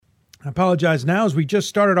I apologize now as we just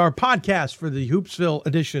started our podcast for the Hoopsville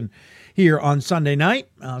edition here on Sunday night.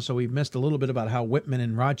 So we've missed a little bit about how Whitman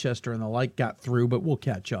and Rochester and the like got through, but we'll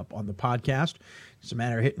catch up on the podcast. It's a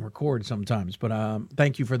matter of hitting record sometimes. But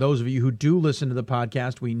thank you for those of you who do listen to the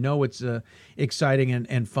podcast. We know it's exciting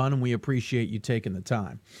and fun, and we appreciate you taking the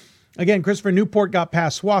time. Again, Christopher Newport got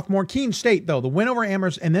past Swarthmore. Keene State, though, the win over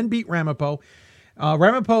Amherst and then beat Ramapo.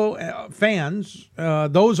 Ramapo fans,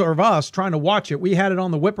 those of us trying to watch it, we had it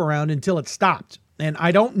on the whip around until it stopped. And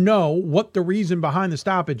I don't know what the reason behind the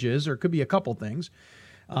stoppage is. There could be a couple things.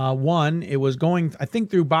 One, it was going, I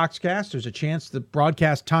think, through Boxcast. There's a chance the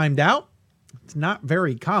broadcast timed out. It's not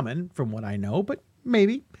very common from what I know, but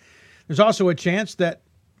maybe. There's also a chance that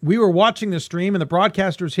we were watching the stream and the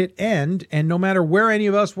broadcasters hit end, and no matter where any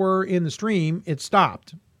of us were in the stream, it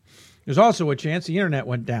stopped. There's also a chance the internet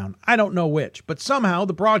went down. I don't know which, but somehow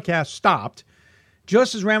the broadcast stopped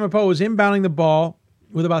just as Ramapo was inbounding the ball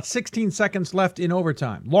with about 16 seconds left in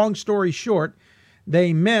overtime. Long story short,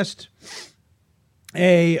 they missed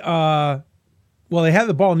they had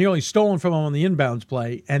the ball nearly stolen from them on the inbounds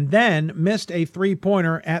play and then missed a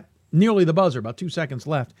three-pointer at nearly the buzzer, about 2 seconds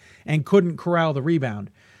left, and couldn't corral the rebound.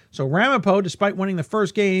 So Ramapo, despite winning the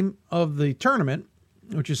first game of the tournament,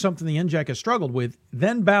 which is something the NJAC has struggled with,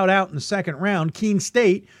 then bowed out in the second round. Keene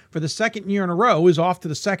State, for the second year in a row, is off to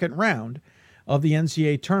the second round of the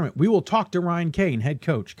NCAA tournament. We will talk to Ryan Kane, head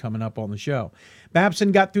coach, coming up on the show.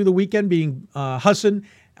 Babson got through the weekend being Husson,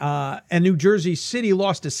 and New Jersey City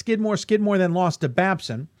lost to Skidmore. Skidmore then lost to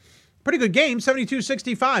Babson. Pretty good game,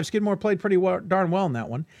 72-65. Skidmore played pretty darn well in that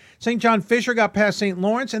one. St. John Fisher got past St.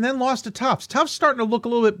 Lawrence and then lost to Tufts. Tufts starting to look a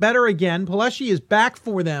little bit better again. Paleshi is back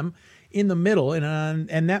for them in the middle,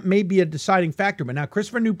 and that may be a deciding factor. But now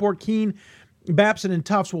Christopher Newport, Keene, Babson, and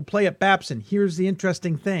Tufts will play at Babson. Here's the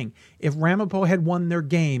interesting thing. If Ramapo had won their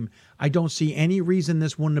game, I don't see any reason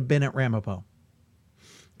this wouldn't have been at Ramapo,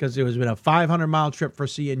 because it was been a 500-mile trip for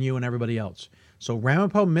CNU and everybody else. So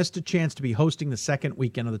Ramapo missed a chance to be hosting the second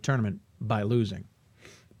weekend of the tournament by losing.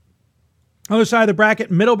 Other side of the bracket,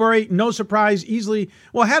 Middlebury, no surprise, had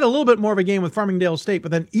a little bit more of a game with Farmingdale State,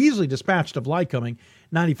 but then easily dispatched of Lycoming,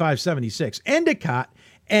 95-76. Endicott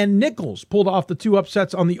and Nichols pulled off the two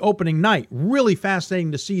upsets on the opening night. Really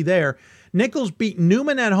fascinating to see there. Nichols beat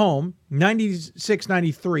Newman at home,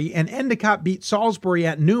 96-93, and Endicott beat Salisbury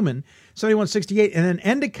at Newman, 71-68. And then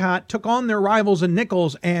Endicott took on their rivals in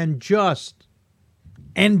Nichols and just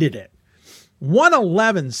ended it.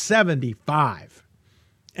 111-75.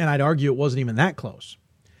 And I'd argue it wasn't even that close.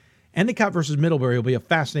 Endicott versus Middlebury will be a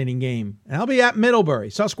fascinating game. And I'll be at Middlebury.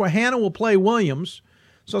 Susquehanna will play Williams.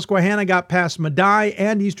 Susquehanna got past Medaille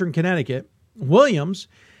and Eastern Connecticut. Williams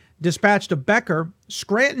dispatched of Becker.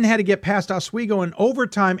 Scranton had to get past Oswego in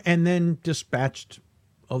overtime and then dispatched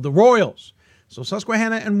of the Royals. So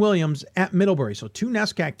Susquehanna and Williams at Middlebury. So two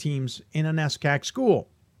NESCAC teams in a NESCAC school.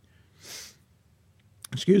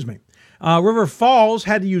 Excuse me. River Falls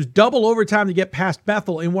had to use double overtime to get past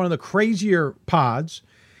Bethel in one of the crazier pods.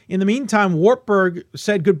 In the meantime, Wartburg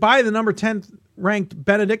said goodbye to the number 10 ranked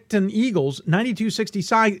Benedictine Eagles,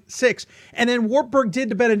 92-66. And then Wartburg did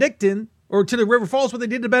to Benedictine, or to the River Falls, what they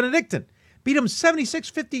did to Benedictine. Beat them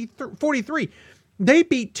 76-43. They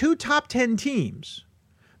beat two top 10 teams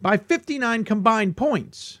by 59 combined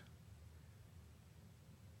points.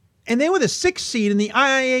 And they were the 6th seed in the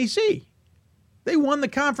IIAC. They won the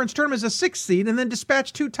conference tournament as a 6th seed and then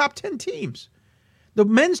dispatched two top 10 teams. The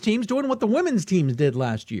men's team's doing what the women's teams did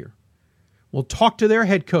last year. We'll talk to their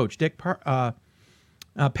head coach, Dick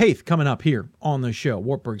Paith, coming up here on the show,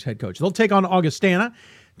 Wartburg's head coach. They'll take on Augustana.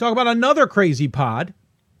 Talk about another crazy pod.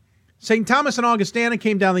 St. Thomas and Augustana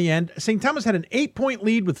came down the end. St. Thomas had an 8-point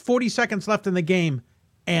lead with 40 seconds left in the game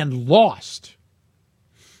and lost.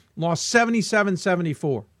 Lost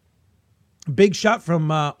 77-74. Big shot from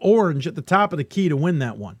Orange at the top of the key to win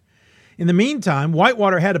that one. In the meantime,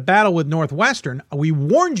 Whitewater had a battle with Northwestern. We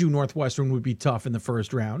warned you Northwestern would be tough in the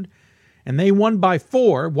first round, and they won by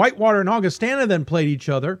 4. Whitewater and Augustana then played each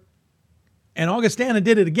other, and Augustana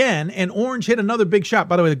did it again, and Orange hit another big shot.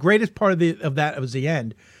 By the way, the greatest part of that was the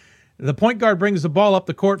end. The point guard brings the ball up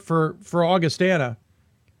the court for Augustana.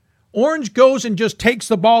 Orange goes and just takes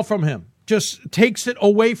the ball from him, just takes it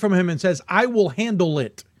away from him and says, I will handle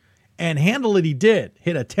it. And handle it he did.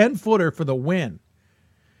 Hit a 10-footer for the win.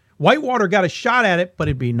 Whitewater got a shot at it, but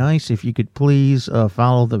it'd be nice if you could please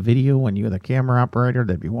follow the video when you're the camera operator.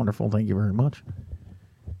 That'd be wonderful. Thank you very much.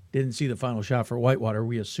 Didn't see the final shot for Whitewater.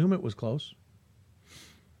 We assume it was close.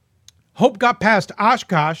 Hope got past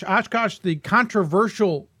Oshkosh. Oshkosh, the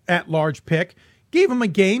controversial at-large pick, gave him a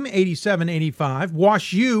game, 87-85.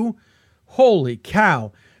 Wash U, holy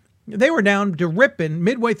cow. They were down to Ripon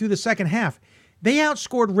midway through the second half. They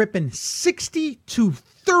outscored Ripon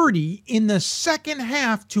 60-30 in the second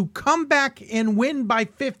half to come back and win by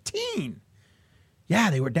 15. Yeah,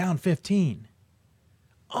 they were down 15.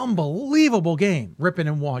 Unbelievable game, Ripon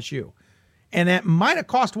and WashU. And that might have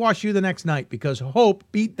cost WashU the next night because Hope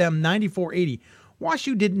beat them 94-80.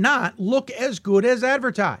 WashU did not look as good as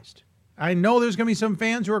advertised. I know there's going to be some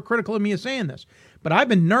fans who are critical of me as saying this, but I've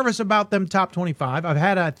been nervous about them top 25. I've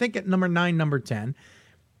had, I think, at number 9, number 10.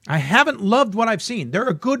 I haven't loved what I've seen. They're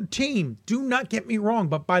a good team. Do not get me wrong,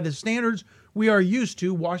 but by the standards we are used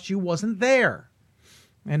to, WashU wasn't there.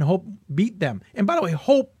 And Hope beat them. And by the way,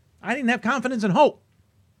 Hope, I didn't have confidence in Hope.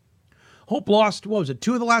 Hope lost, 2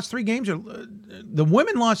 of the last 3 games? The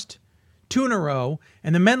women lost 2 in a row,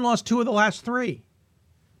 and the men lost 2 of the last 3.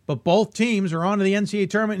 But both teams are on to the NCAA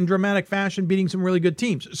tournament in dramatic fashion, beating some really good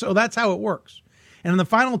teams. So that's how it works. And in the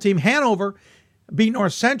final team, Hanover beat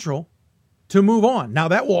North Central to move on. Now,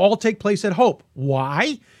 that will all take place at Hope.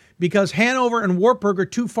 Why? Because Hanover and Wartburg are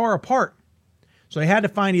too far apart. So they had to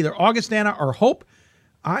find either Augustana or Hope.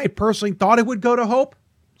 I personally thought it would go to Hope.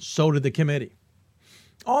 So did the committee.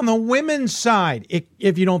 On the women's side,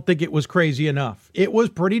 if you don't think it was crazy enough, it was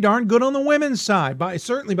pretty darn good on the women's side,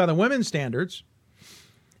 certainly by the women's standards.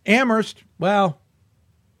 Amherst, well,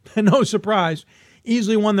 no surprise,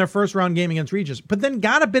 easily won their first round game against Regis, but then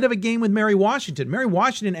got a bit of a game with Mary Washington. Mary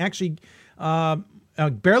Washington actually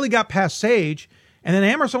barely got past Sage, and then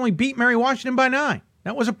Amherst only beat Mary Washington by 9.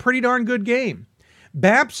 That was a pretty darn good game.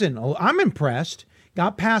 Babson, I'm impressed,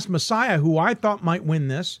 got past Messiah, who I thought might win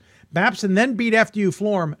this. Babson then beat FDU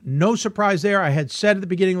Florham. No surprise there. I had said at the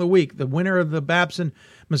beginning of the week, the winner of the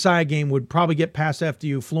Babson-Messiah game would probably get past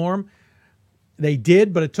FDU Florham. They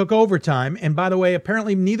did, but it took overtime. And by the way,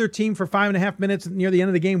 apparently neither team for 5.5 minutes near the end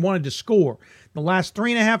of the game wanted to score. The last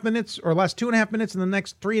 3.5 minutes, or last 2.5 minutes, and the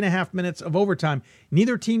next 3.5 minutes of overtime,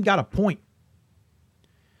 neither team got a point.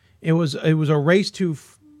 It was a race to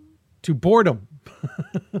boredom.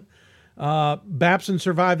 Babson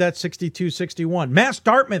survived that 62-61. Mass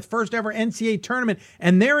Dartmouth, first ever NCAA tournament,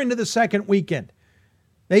 and they're into the second weekend.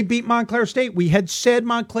 They beat Montclair State. We had said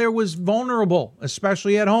Montclair was vulnerable,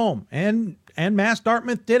 especially at home, and Mass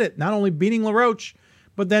Dartmouth did it, not only beating LaRoche,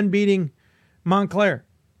 but then beating Montclair.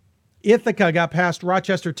 Ithaca got past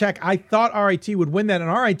Rochester Tech. I thought RIT would win that,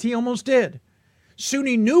 and RIT almost did.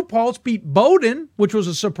 SUNY New Paltz beat Bowdoin, which was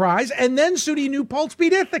a surprise, and then SUNY New Paltz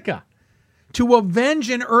beat Ithaca to avenge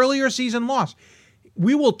an earlier season loss.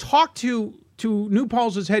 We will talk to New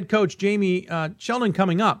Paltz's head coach, Jamie Sheldon,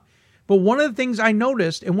 coming up. But one of the things I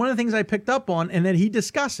noticed, and one of the things I picked up on, and that he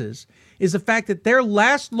discusses, is the fact that their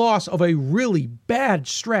last loss of a really bad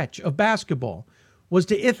stretch of basketball was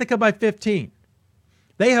to Ithaca by 15.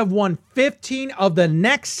 They have won 15 of the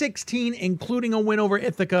next 16, including a win over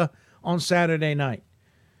Ithaca on Saturday night.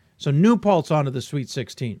 So New Paltz on to the Sweet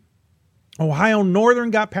 16. Ohio Northern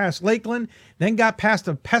got past Lakeland, then got past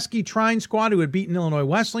the pesky Trine squad who had beaten Illinois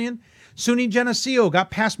Wesleyan. SUNY Geneseo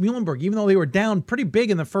got past Muhlenberg, even though they were down pretty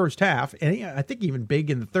big in the first half, and I think even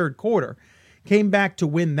big in the third quarter. Came back to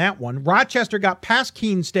win that one. Rochester got past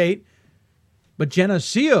Keene State, but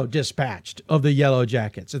Geneseo dispatched of the Yellow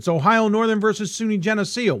Jackets. It's Ohio Northern versus SUNY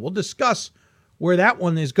Geneseo. We'll discuss where that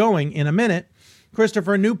one is going in a minute.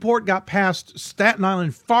 Christopher Newport got past Staten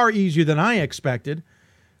Island far easier than I expected,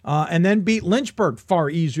 and then beat Lynchburg far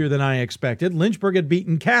easier than I expected. Lynchburg had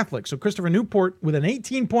beaten Catholic, so Christopher Newport with an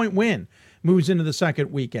 18-point win moves into the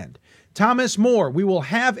second weekend. Thomas More, we will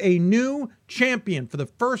have a new champion for the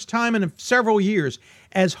first time in several years,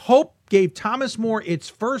 as Hope gave Thomas More its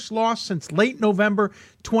first loss since late November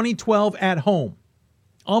 2012 at home.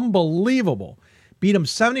 Unbelievable. Beat him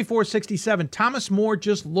 74-67. Thomas More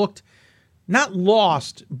just looked not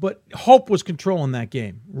lost, but Hope was controlling that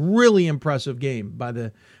game. Really impressive game by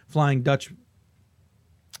the Flying Dutch.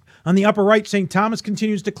 On the upper right, St. Thomas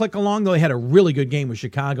continues to click along, though they had a really good game with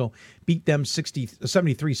Chicago. Beat them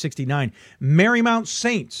 73-69. Marymount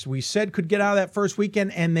Saints, we said, could get out of that first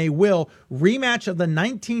weekend, and they will. Rematch of the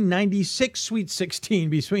 1996 Sweet 16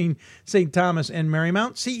 between St. Thomas and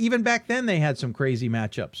Marymount. See, even back then they had some crazy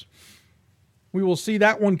matchups. We will see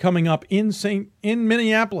that one coming up in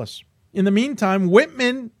Minneapolis. In the meantime,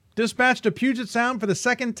 Whitman dispatched to Puget Sound for the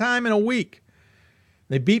second time in a week.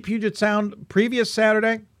 They beat Puget Sound previous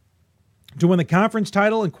Saturday to win the conference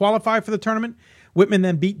title and qualify for the tournament. Whitman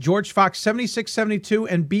then beat George Fox 76-72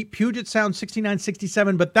 and beat Puget Sound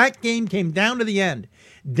 69-67, but that game came down to the end.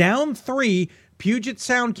 Down 3, Puget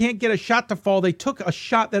Sound can't get a shot to fall. They took a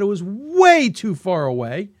shot that was way too far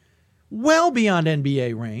away, well beyond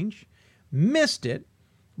NBA range, missed it.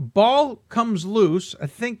 Ball comes loose, I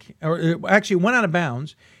think, or it actually went out of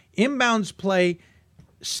bounds. Inbounds play,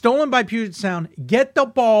 stolen by Puget Sound, get the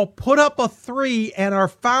ball, put up a three, and are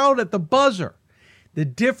fouled at the buzzer. The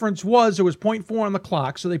difference was there was 0.4 on the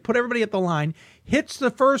clock, so they put everybody at the line, hits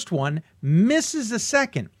the first one, misses the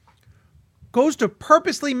second, goes to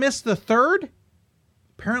purposely miss the third.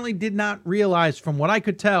 Apparently did not realize, from what I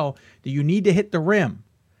could tell, that you need to hit the rim,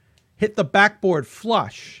 hit the backboard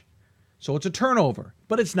flush. So it's a turnover,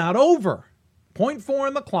 but it's not over. 0.4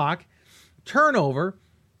 on the clock, turnover.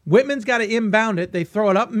 Whitman's got to inbound it. They throw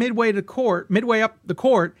it up midway up the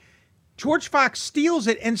court. George Fox steals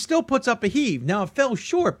it and still puts up a heave. Now, it fell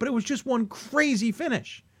short, but it was just one crazy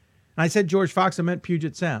finish. And I said George Fox, I meant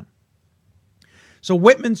Puget Sound. So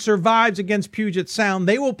Whitman survives against Puget Sound.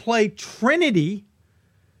 They will play Trinity,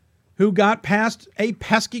 who got past a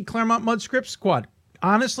pesky Claremont Mudd Scripps squad.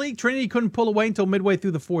 Honestly, Trinity couldn't pull away until midway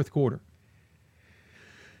through the fourth quarter.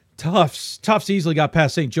 Tufts easily got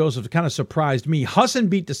past St. Joseph. It kind of surprised me. Husson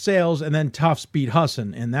beat DeSales, and then Tufts beat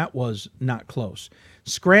Husson, and that was not close.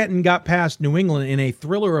 Scranton got past New England in a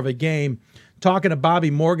thriller of a game. Talking to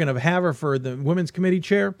Bobby Morgan of Haverford, the women's committee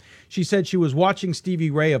chair, she said she was watching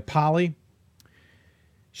Stevie Ray of Poly.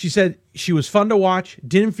 She said she was fun to watch,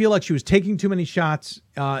 didn't feel like she was taking too many shots.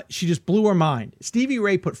 She just blew her mind. Stevie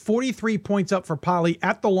Ray put 43 points up for Poly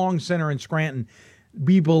at the Long Center in Scranton.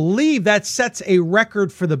 We believe that sets a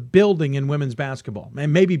record for the building in women's basketball,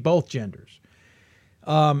 and maybe both genders.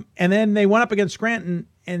 And then they went up against Scranton,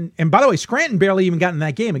 and by the way, Scranton barely even got in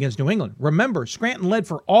that game against New England. Remember, Scranton led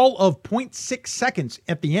for all of 0.6 seconds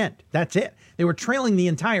at the end. That's it. They were trailing the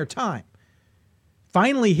entire time.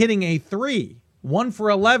 Finally hitting a three. 1 for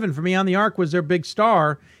 11 from beyond the arc was their big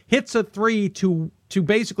star. Hits a three to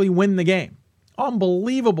basically win the game.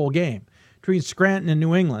 Unbelievable game between Scranton and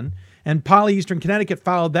New England. And Poly Eastern Connecticut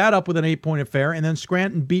followed that up with an 8-point affair, and then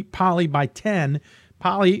Scranton beat Poly by 10.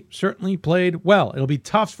 Poly certainly played well. It'll be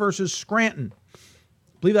Tufts versus Scranton. I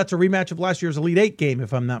believe that's a rematch of last year's Elite Eight game,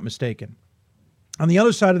 if I'm not mistaken. On the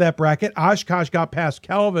other side of that bracket, Oshkosh got past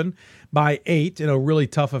Calvin by 8 in a really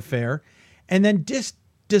tough affair, and then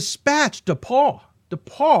dispatched DePaul.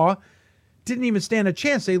 DePaul didn't even stand a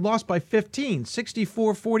chance. They lost by 15,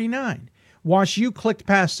 64-49. Wash U clicked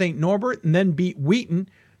past St. Norbert and then beat Wheaton.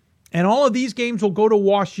 And all of these games will go to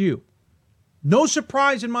Wash U. No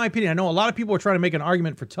surprise, in my opinion. I know a lot of people are trying to make an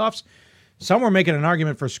argument for Tufts. Some were making an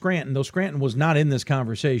argument for Scranton, though Scranton was not in this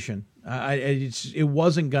conversation. It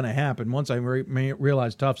wasn't going to happen once I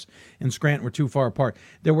realized Tufts and Scranton were too far apart.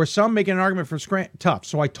 There were some making an argument for Tufts.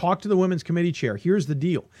 So I talked to the women's committee chair. Here's the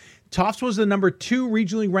deal. Tufts was the number 2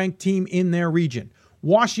 regionally ranked team in their region.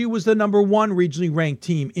 Wash U was the number 1 regionally ranked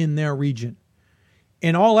team in their region.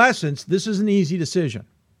 In all essence, this is an easy decision.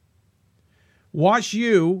 Wash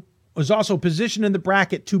U was also positioned in the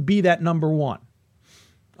bracket to be that number 1.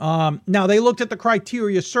 Now, they looked at the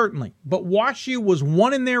criteria, certainly, but Wash U was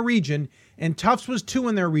 1 in their region, and Tufts was 2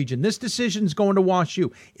 in their region. This decision's going to Wash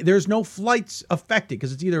U. There's no flights affected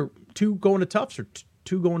because it's either 2 going to Tufts or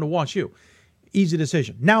 2 going to Wash U. Easy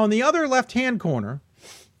decision. Now, in the other left-hand corner,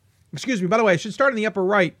 by the way, I should start in the upper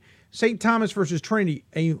right, St. Thomas versus Trinity,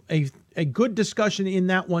 a good discussion in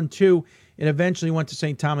that one, too. It eventually went to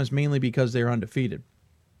St. Thomas mainly because they're undefeated.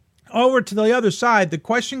 Over to the other side, the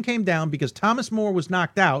question came down because Thomas More was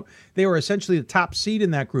knocked out. They were essentially the top seed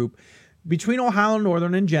in that group between Ohio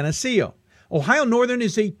Northern and Geneseo. Ohio Northern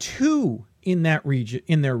is a 2 in their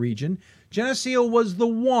region. Geneseo was the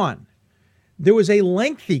 1. There was a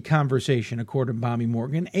lengthy conversation, according to Bobby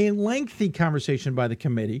Morgan, a lengthy conversation by the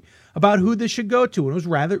committee about who this should go to, and it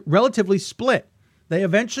was relatively split. They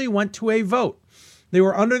eventually went to a vote. They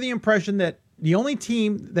were under the impression that the only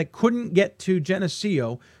team that couldn't get to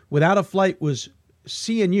Geneseo without a flight was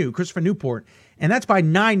CNU, Christopher Newport, and that's by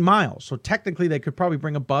 9 miles. So technically they could probably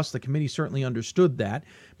bring a bus. The committee certainly understood that,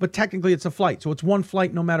 but technically it's a flight. So it's one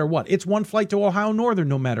flight no matter what. It's one flight to Ohio Northern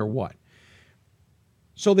no matter what.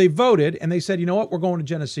 So they voted and they said, you know what, we're going to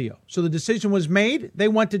Geneseo. So the decision was made. They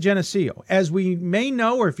went to Geneseo. As we may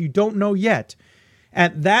know, or if you don't know yet,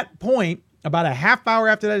 at that point, about a half hour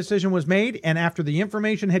after that decision was made and after the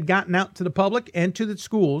information had gotten out to the public and to the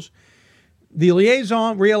schools, the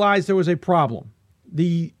liaison realized there was a problem.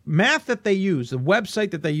 The math that they use, the website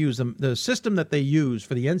that they use, the system that they use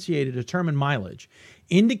for the NCAA to determine mileage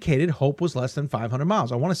indicated Hope was less than 500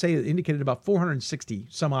 miles. I want to say it indicated about 460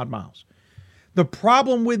 some odd miles. The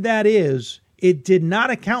problem with that is it did not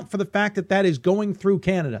account for the fact that that is going through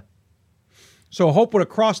Canada. So Hope would have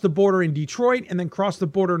crossed the border in Detroit and then crossed the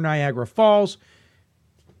border in Niagara Falls.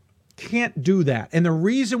 Can't do that. And the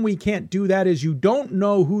reason we can't do that is you don't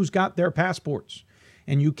know who's got their passports.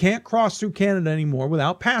 And you can't cross through Canada anymore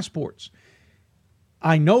without passports.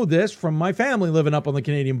 I know this from my family living up on the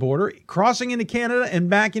Canadian border. Crossing into Canada and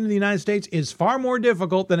back into the United States is far more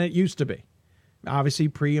difficult than it used to be. Obviously,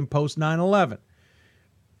 pre and post 9/11.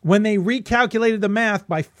 When they recalculated the math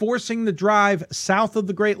by forcing the drive south of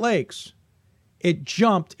the Great Lakes, it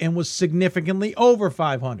jumped and was significantly over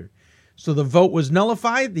 500. So the vote was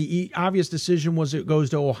nullified. The obvious decision was it goes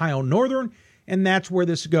to Ohio Northern, and that's where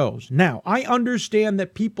this goes. Now, I understand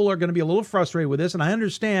that people are going to be a little frustrated with this, and I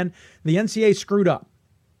understand the NCAA screwed up.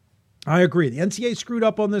 I agree. The NCAA screwed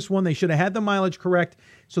up on this one. They should have had the mileage correct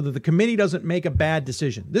so that the committee doesn't make a bad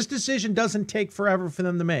decision. This decision doesn't take forever for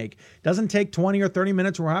them to make. It doesn't take 20 or 30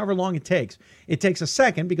 minutes or however long it takes. It takes a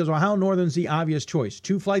second because Ohio Northern's the obvious choice.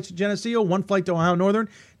 2 flights to Geneseo, 1 flight to Ohio Northern.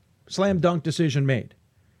 Slam dunk decision made.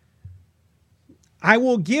 I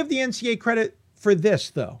will give the NCAA credit for this,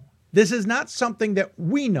 though. This is not something that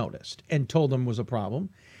we noticed and told them was a problem.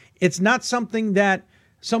 It's not something that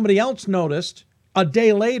somebody else noticed a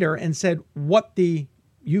day later and said,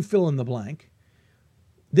 you fill in the blank.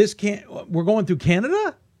 We're going through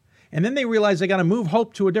Canada? And then they realize they got to move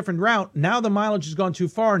Hope to a different route. Now the mileage has gone too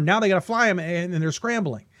far. Now they got to fly them and they're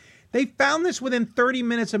scrambling. They found this within 30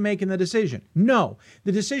 minutes of making the decision. No,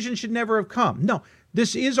 the decision should never have come. No,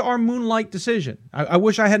 this is our moonlight decision. I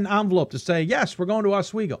wish I had an envelope to say, yes, we're going to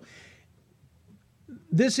Oswego.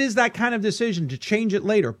 This is that kind of decision to change it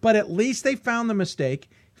later. But at least they found the mistake,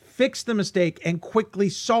 fixed the mistake, and quickly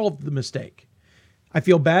solved the mistake. I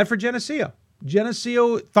feel bad for Geneseo.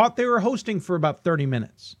 Geneseo thought they were hosting for about 30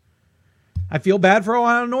 minutes. I feel bad for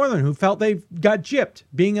Ohio Northern, who felt they got gypped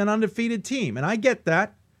being an undefeated team. And I get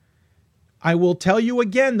that. I will tell you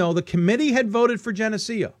again, though, the committee had voted for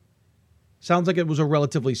Geneseo. Sounds like it was a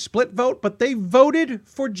relatively split vote, but they voted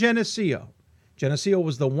for Geneseo. Geneseo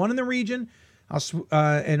was the 1 in the region,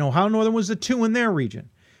 and Ohio Northern was the 2 in their region.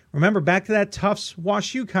 Remember, back to that Tufts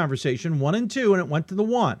WashU conversation, 1 and 2, and it went to the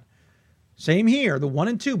 1. Same here, the 1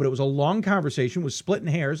 and 2, but it was a long conversation with splitting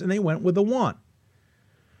hairs, and they went with the 1.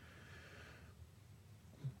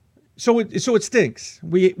 So it stinks.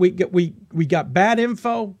 We got bad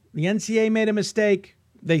info. The NCAA made a mistake.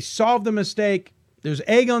 They solved the mistake. There's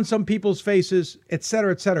egg on some people's faces, et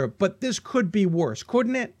cetera, et cetera. But this could be worse,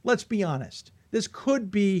 couldn't it? Let's be honest. This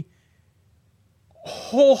could be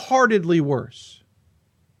wholeheartedly worse.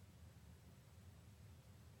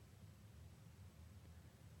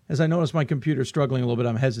 As I notice my computer struggling a little bit,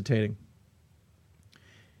 I'm hesitating.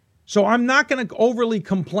 So I'm not going to overly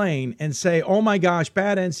complain and say, oh my gosh,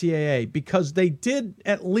 bad NCAA, because they did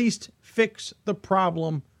at least fix the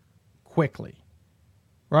problem quickly,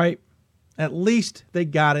 right? At least they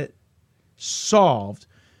got it solved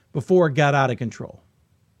before it got out of control.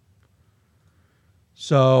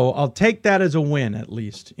 So I'll take that as a win, at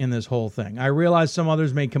least, in this whole thing. I realize some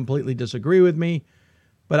others may completely disagree with me,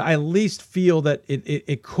 but I at least feel that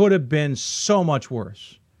it could have been so much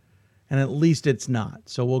worse. And at least it's not.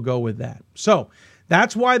 So we'll go with that. So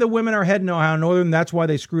that's why the women are heading to Ohio Northern. That's why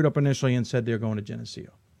they screwed up initially and said they're going to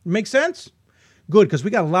Geneseo. Make sense? Good, because we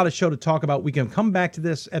got a lot of show to talk about. We can come back to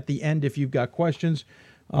this at the end if you've got questions.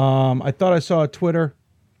 I thought I saw a Twitter,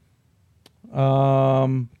 but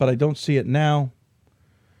I don't see it now.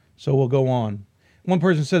 So we'll go on. One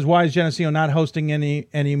person says, why is Geneseo not hosting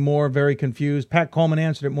anymore? Very confused. Pat Coleman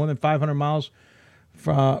answered it, more than 500 miles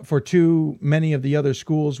for too many of the other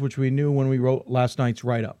schools, which we knew when we wrote last night's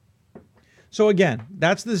write-up. So again,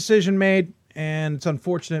 that's the decision made, and it's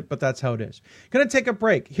unfortunate, but that's how it is. Going to take a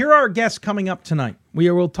break. Here are our guests coming up tonight.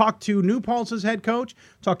 We will talk to New Paltz's head coach,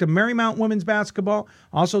 talk to Marymount women's basketball,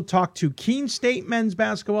 also talk to Keene State men's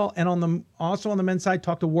basketball, and also on the men's side,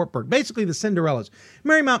 talk to Wartburg. Basically, the Cinderellas.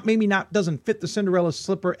 Marymount maybe doesn't fit the Cinderella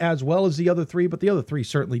slipper as well as the other three, but the other three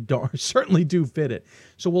certainly do fit it.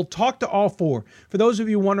 So we'll talk to all four. For those of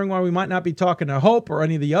you wondering why we might not be talking to Hope or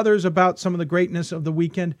any of the others about some of the greatness of the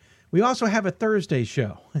weekend, we also have a Thursday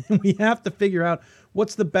show, and we have to figure out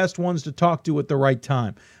what's the best ones to talk to at the right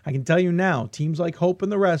time. I can tell you now, teams like Hope and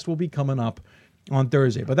the rest will be coming up on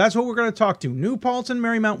Thursday. But that's what we're going to talk to. New Paltz and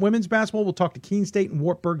Marymount women's basketball. We'll talk to Keene State and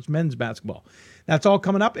Wartburg's men's basketball. That's all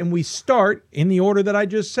coming up, and we start in the order that I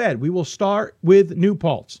just said. We will start with New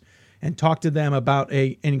Paltz and talk to them about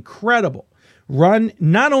an incredible run,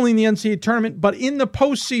 not only in the NCAA tournament, but in the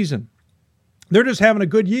postseason. They're just having a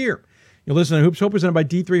good year. You're listening to Hoops Hope, presented by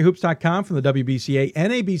D3Hoops.com from the WBCA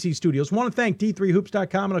and ABC studios. I want to thank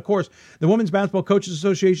D3Hoops.com and, of course, the Women's Basketball Coaches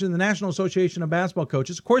Association, the National Association of Basketball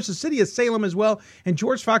Coaches, of course, the City of Salem as well, and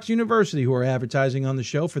George Fox University, who are advertising on the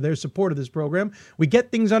show for their support of this program. We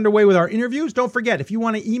get things underway with our interviews. Don't forget, if you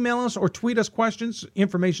want to email us or tweet us questions,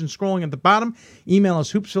 information scrolling at the bottom, email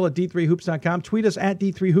us hoopsville at D3Hoops.com, tweet us at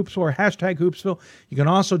D3Hoops or hashtag Hoopsville. You can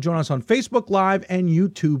also join us on Facebook Live and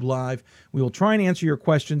YouTube Live. We will try and answer your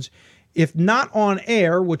questions. If not on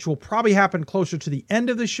air, which will probably happen closer to the end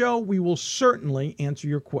of the show, we will certainly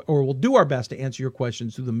answer we'll do our best to answer your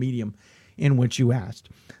questions through the medium in which you asked.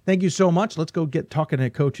 Thank you so much. Let's go get talking to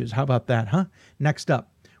coaches. How about that, huh? Next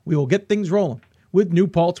up, we will get things rolling with New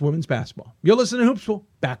Paltz Women's Basketball. You're listening to Hoopsville.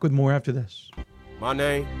 Back with more after this. My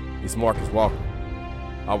name is Marcus Walker.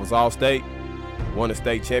 I was All-State, won a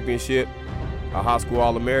state championship, a high school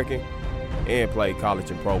All-American, and played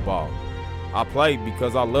college and pro ball. I played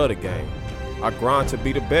because I love the game. I grind to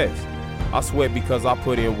be the best. I sweat because I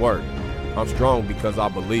put in work. I'm strong because I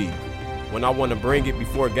believe. When I want to bring it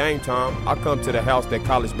before game time, I come to the house that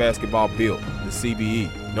college basketball built, the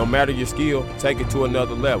CBE. No matter your skill, take it to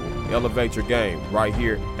another level. Elevate your game right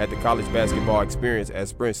here at the College Basketball Experience at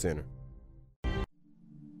Sprint Center.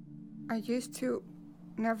 I used to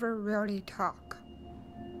never really talk.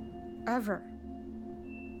 Ever.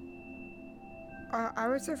 I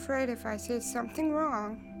was afraid if I said something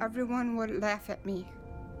wrong, everyone would laugh at me.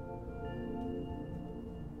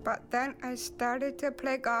 But then I started to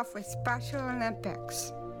play golf with Special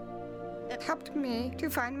Olympics. It helped me to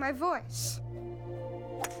find my voice.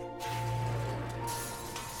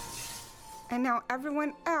 And now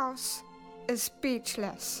everyone else is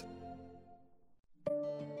speechless.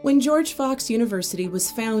 When George Fox University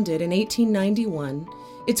was founded in 1891,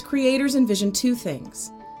 its creators envisioned two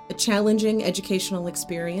things: a challenging educational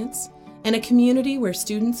experience, and a community where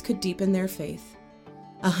students could deepen their faith.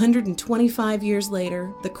 125 years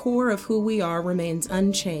later, the core of who we are remains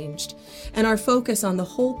unchanged, and our focus on the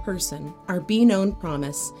whole person, our Be Known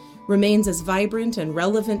promise, remains as vibrant and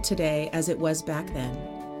relevant today as it was back then.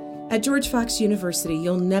 At George Fox University,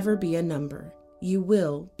 you'll never be a number. You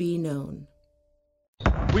will be known.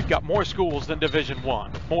 We've got more schools than Division I,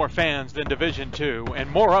 more fans than Division II,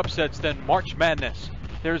 and more upsets than March Madness.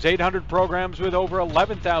 There's 800 programs with over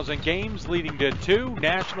 11,000 games leading to 2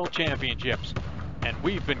 national championships. And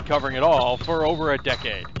we've been covering it all for over a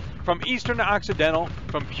decade. From Eastern to Occidental,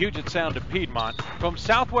 from Puget Sound to Piedmont, from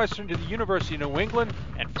Southwestern to the University of New England,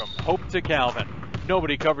 and from Hope to Calvin.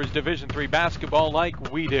 Nobody covers Division III basketball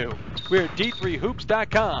like we do. We're at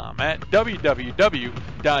D3Hoops.com at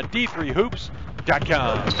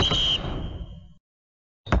www.D3Hoops.com.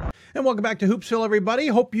 And welcome back to Hoopsville, everybody.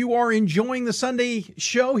 Hope you are enjoying the Sunday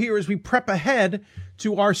show here as we prep ahead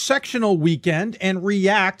to our sectional weekend and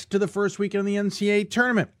react to the first weekend of the NCAA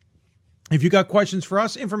tournament. If you got questions for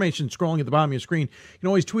us, information scrolling at the bottom of your screen. You can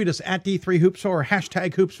always tweet us at D3Hoopsville or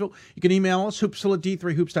hashtag Hoopsville. You can email us, hoopsville at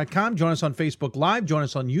D3Hoops.com. Join us on Facebook Live. Join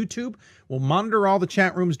us on YouTube. We'll monitor all the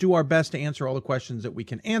chat rooms, do our best to answer all the questions that we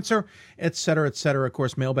can answer, et cetera, et cetera. Of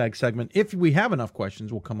course, mailbag segment, if we have enough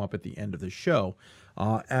questions, will come up at the end of the show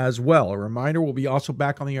as well. A reminder, we'll be also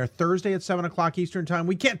back on the air Thursday at 7 o'clock Eastern Time.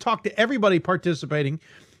 We can't talk to everybody participating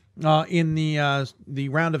in the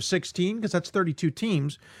round of 16 because that's 32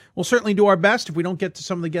 teams. We'll certainly do our best. If we don't get to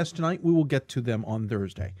some of the guests tonight, we will get to them on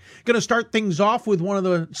Thursday. Going to start things off with one of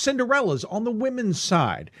the Cinderellas on the women's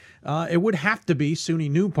side. It would have to be SUNY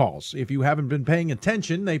New Paltz. If you haven't been paying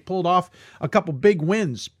attention, they pulled off a couple big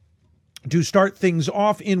wins to start things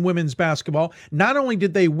off in women's basketball. Not only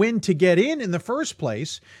did they win to get in the first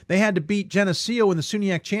place, they had to beat Geneseo in the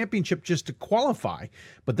SUNYAC Championship just to qualify.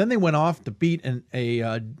 But then they went off to beat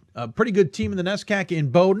a pretty good team in the NESCAC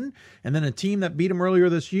in Bowdoin, and then a team that beat them earlier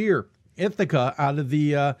this year, Ithaca, out of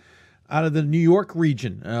the New York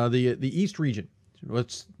region, the East region.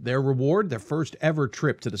 What's their reward? Their first ever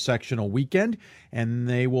trip to the sectional weekend, and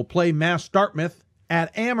they will play Mass Dartmouth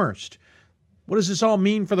at Amherst. What does this all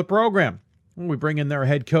mean for the program? Well, we bring in their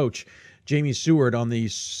head coach, Jamie Seward, on the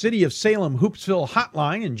City of Salem Hoopsville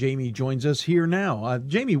hotline, and Jamie joins us here now.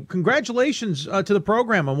 Jamie, congratulations to the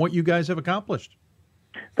program on what you guys have accomplished.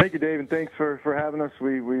 Thank you, Dave, and thanks for having us.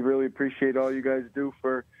 We really appreciate all you guys do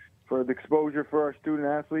for the exposure for our student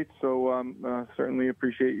athletes. So certainly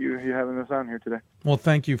appreciate you having us on here today. Well,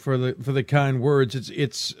 thank you for the kind words.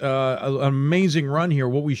 It's an amazing run here.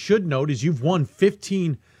 What we should note is you've won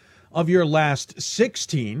 15 of your last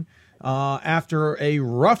 16 after a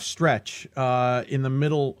rough stretch in the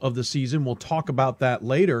middle of the season. We'll talk about that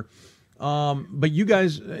later. But you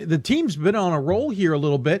guys, the team's been on a roll here a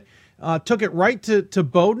little bit. took it right to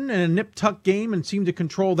Bowdoin in a nip-tuck game and seemed to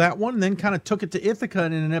control that one, and then kind of took it to Ithaca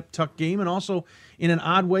in a nip-tuck game and also in an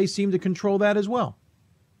odd way seemed to control that as well.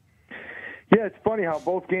 Yeah, it's funny how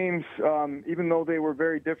both games, even though they were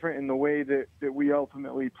very different in the way that we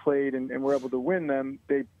ultimately played and were able to win them,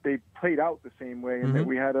 they played out the same way, and that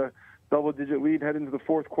we had a double-digit lead heading into the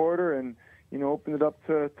fourth quarter and, opened it up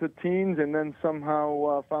to teens, and then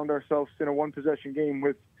somehow found ourselves in a one-possession game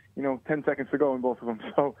with, 10 seconds to go in both of them.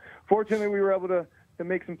 So fortunately, we were able to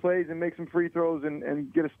make some plays and make some free throws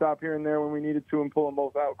and get a stop here and there when we needed to and pull them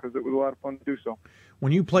both out because it was a lot of fun to do so.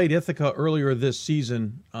 When you played Ithaca earlier this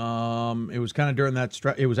season, it was kind of during that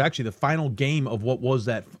stretch. It was actually the final game of what was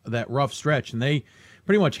that rough stretch, and they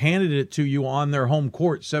pretty much handed it to you on their home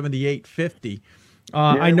court, 78-50.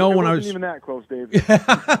 I know when I was even that close, Dave.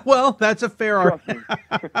 Well, that's a fair argument.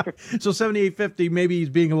 So 78-50, maybe he's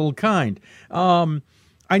being a little kind.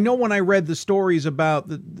 I know when I read the stories about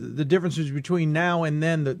the differences between now and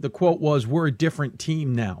then, the quote was, "We're a different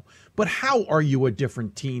team now." But how are you a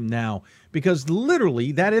different team now? Because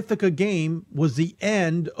literally that Ithaca game was the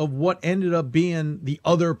end of what ended up being the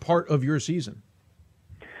other part of your season.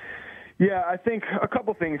 Yeah, I think a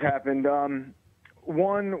couple things happened.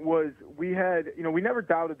 One was we had, we never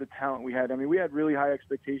doubted the talent we had. I mean, we had really high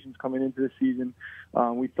expectations coming into the season.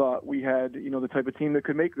 We thought we had, the type of team that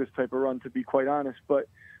could make this type of run, to be quite honest. But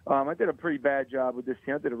I did a pretty bad job with this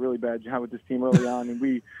team. I did a really bad job with this team early on, and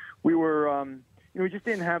we were, we just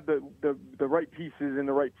didn't have the right pieces in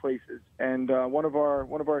the right places. And one of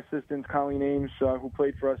our assistants, Colleen Ames, who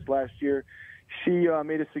played for us last year, she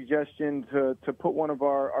made a suggestion to put one of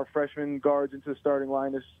our freshman guards into the starting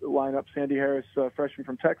lineup, Sandy Harris, freshman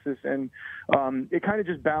from Texas, and it kind of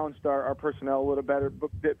just balanced our personnel a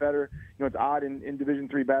bit better. It's odd in Division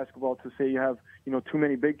III basketball to say you have too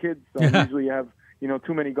many big kids. Usually you have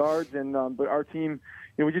too many guards, and but our team,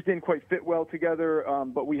 we just didn't quite fit well together.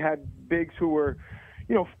 But we had bigs who were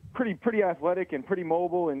pretty athletic and pretty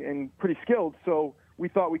mobile and pretty skilled. So we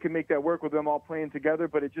thought we could make that work with them all playing together,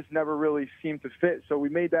 but it just never really seemed to fit. So we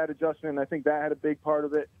made that adjustment, and I think that had a big part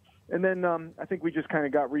of it. And then I think we just kind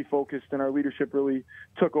of got refocused, and our leadership really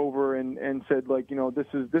took over and said,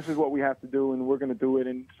 this is what we have to do, and we're going to do it.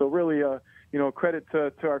 And so really, credit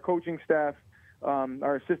to our coaching staff,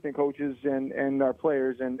 our assistant coaches, and our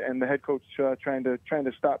players, and the head coach trying to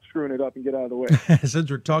stop screwing it up and get out of the way. Since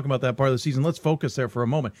we're talking about that part of the season, let's focus there for a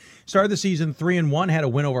moment. Started the season 3-1, had a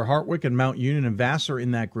win over Hartwick and Mount Union and Vassar in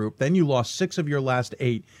that group. Then you lost 6 of your last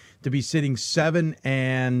 8 to be sitting 7-5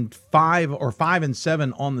 or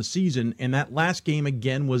 5-7 on the season. And that last game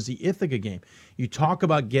again was the Ithaca game. You talk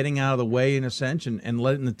about getting out of the way in a sense and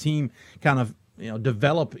letting the team kind of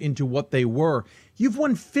develop into what they were. You've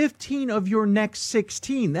won 15 of your next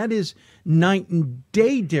 16. That is night and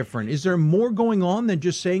day different. Is there more going on than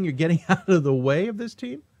just saying you're getting out of the way of this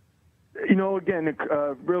team? Again,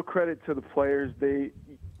 real credit to the players. They,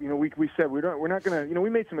 we said we're not going to. We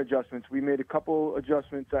made some adjustments. We made a couple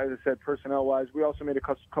adjustments, as I said, personnel-wise. We also made a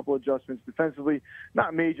couple adjustments defensively.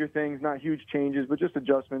 Not major things, not huge changes, but just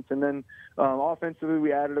adjustments. And then offensively,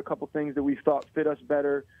 we added a couple things that we thought fit us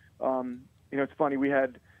better. It's funny. We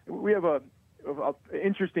have a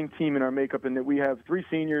interesting team in our makeup in that we have 3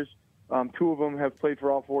 seniors. 2 of them have played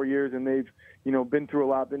for all 4 years, and they've been through a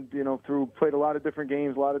lot. Played a lot of different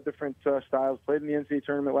games, a lot of different styles. Played in the NCAA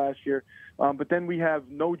tournament last year. But then we have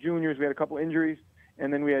no juniors. We had a couple injuries,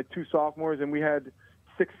 and then we had 2 sophomores, and we had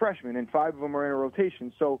 6 freshmen, and 5 of them are in a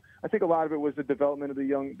rotation. So I think a lot of it was the development of the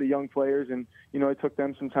young players, and it took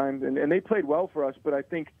them some time, and they played well for us. But I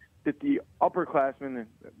think that the upperclassmen, and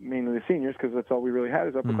mainly the seniors, because that's all we really had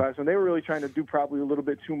is upperclassmen, they were really trying to do probably a little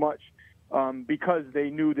bit too much because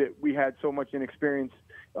they knew that we had so much inexperience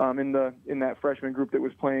in that freshman group that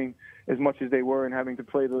was playing as much as they were and having to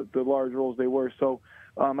play the large roles they were. So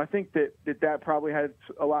I think that probably had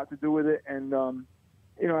a lot to do with it. And,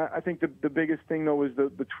 I think the biggest thing, though, was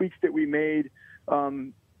the tweaks that we made.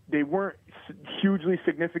 They weren't hugely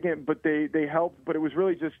significant, but they helped. But it was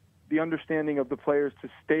really just the understanding of the players to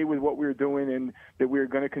stay with what we were doing and that we were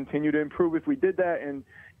going to continue to improve if we did that. And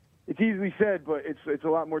it's easily said, but it's a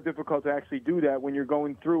lot more difficult to actually do that when you're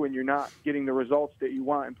going through and you're not getting the results that you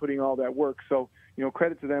want and putting all that work. So,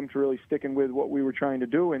 credit to them for really sticking with what we were trying to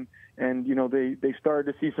do. And they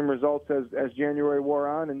started to see some results as January wore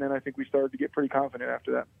on. And then I think we started to get pretty confident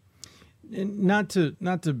after that. And not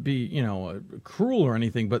to be, cruel or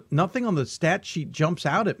anything, but nothing on the stat sheet jumps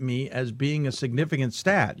out at me as being a significant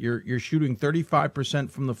stat. You're shooting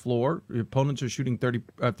 35% from the floor. Your opponents are shooting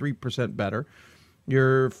 3% better.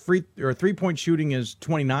 Your 3-point shooting is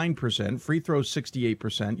 29%. Free throws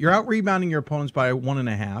 68%. You're out rebounding your opponents by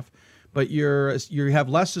 1.5. but you have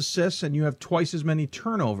less assists and you have twice as many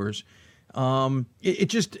turnovers. It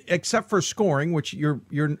just, except for scoring, which you're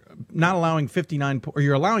not allowing 59, or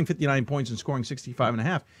you're allowing 59 points and scoring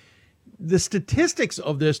 65.5. The statistics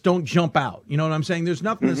of this don't jump out. You know what I'm saying? There's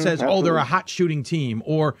nothing that says, absolutely. oh, they're a hot shooting team,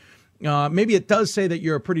 or maybe it does say that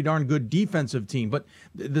you're a pretty darn good defensive team, but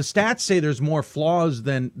the stats say there's more flaws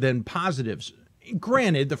than positives.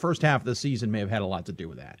 Granted, the first half of the season may have had a lot to do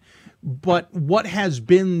with that. But what has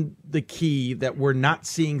been the key that we're not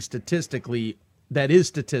seeing statistically, that is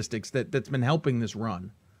statistics, that's been helping this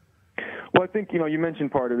run? Well, I think, you mentioned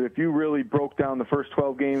part of it. If you really broke down the first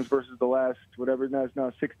 12 games versus the last, whatever it is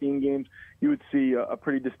now, 16 games, you would see a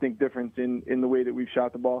pretty distinct difference in the way that we've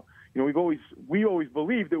shot the ball. We always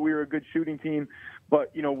believed that we were a good shooting team,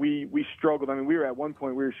 but, we struggled. I mean, we were at one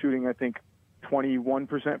point, we were shooting, I think,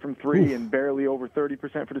 21% from three and barely over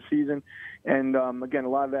 30% for the season. And, again, a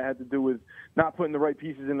lot of that had to do with not putting the right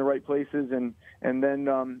pieces in the right places. And then,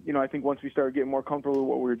 I think once we started getting more comfortable with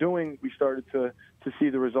what we were doing, we started to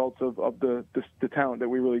see the results of the talent that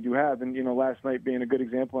we really do have. And, last night being a good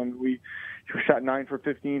example, and we shot 9 for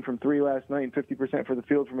 15 from three last night and 50% for the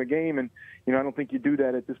field from a game. And, I don't think you do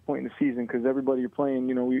that at this point in the season, because everybody you're playing,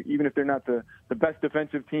 even if they're not the best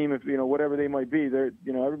defensive team, if, whatever they might be, they're,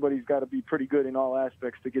 everybody's got to be pretty good in all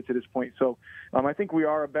aspects to get to this point. So I think we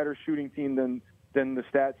are a better shooting team than the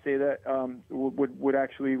stats say that would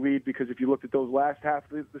actually lead, because if you looked at those last half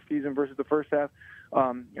of the season versus the first half,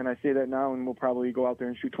 and I say that now, and we'll probably go out there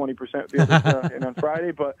and shoot 20% the other, and on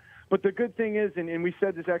Friday. But the good thing is, and we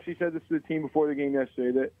said this to the team before the game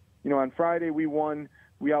yesterday, that on Friday we won.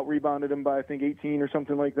 We out-rebounded them by, I think, 18 or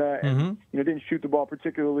something like that, and didn't shoot the ball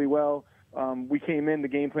particularly well. We came in, the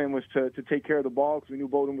game plan was to take care of the ball, because we knew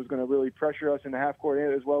Bowdoin was going to really pressure us in the half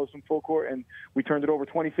court as well as some full court, and we turned it over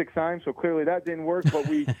 26 times, so clearly that didn't work, but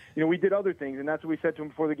we we did other things, and that's what we said to them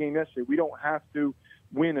before the game yesterday. We don't have to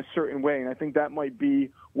win a certain way, and I think that might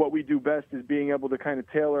be what we do best, is being able to kind of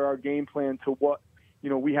tailor our game plan to what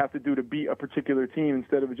we have to do to beat a particular team,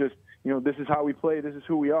 instead of just, this is how we play, this is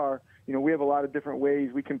who we are. We have a lot of different ways.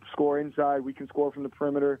 We can score inside, we can score from the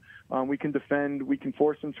perimeter, we can defend, we can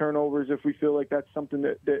force some turnovers if we feel like that's something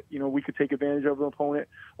that we could take advantage of an opponent.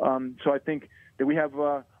 So I think that we have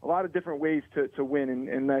a lot of different ways to win,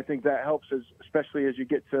 and I think that helps, especially as you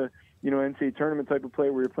get to NCAA tournament type of play,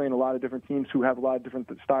 where you're playing a lot of different teams who have a lot of different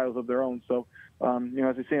styles of their own. So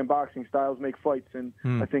as they say in boxing, styles make fights, and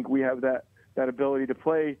I think we have that ability to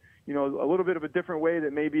play a little bit of a different way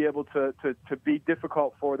that may be able to be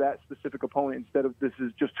difficult for that specific opponent, instead of this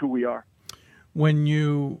is just who we are. When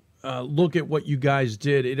you look at what you guys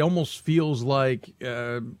did, it almost feels like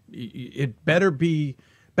it better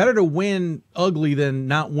to win ugly than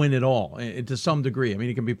not win at all, to some degree. I mean,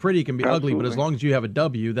 it can be pretty, it can be ugly, but as long as you have a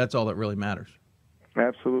W, that's all that really matters.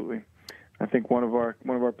 Absolutely. I think one of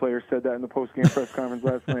our players said that in the post-game press conference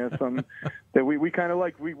last night. That's something that we kind of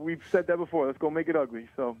like. We've said that before. Let's go make it ugly.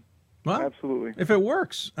 So, well, absolutely, if it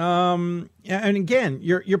works. And again,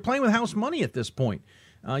 you're playing with house money at this point.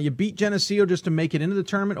 You beat Geneseo just to make it into the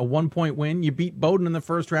tournament, a 1-point win. You beat Bowdoin in the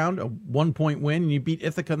first round, a 1-point win, and you beat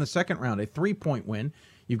Ithaca in the second round, a 3-point win.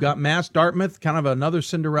 You've got Mass Dartmouth, kind of another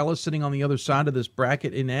Cinderella, sitting on the other side of this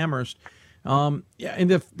bracket in Amherst. And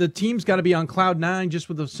the team's got to be on cloud nine, just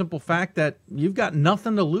with the simple fact that you've got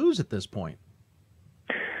nothing to lose at this point.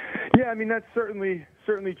 Yeah, I mean, that's certainly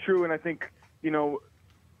true, and I think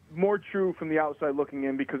more true from the outside looking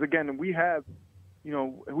in, because again, we've had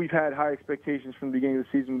high expectations from the beginning of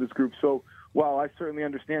the season with this group. So while I certainly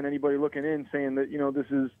understand anybody looking in saying that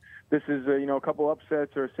this is a couple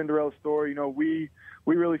upsets or a Cinderella story, we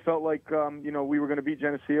really felt like we were going to beat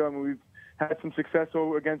Geneseo. I mean, we've had some success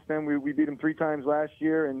against them. We beat them 3 times last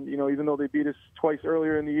year, and even though they beat us twice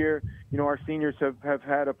earlier in the year, our seniors have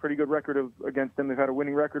had a pretty good record against them. They've had a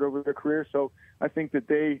winning record over their career. So I think that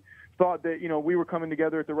they thought that we were coming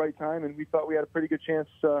together at the right time, and we thought we had a pretty good chance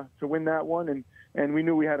to win that one. And we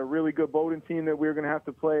knew we had a really good Bowdoin team that we were going to have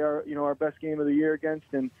to play our best game of the year against.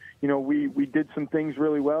 And we did some things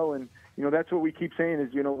really well, and that's what we keep saying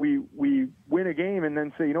is we win a game and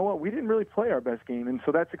then say, we didn't really play our best game. And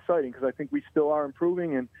so that's exciting, because I think we still are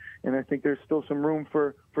improving, and I think there's still some room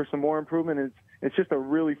for some more improvement. And it's just a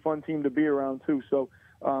really fun team to be around too. So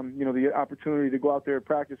the opportunity to go out there and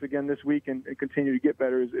practice again this week and continue to get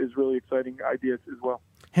better is really exciting ideas as well.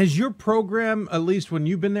 Has your program, at least when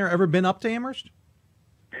you've been there, ever been up to Amherst?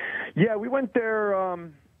 Yeah, we went there,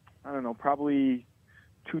 probably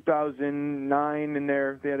 2009 in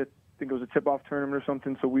there. They had I think it was a tip-off tournament or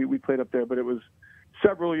something, so we played up there, but it was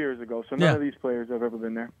several years ago, so none of these players have ever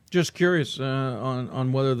been there. Just curious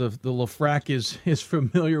on whether the LaFrac is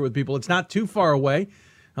familiar with people. It's not too far away.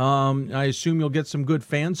 I assume you'll get some good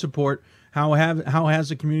fan support. How has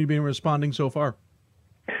the community been responding so far?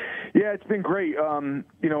 Yeah, it's been great.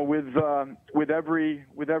 With every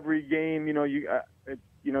game,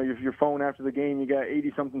 your phone after the game, you got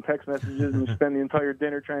 80-something text messages, and you spend the entire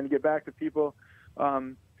dinner trying to get back to people.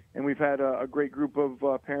 And we've had a great group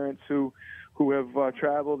of parents who have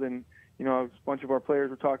traveled, and a bunch of our players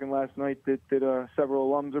were talking last night that several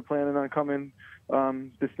alums are planning on coming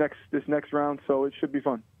this next round, so it should be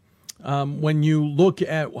fun. When you look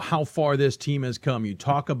at how far this team has come, you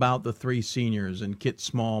talk about the three seniors and Kit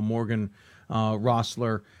Small, Morgan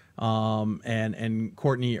Rossler, and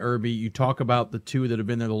Courtney Irby. You talk about the two that have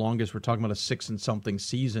been there the longest. We're talking about a 6-and-something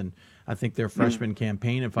season. I think their freshman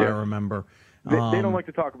campaign, if I remember. They don't like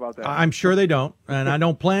to talk about that. I'm sure they don't, and I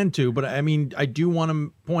don't plan to. But, I mean, I do want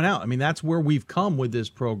to point out, that's where we've come with this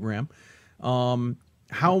program.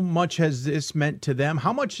 How much has this meant to them?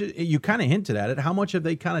 How much, you kind of hinted at it, how much have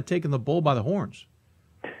they kind of taken the bull by the horns?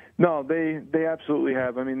 No, they absolutely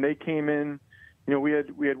have. They came in, we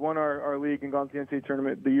had won our league and gone to the NCAA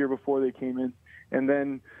tournament the year before they came in. And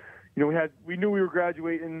then, we knew we were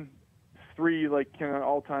graduating 3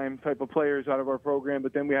 all-time type of players out of our program,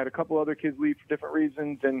 but then we had a couple other kids leave for different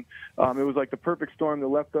reasons, and it was like the perfect storm that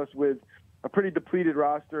left us with a pretty depleted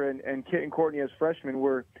roster, and Kit and Courtney as freshmen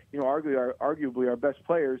were, arguably our best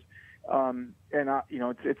players.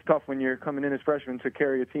 It's tough when you're coming in as freshmen to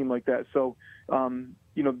carry a team like that. So,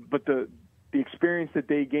 but the experience that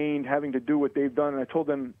they gained having to do what they've done, and I told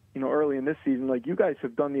them, early in this season, you guys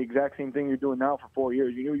have done the exact same thing you're doing now for 4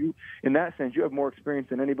 years. You in that sense, you have more experience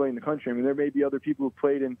than anybody in the country. There may be other people who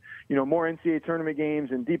played in, more NCAA tournament games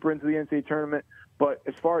and deeper into the NCAA tournament. But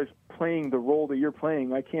as far as playing the role that you're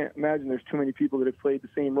playing, I can't imagine there's too many people that have played the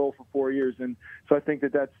same role for 4 years. And so I think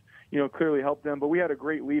that's, clearly helped them. But we had a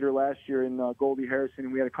great leader last year in Goldie Harrison,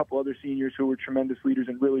 and we had a couple other seniors who were tremendous leaders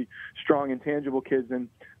and really strong, intangible kids. And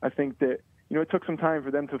I think that, it took some time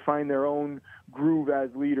for them to find their own groove as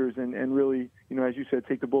leaders and really, as you said,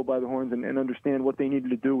 take the bull by the horns and understand what they needed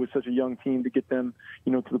to do with such a young team to get them,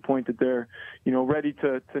 to the point that they're, ready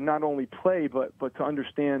to not only play, but to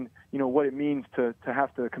understand, what it means to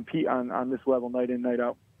have to compete on this level night in, night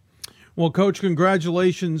out. Well, Coach,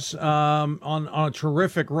 congratulations on a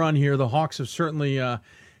terrific run here. The Hawks have certainly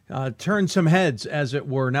turned some heads, as it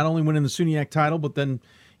were, not only winning the SUNYAC title, but then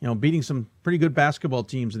beating some pretty good basketball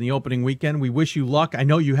teams in the opening weekend. We wish you luck. I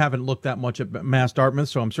know you haven't looked that much at Mass Dartmouth,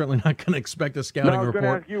 so I'm certainly not going to expect a scouting report. I was going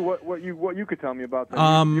to ask you what you could tell me about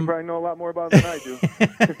them. You probably know a lot more about them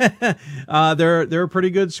than I do. They're a pretty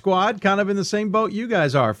good squad, kind of in the same boat you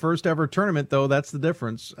guys are. First ever tournament, though, that's the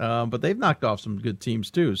difference. But they've knocked off some good teams,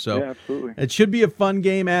 too. So yeah, absolutely. It should be a fun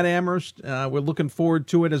game at Amherst. We're looking forward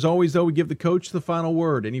to it. As always, though, we give the coach the final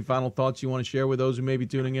word. Any final thoughts you want to share with those who may be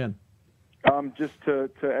tuning in? Just to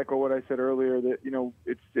echo what I said earlier, that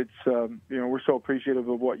we're so appreciative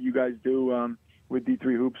of what you guys do with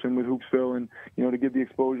D3 Hoops and with Hoopsville, and to give the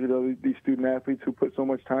exposure to these student athletes who put so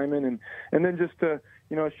much time in, and then just to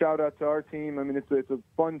a shout out to our team. It's a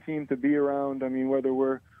fun team to be around. Whether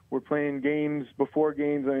we're playing games before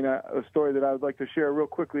games. A story that I would like to share real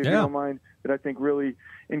quickly, if you don't mind, that I think really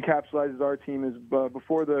encapsulates our team is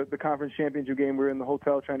before the conference championship game, we were in the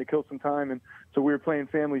hotel trying to kill some time, and so we were playing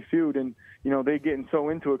Family Feud, and they getting so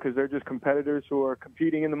into it because they're just competitors who are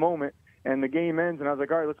competing in the moment, and the game ends, and I was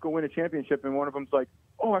like, all right, let's go win a championship, and one of them's like,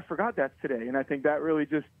 oh, I forgot that's today, and I think that really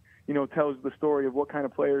just tells the story of what kind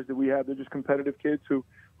of players that we have. They're just competitive kids who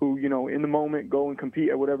in the moment go and compete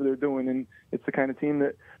at whatever they're doing, and it's the kind of team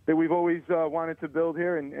that we've always wanted to build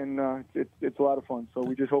here, and it's a lot of fun. So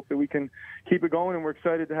we just hope that we can keep it going, and we're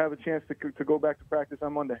excited to have a chance to go back to practice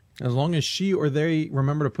on Monday. As long as she or they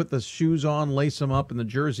remember to put the shoes on, lace them up, and the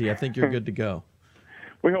jersey, I think you're good to go.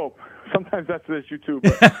 We hope. Sometimes that's the issue, too,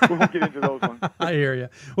 but we won't get into those ones. I hear you.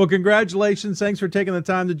 Well, congratulations. Thanks for taking the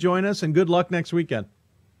time to join us, and good luck next weekend.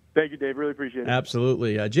 Thank you, Dave. Really appreciate it.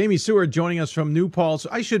 Absolutely. Jamie Seward joining us from New Paltz.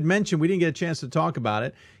 I should mention, we didn't get a chance to talk about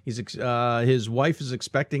it. His wife is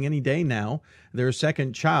expecting any day now their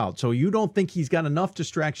second child. So you don't think he's got enough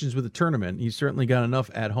distractions with the tournament. He's certainly got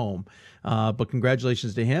enough at home. But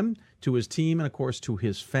congratulations to him, to his team, and, of course, to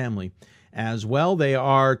his family as well. They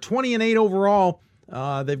are 20-8 overall.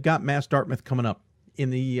 They've got Mass Dartmouth coming up in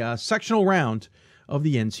the sectional round of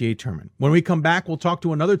the NCAA tournament. When we come back, we'll talk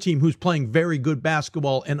to another team who's playing very good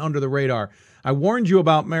basketball and under the radar. I warned you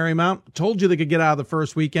about Marymount, told you they could get out of the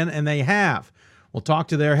first weekend, and they have. We'll talk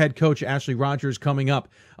to their head coach, Ashley Rogers, coming up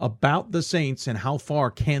about the Saints and how far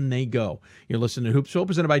can they go. You're listening to Hoopsville,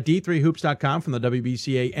 presented by D3Hoops.com from the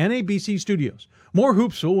WBCA and ABC studios. More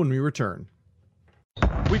Hoopsville when we return.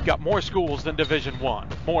 We've got more schools than Division I,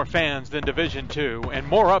 more fans than Division II, and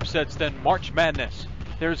more upsets than March Madness.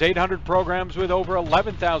 There's 800 programs with over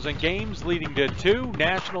 11,000 games leading to 2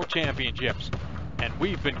 national championships. And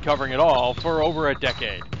we've been covering it all for over a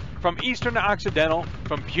decade. From Eastern to Occidental,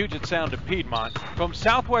 from Puget Sound to Piedmont, from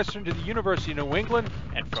Southwestern to the University of New England,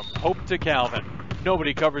 and from Hope to Calvin.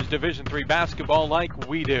 Nobody covers Division III basketball like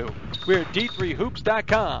we do. We're at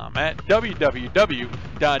D3Hoops.com at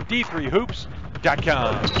www.D3Hoops.com.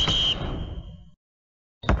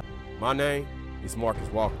 My name is Marcus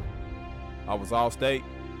Walker. I was All-State,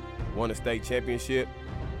 won a state championship,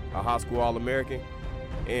 a high school All-American,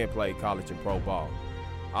 and played college and pro ball.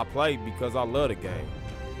 I played because I love the game.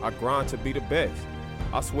 I grind to be the best.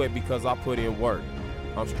 I sweat because I put in work.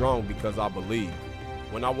 I'm strong because I believe.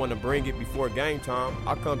 When I want to bring it before game time,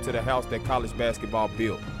 I come to the house that college basketball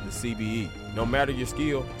built, the CBE. No matter your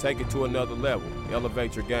skill, take it to another level.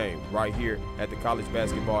 Elevate your game right here at the College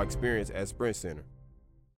Basketball Experience at Sprint Center.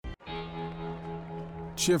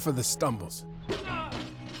 Cheer for the stumbles.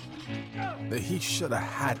 The he shoulda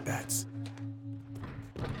had that's.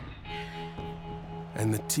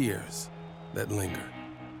 And the tears that linger.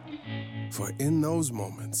 For in those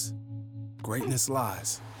moments, greatness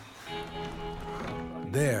lies.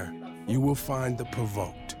 There, you will find the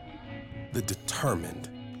provoked, the determined,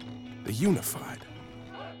 the unified.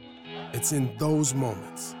 It's in those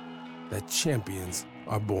moments that champions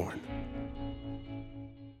are born.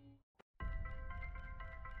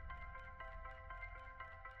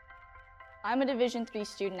 I'm a Division III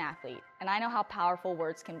student athlete, and I know how powerful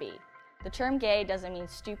words can be. The term gay doesn't mean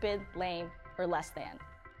stupid, lame, or less than.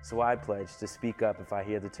 So I pledge to speak up if I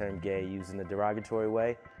hear the term gay used in a derogatory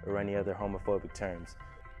way or any other homophobic terms.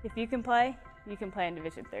 If you can play in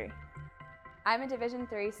Division III. I'm a Division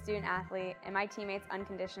III student athlete, and my teammates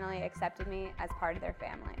unconditionally accepted me as part of their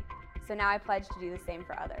family. So now I pledge to do the same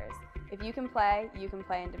for others. If you can play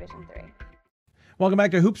in Division III. Welcome back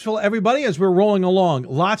to Hoopsville, everybody, as we're rolling along.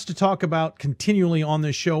 Lots to talk about continually on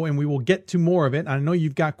this show, and we will get to more of it. I know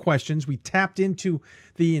you've got questions. We tapped into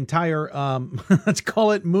the entire, let's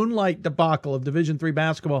call it moonlight debacle of Division III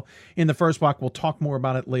basketball in the first block. We'll talk more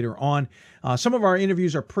about it later on. Some of our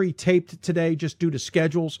interviews are pre-taped today just due to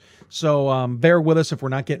schedules, so bear with us if we're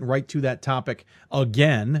not getting right to that topic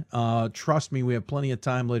again. Trust me, we have plenty of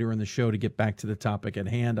time later in the show to get back to the topic at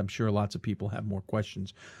hand. I'm sure lots of people have more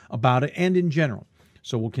questions about it and in general.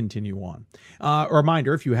 So we'll continue on. A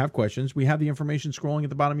reminder, if you have questions, we have the information scrolling at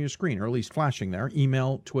the bottom of your screen, or at least flashing there.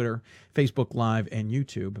 Email, Twitter, Facebook Live, and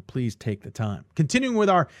YouTube. Please take the time. Continuing with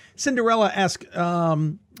our Cinderella-esque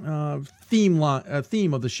theme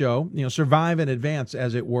of the show, survive and advance,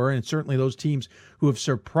 as it were, and certainly those teams who have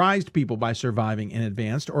surprised people by surviving and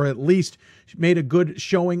advanced, or at least made a good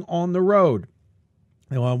showing on the road.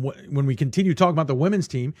 When we continue talking about the women's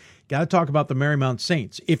team, got to talk about the Marymount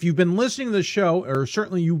Saints. If you've been listening to the show, or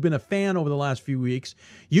certainly you've been a fan over the last few weeks,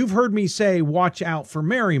 you've heard me say, watch out for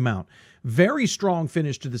Marymount. Very strong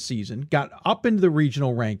finish to the season, got up into the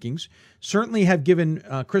regional rankings, certainly have given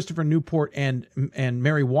Christopher Newport and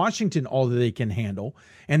Mary Washington all that they can handle,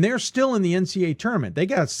 and they're still in the NCAA tournament. They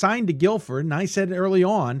got signed to Guilford, and I said early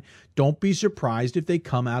on, don't be surprised if they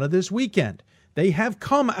come out of this weekend. They have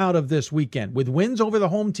come out of this weekend with wins over the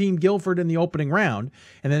home team Guilford in the opening round,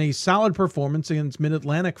 and then a solid performance against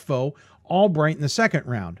Mid-Atlantic foe Albright in the second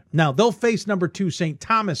round. Now, they'll face number 2 St.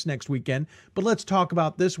 Thomas next weekend, but let's talk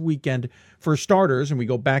about this weekend for starters, and we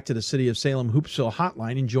go back to the City of Salem Hoopsville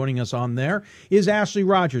hotline, and joining us on there is Ashley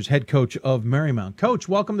Rogers, head coach of Marymount. Coach,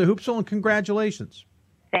 welcome to Hoopsville, and congratulations.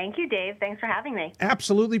 Thank you, Dave. Thanks for having me.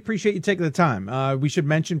 Absolutely appreciate you taking the time. We should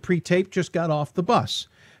mention pre-tape just got off the bus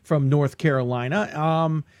from North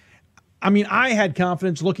Carolina. I had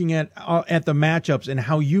confidence looking at the matchups and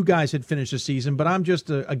how you guys had finished the season, but I'm just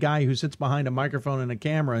a guy who sits behind a microphone and a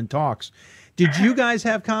camera and talks. Did you guys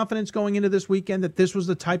have confidence going into this weekend that this was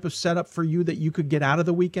the type of setup for you that you could get out of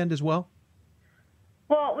the weekend as well?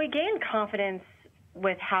 Well, we gained confidence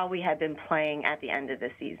with how we had been playing at the end of the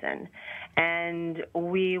season. And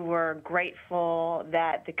we were grateful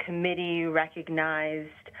that the committee recognized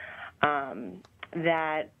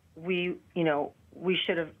that we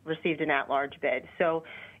should have received an at-large bid. So,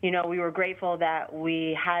 we were grateful that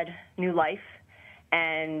we had new life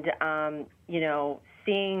and,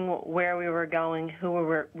 seeing where we were going, who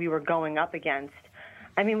we were going up against.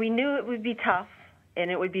 I mean, we knew it would be tough and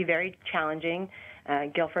it would be very challenging,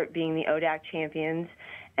 Guilford being the ODAC champions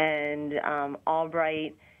and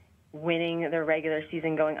Albright winning their regular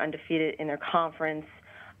season, going undefeated in their conference.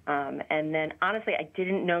 And then, honestly, I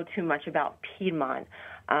didn't know too much about Piedmont,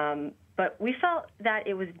 but we felt that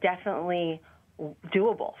it was definitely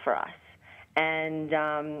doable for us. And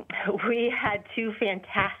we had two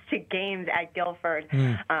fantastic games at Guilford.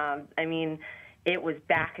 I mean, it was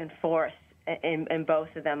back and forth in both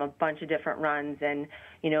of them, a bunch of different runs. And,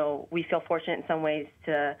 we feel fortunate in some ways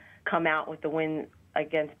to come out with the win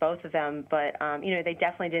against both of them. But, they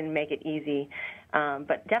definitely didn't make it easy.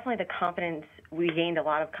 But definitely the confidence, we gained a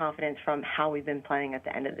lot of confidence from how we've been playing at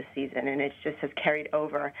the end of the season, and it just has carried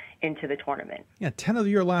over into the tournament. Yeah, 10 of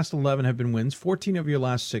your last 11 have been wins, 14 of your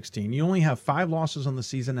last 16. You only have 5 losses on the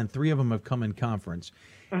season, and 3 of them have come in conference.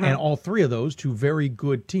 And all 3 of those to very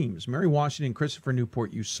good teams. Mary Washington, Christopher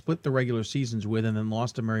Newport, you split the regular seasons with and then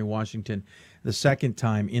lost to Mary Washington the second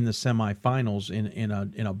time in the semifinals in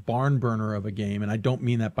a barn burner of a game. And I don't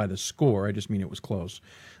mean that by the score. I just mean it was close.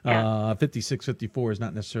 56-54 is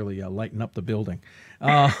not necessarily lighting up the building.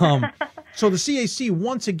 So the CAC,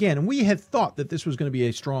 once again, and we had thought that this was going to be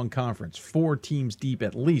a strong conference, 4 teams deep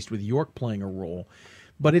at least, with York playing a role.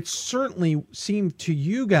 But it certainly seemed to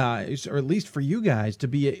you guys, or at least for you guys, to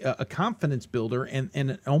be a confidence builder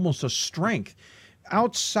and almost a strength.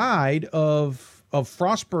 Outside of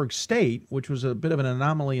Frostburg State, which was a bit of an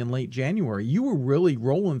anomaly in late January, you were really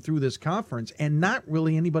rolling through this conference and not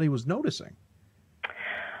really anybody was noticing.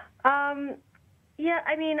 Yeah,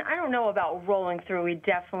 I mean, I don't know about rolling through. We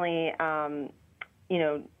definitely,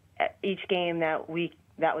 each game that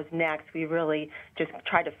was next, we really just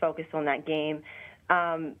tried to focus on that game.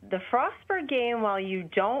 The Frostburg game, while you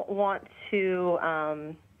don't want to,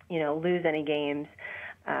 lose any games,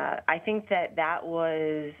 I think that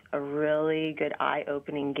was a really good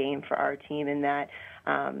eye-opening game for our team in that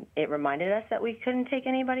it reminded us that we couldn't take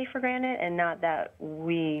anybody for granted, and not that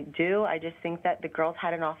we do. I just think that the girls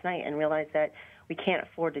had an off night and realized that we can't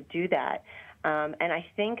afford to do that. And I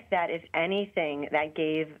think that, if anything, that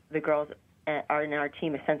gave the girls in our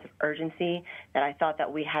team a sense of urgency that I thought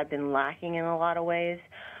that we had been lacking in a lot of ways,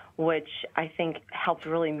 which I think helped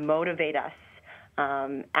really motivate us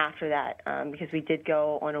after that, because we did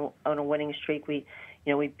go on a winning streak. We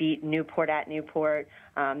beat Newport at Newport.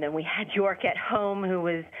 Then we had York at home, who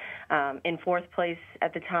was in 4th place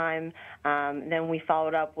at the time. Then we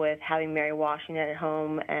followed up with having Mary Washington at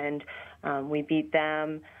home, and we beat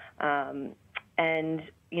them. And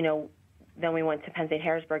then we went to Penn State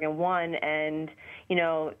Harrisburg and won. And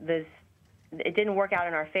it didn't work out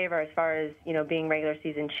in our favor as far as being regular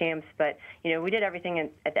season champs, but we did everything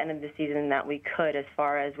at the end of the season that we could. As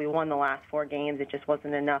far as we won the last 4 games, it just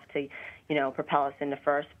wasn't enough to propel us into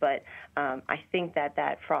first. But I think that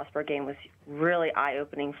Frostburg game was really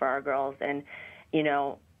eye-opening for our girls, and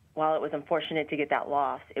while it was unfortunate to get that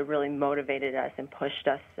loss, it really motivated us and pushed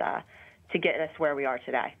us to get us where we are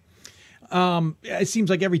today. It seems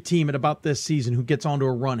like every team at about this season who gets onto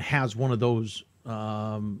a run has one of those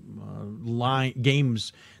line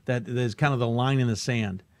games that is kind of the line in the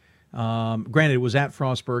sand. Granted, it was at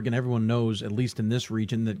Frostburg, and everyone knows, at least in this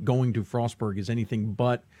region, that going to Frostburg is anything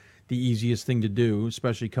but the easiest thing to do,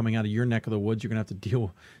 especially coming out of your neck of the woods. You're going to have to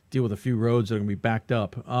deal with a few roads that are going to be backed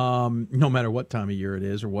up, no matter what time of year it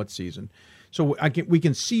is or what season. So we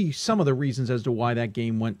can see some of the reasons as to why that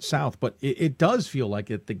game went south, but it does feel like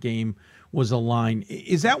the game was a line.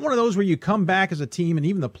 Is that one of those where you come back as a team and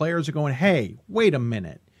even the players are going, hey, wait a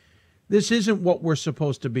minute, this isn't what we're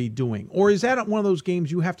supposed to be doing? Or is that one of those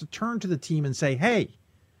games you have to turn to the team and say, hey,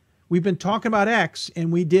 we've been talking about X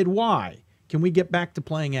and we did Y. Can we get back to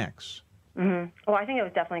playing X? Mm-hmm. Well, I think it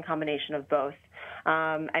was definitely a combination of both.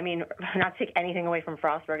 I mean, not to take anything away from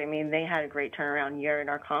Frostburg. I mean, they had a great turnaround year in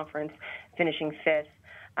our conference, finishing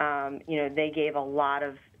 5th. They gave a lot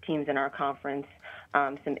of teams in our conference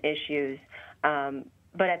some issues.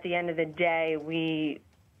 But at the end of the day, we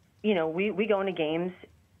go into games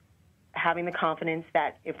having the confidence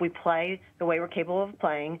that if we play the way we're capable of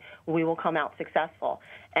playing, we will come out successful.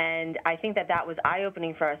 And I think that was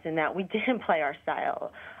eye-opening for us in that we didn't play our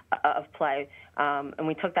style of play, and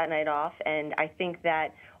we took that night off. And I think that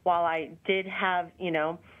while I did have,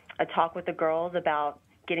 a talk with the girls about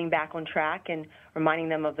getting back on track and reminding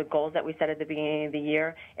them of the goals that we set at the beginning of the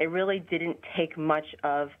year, it really didn't take much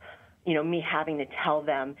of, me having to tell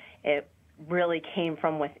them. It really came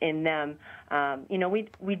from within them.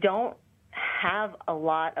 We don't have a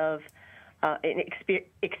lot of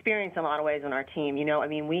experience in a lot of ways on our team.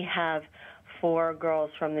 We have 4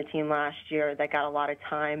 girls from the team last year that got a lot of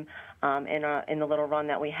time in the little run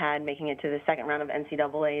that we had, making it to the second round of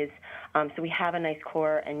NCAAs. So we have a nice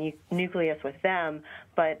core and nucleus with them,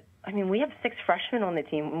 but we have 6 freshmen on the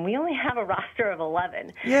team, and we only have a roster of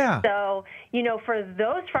 11. Yeah. So, for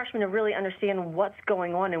those freshmen to really understand what's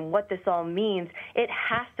going on and what this all means, it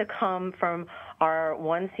has to come from our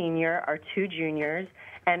 1 senior, our 2 juniors,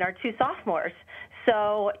 and our 2 sophomores.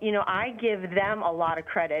 So, I give them a lot of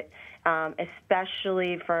credit,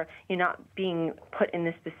 especially for not being put in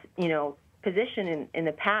this, position in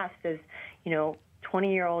the past as,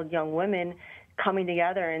 20-year-old young women coming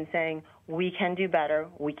together and saying, we can do better.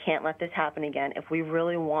 We can't let this happen again. If we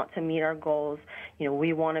really want to meet our goals,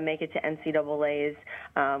 we want to make it to NCAAs,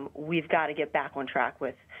 we've got to get back on track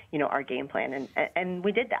with, our game plan. And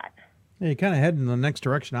we did that. Yeah, you kind of head in the next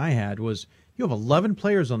direction I had was you have 11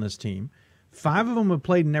 players on this team. 5 of them have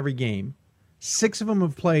played in every game. 6 of them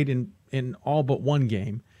have played in all but 1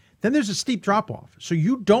 game. Then there's a steep drop-off. So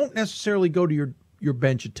you don't necessarily go to your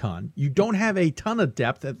bench a ton. You don't have a ton of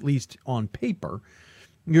depth, at least on paper.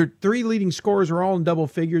 Your 3 leading scorers are all in double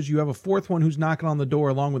figures. You have a 4th one who's knocking on the door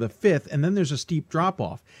along with a 5th, and then there's a steep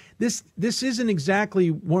drop-off. This isn't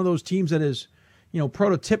exactly one of those teams that is,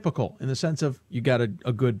 prototypical in the sense of you got a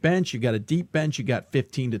good bench, you got a deep bench, you got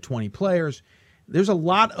 15 to 20 players. There's a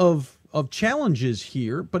lot of challenges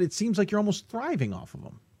here, but it seems like you're almost thriving off of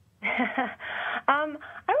them. I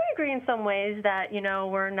would agree in some ways that,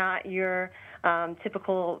 we're not your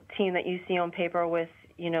typical team that you see on paper with,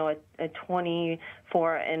 a 24-5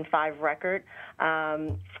 record.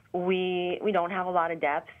 We don't have a lot of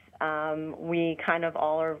depth. We kind of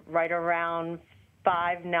all are right around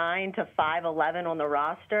 5'9" to 5'11" on the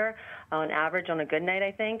roster on average on a good night,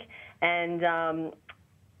 I think. And,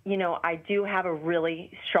 I do have a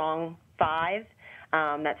really strong 5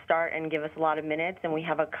 that start and give us a lot of minutes, and we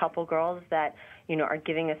have a couple girls that, are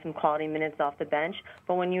giving us some quality minutes off the bench.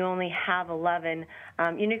 But when you only have 11,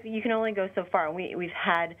 you can only go so far. We've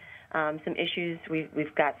had some issues.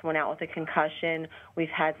 We've got someone out with a concussion. We've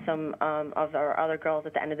had some of our other girls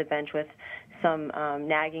at the end of the bench with some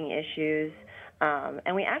nagging issues.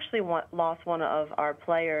 And we actually lost one of our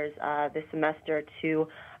players this semester to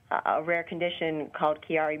a rare condition called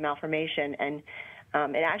Chiari malformation, and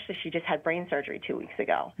she just had brain surgery 2 weeks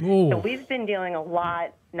ago. Ooh. So we've been dealing a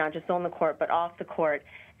lot, not just on the court, but off the court.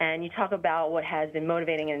 And you talk about what has been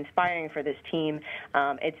motivating and inspiring for this team.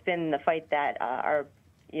 It's been the fight that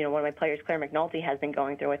one of my players, Claire McNulty, has been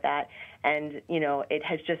going through with that. And, it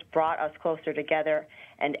has just brought us closer together.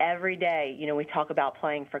 And every day, we talk about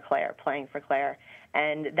playing for Claire.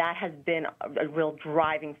 And that has been a real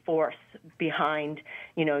driving force behind,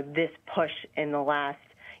 this push in the last,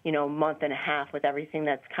 month and a half with everything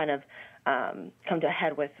that's kind of come to a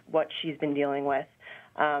head with what she's been dealing with.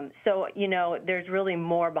 So, there's really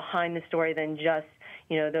more behind the story than just,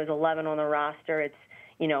 those 11 on the roster. It's,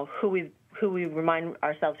 who we remind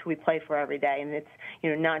ourselves who we play for every day. And it's,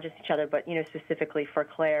 not just each other, but, specifically for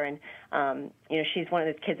Claire. And, she's one of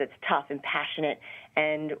those kids that's tough and passionate.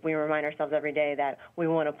 And we remind ourselves every day that we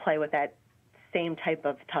want to play with that same type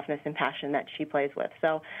of toughness and passion that she plays with.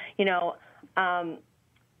 So,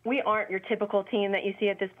 we aren't your typical team that you see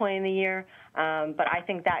at this point in the year, but I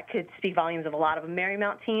think that could speak volumes of a lot of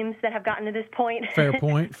Marymount teams that have gotten to this point. Fair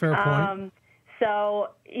point. So,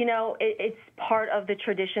 it's part of the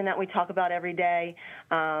tradition that we talk about every day.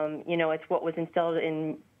 It's what was instilled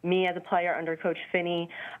in me as a player under Coach Finney.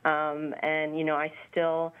 And, I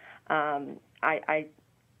still, a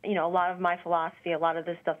lot of my philosophy, a lot of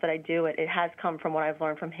the stuff that I do, it has come from what I've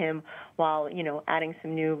learned from him while, adding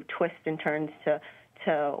some new twists and turns to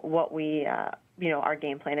what we, our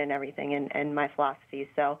game plan and everything and my philosophy.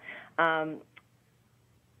 So, while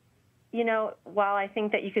I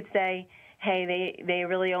think that you could say, hey, they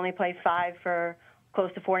really only play 5 for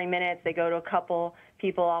close to 40 minutes, they go to a couple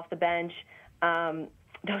people off the bench, the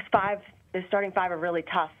starting 5 are really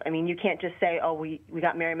tough. I mean, you can't just say, oh, we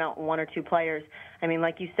got Marymount 1 or 2 players. I mean,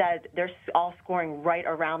 like you said, they're all scoring right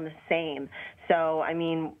around the same. So,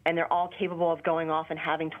 and they're all capable of going off and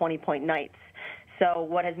having 20-point nights. So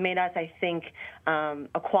what has made us, I think,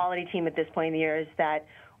 a quality team at this point in the year is that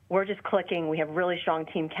we're just clicking. We have really strong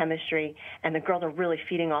team chemistry, and the girls are really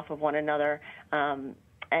feeding off of one another. And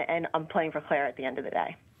I'm playing for Claire at the end of the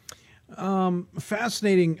day.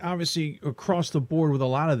 Fascinating, obviously, across the board with a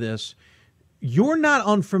lot of this. You're not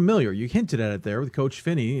unfamiliar. You hinted at it there with Coach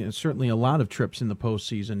Finney, and certainly a lot of trips in the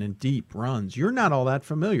postseason and deep runs. You're not all that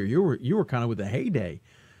familiar. You were kind of with the heyday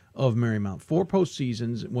of Marymount. 4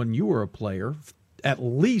 postseasons when you were a player, at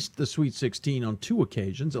least the Sweet 16 on 2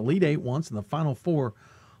 occasions, Elite 8 once, and the Final 4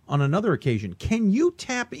 on another occasion. Can you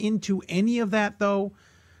tap into any of that, though,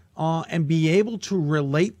 and be able to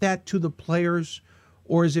relate that to the players?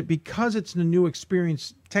 Or is it because it's a new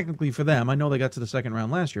experience technically for them? I know they got to the second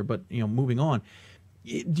round last year, but moving on,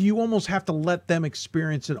 do you almost have to let them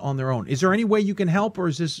experience it on their own? Is there any way you can help, or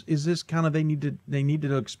is this kind of they needed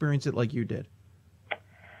to experience it like you did?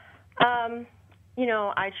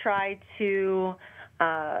 I try to,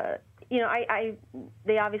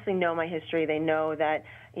 they obviously know my history. They know that,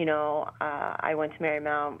 I went to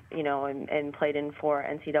Marymount, and played in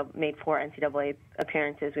made 4 NCAA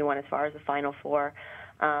appearances. We went as far as the Final Four.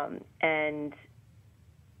 And,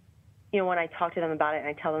 when I talk to them about it and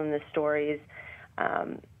I tell them the stories,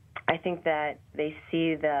 I think that they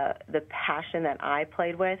see the passion that I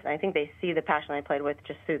played with. And I think they see the passion I played with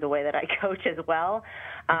just through the way that I coach as well.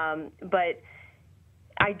 But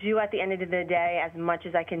I do, at the end of the day, as much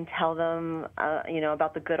as I can tell them,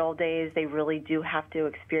 about the good old days, they really do have to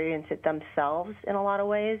experience it themselves in a lot of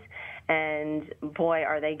ways. And boy,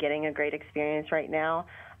 are they getting a great experience right now.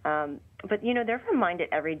 But they're reminded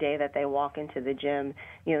every day that they walk into the gym.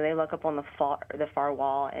 They look up on the far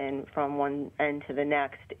wall, and from one end to the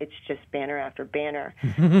next, it's just banner after banner.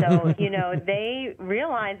 So they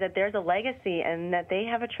realize that there's a legacy and that they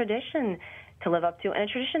have a tradition to live up to, and a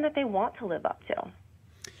tradition that they want to live up to.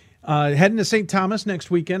 Heading to St. Thomas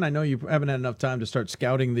next weekend. I know you haven't had enough time to start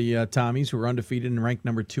scouting the Tommies, who are undefeated and ranked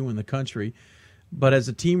number 2 in the country. But has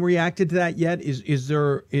the team reacted to that yet? Is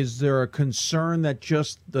there a concern that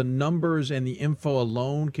just the numbers and the info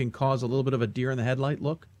alone can cause a little bit of a deer in the headlight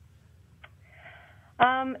look?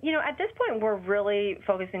 At this point, we're really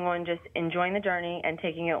focusing on just enjoying the journey and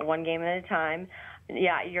taking it one game at a time.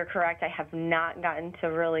 Yeah, you're correct. I have not gotten to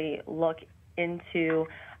really look into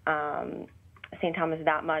St. Thomas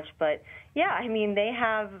that much, but yeah, they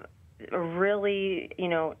have a really,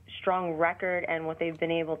 strong record, and what they've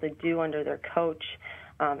been able to do under their coach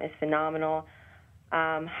is phenomenal.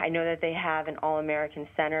 I know that they have an All-American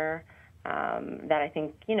center that I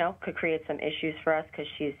think, could create some issues for us, because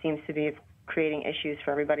she seems to be creating issues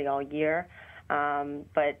for everybody all year.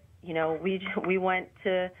 But, we went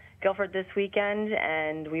to Guilford this weekend,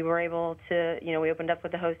 and we were able to, we opened up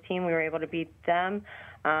with the host team. We were able to beat them.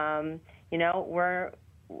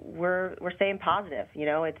 We're staying positive.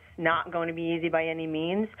 It's not going to be easy by any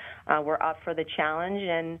means. We're up for the challenge,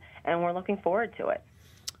 and we're looking forward to it.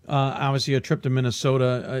 Obviously, a trip to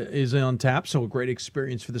Minnesota is on tap, so a great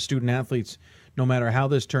experience for the student athletes, no matter how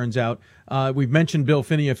this turns out. We've mentioned Bill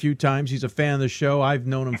Finney a few times. He's a fan of the show. I've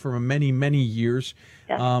known him for many, many years.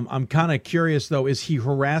 Yes. I'm kind of curious, though, is he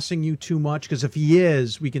harassing you too much? Because if he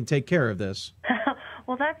is, we can take care of this.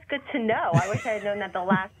 Well, that's good to know. I wish I had known that the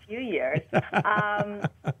last few years.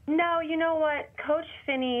 No, you know what? Coach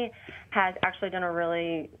Finney has actually done a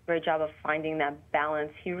really great job of finding that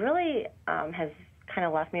balance. He really has kind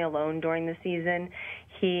of left me alone during the season.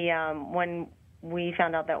 He, when we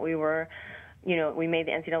found out that we were, we made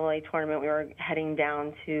the NCAA tournament, we were heading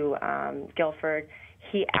down to Guilford,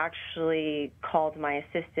 he actually called my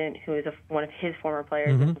assistant, who is one of his former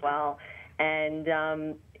players as well,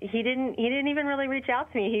 and he didn't even really reach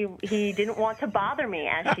out to me. He didn't want to bother me,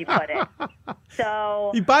 as she put it. So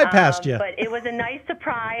he bypassed you. But it was a nice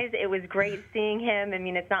surprise. It was great seeing him.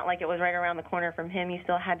 It's not like it was right around the corner from him. He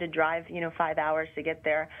still had to drive 5 hours to get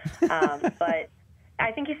there. But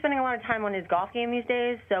I think he's spending a lot of time on his golf game these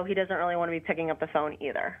days, so he doesn't really want to be picking up the phone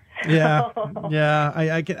either. Yeah,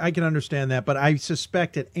 I can understand that, but I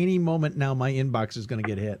suspect at any moment now my inbox is going to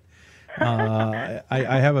get hit.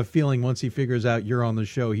 I have a feeling once he figures out you're on the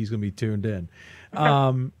show, he's going to be tuned in.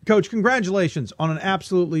 Coach, congratulations on an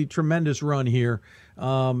absolutely tremendous run here.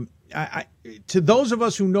 To those of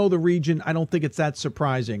us who know the region, I don't think it's that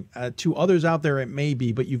surprising. To others out there, it may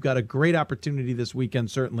be, but you've got a great opportunity this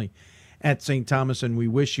weekend, certainly, at St. Thomas, and we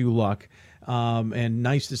wish you luck. And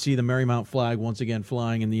nice to see the Marymount flag once again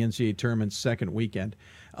flying in the NCAA tournament's second weekend.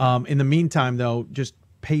 In the meantime, though, just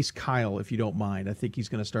pace Kyle, if you don't mind. I think he's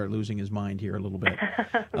going to start losing his mind here a little bit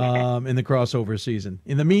in the crossover season.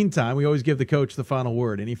 In the meantime, we always give the coach the final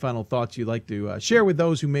word. Any final thoughts you'd like to share with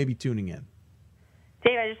those who may be tuning in?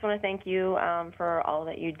 Dave, I just want to thank you for all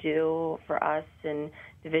that you do for us in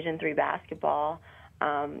Division III basketball.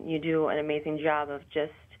 You do an amazing job of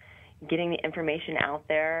just getting the information out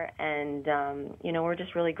there, and we're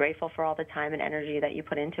just really grateful for all the time and energy that you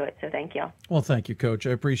put into it, so thank you. Well, thank you, Coach. I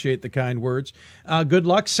appreciate the kind words. Good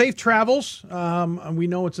luck. Safe travels. We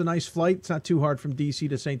know it's a nice flight. It's not too hard from D.C.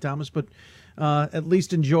 to St. Thomas, but at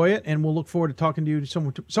least enjoy it, and we'll look forward to talking to you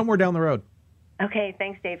somewhere down the road. Okay,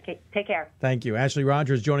 thanks, Dave. Take care. Thank you. Ashley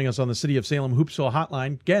Rogers joining us on the City of Salem Hoopsville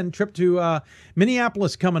Hotline. Again, trip to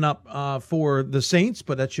Minneapolis coming up for the Saints,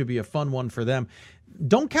 but that should be a fun one for them.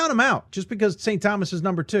 Don't count them out just because St. Thomas is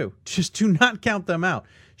number 2. Just do not count them out.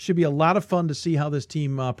 Should be a lot of fun to see how this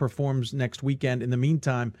team performs next weekend. In the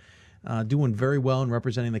meantime, doing very well and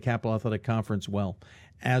representing the Capital Athletic Conference well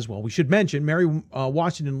as well. We should mention Mary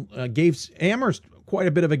Washington gave Amherst quite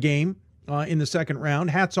a bit of a game in the second round.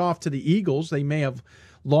 Hats off to the Eagles. They may have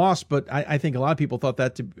lost, but I think a lot of people thought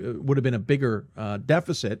that would have been a bigger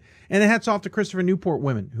deficit. And hats off to Christopher Newport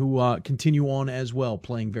women, who continue on as well,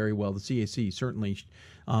 playing very well. The CAC certainly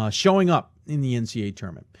showing up in the NCAA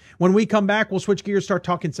tournament. When we come back, we'll switch gears, start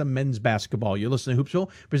talking some men's basketball. You're listening to Hoopsville,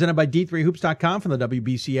 presented by D3Hoops.com from the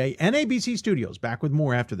WBCA and ABC studios. Back with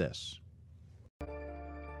more after this.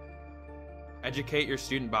 Educate your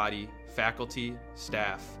student body, faculty,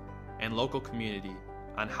 staff, and local community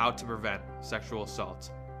on how to prevent sexual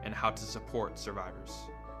assault and how to support survivors.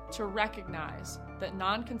 To recognize that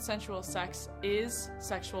non-consensual sex is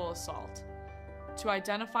sexual assault. To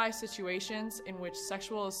identify situations in which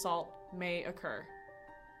sexual assault may occur.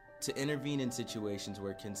 To intervene in situations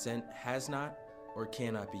where consent has not or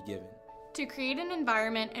cannot be given. To create an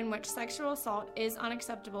environment in which sexual assault is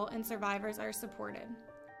unacceptable and survivors are supported.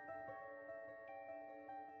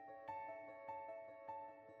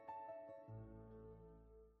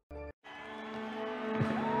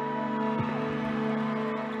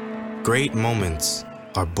 Great moments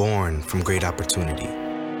are born from great opportunity.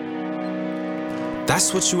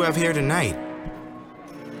 That's what you have here tonight.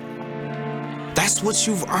 That's what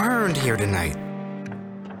you've earned here tonight.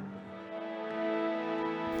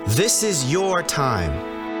 This is your time.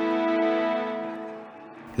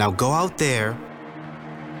 Now go out there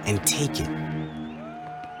and take it.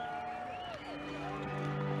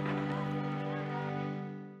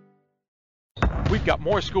 We've got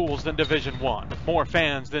more schools than Division I, more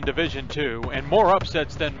fans than Division II, and more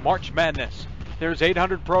upsets than March Madness. There's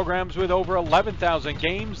 800 programs with over 11,000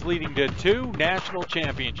 games leading to 2 national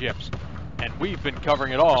championships. And we've been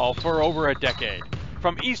covering it all for over a decade.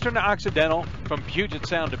 From Eastern to Occidental, from Puget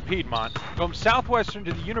Sound to Piedmont, from Southwestern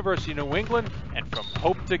to the University of New England, and from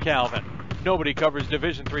Hope to Calvin. Nobody covers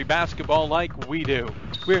Division III basketball like we do.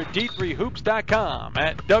 We're at D3Hoops.com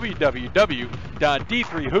at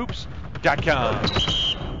www.d3hoops.com.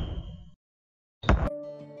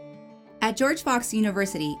 At George Fox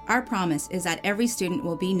University, our promise is that every student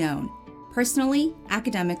will be known, personally,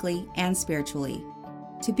 academically, and spiritually.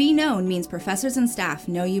 To be known means professors and staff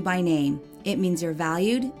know you by name. It means you're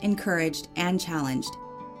valued, encouraged, and challenged.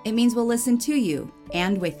 It means we'll listen to you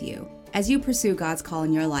and with you as you pursue God's call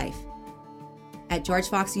in your life. At George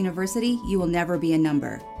Fox University, you will never be a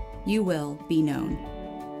number. You will be known.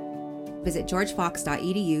 Visit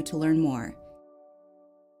georgefox.edu to learn more.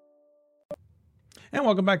 And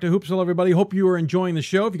welcome back to Hoopsville, everybody. Hope you are enjoying the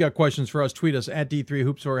show. If you got questions for us, tweet us at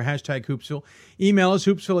D3Hoops or hashtag Hoopsville. Email us,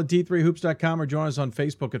 hoopsville@d3hoops.com, or join us on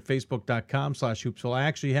Facebook at facebook.com/Hoopsville. I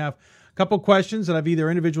actually have a couple questions that I've either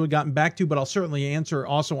individually gotten back to, but I'll certainly answer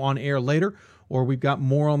also on air later, or we've got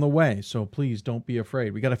more on the way. So please don't be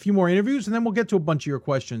afraid. We got a few more interviews, and then we'll get to a bunch of your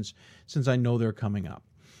questions since I know they're coming up.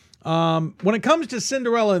 When it comes to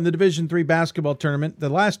Cinderella in the Division III basketball tournament, the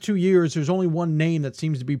last 2 years, there's only one name that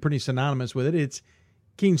seems to be pretty synonymous with it. It's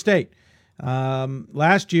Keene State.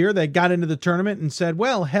 Last year, they got into the tournament and said,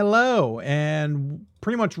 well, hello, and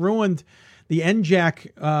pretty much ruined the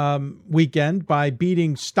NJAC weekend by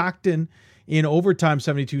beating Stockton in overtime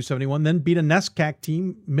 72-71, then beat a NESCAC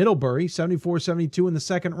team, Middlebury, 74-72 in the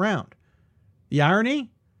second round. The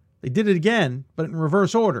irony? They did it again, but in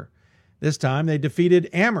reverse order. This time, they defeated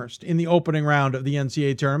Amherst in the opening round of the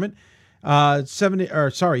NCAA tournament,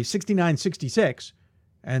 69-66,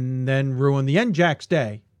 and then ruined the NJAC's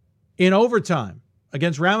day in overtime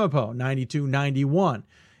against Ramapo, 92-91,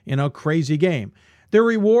 in a crazy game. Their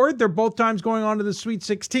reward, they're both times going on to the Sweet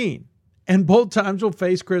 16, and both times will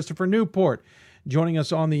face Christopher Newport. Joining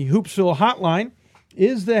us on the Hoopsville hotline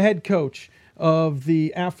is the head coach of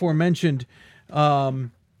the aforementioned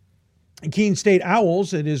Keene State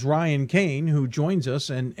Owls. It is Ryan Kane who joins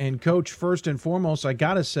us. And Coach, first and foremost, I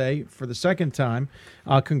got to say, for the second time,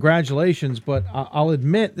 congratulations. But I'll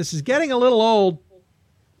admit, this is getting a little old.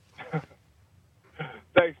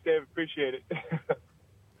 Thanks, Dave. Appreciate it.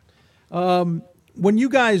 When you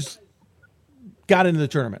guys got into the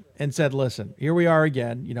tournament and said, listen, here we are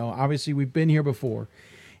again. You know, obviously we've been here before.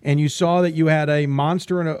 And you saw that you had a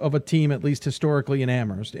monster of a team, at least historically, in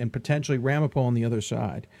Amherst, and potentially Ramapo on the other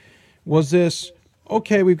side. Was this,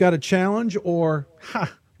 okay, we've got a challenge, or,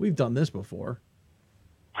 we've done this before?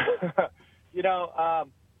 I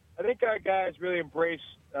think our guys really embrace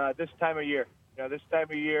this time of year. This time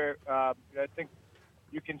of year, I think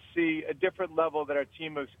you can see a different level that our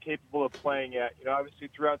team is capable of playing at. Obviously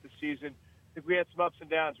throughout the season, I think we had some ups and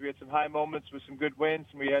downs. We had some high moments with some good wins,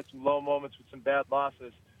 and we had some low moments with some bad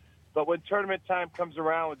losses. But when tournament time comes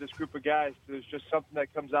around with this group of guys, there's just something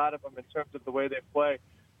that comes out of them in terms of the way they play.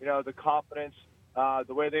 You know, the confidence,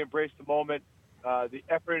 the way they embrace the moment, the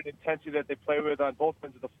effort and intensity that they play with on both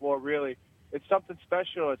ends of the floor, really. It's something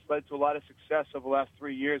special. It's led to a lot of success over the last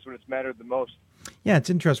 3 years when it's mattered the most. Yeah, it's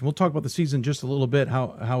interesting. We'll talk about the season just a little bit,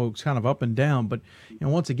 how it's kind of up and down. But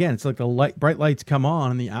once again, it's like the bright lights come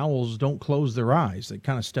on and the Owls don't close their eyes. They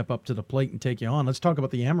kind of step up to the plate and take you on. Let's talk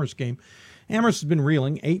about the Amherst game. Amherst has been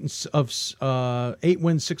reeling, 8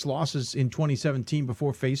 wins, 6 losses in 2017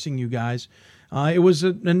 before facing you guys. It was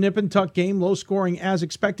a nip and tuck game, low scoring as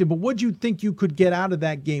expected. But what do you think you could get out of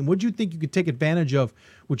that game? What do you think you could take advantage of,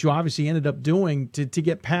 which you obviously ended up doing to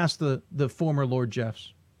get past the former Lord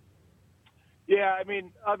Jeffs? Yeah, I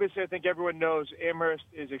mean, obviously I think everyone knows Amherst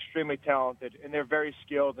is extremely talented, and they're very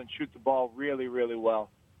skilled and shoot the ball really, really well.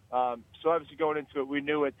 So obviously going into it, we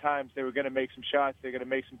knew at times they were going to make some shots. They're going to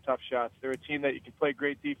make some tough shots. They're a team that you can play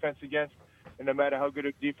great defense against, and no matter how good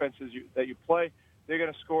a defense is that you play, they're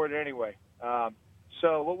going to score it anyway.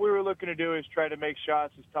 So what we were looking to do is try to make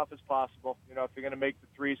shots as tough as possible. You know, if they're going to make the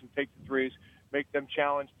threes and take the threes, make them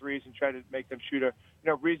challenge threes and try to make them shoot a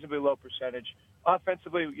reasonably low percentage.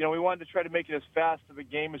 Offensively, we wanted to try to make it as fast of a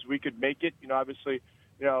game as we could make it. Obviously,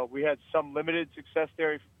 we had some limited success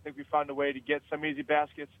there. I think we found a way to get some easy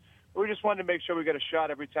baskets. But we just wanted to make sure we got a shot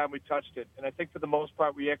every time we touched it. And I think for the most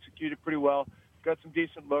part, we executed pretty well, got some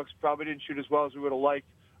decent looks, probably didn't shoot as well as we would have liked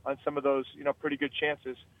on some of those, pretty good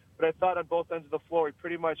chances. But I thought on both ends of the floor, we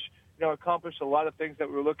pretty much, accomplished a lot of things that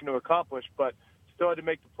we were looking to accomplish, but still had to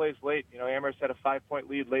make the plays late. Amherst had a 5-point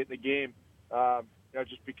lead late in the game,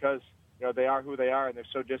 just because, they are who they are and they're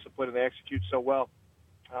so disciplined and they execute so well.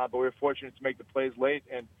 But we were fortunate to make the plays late,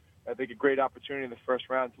 and I think a great opportunity in the first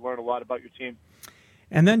round to learn a lot about your team.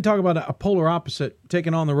 And then talk about a polar opposite,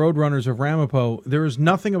 taking on the Roadrunners of Ramapo. There is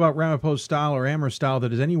nothing about Ramapo's style or Amherst style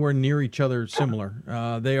that is anywhere near each other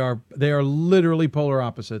similar. They are literally polar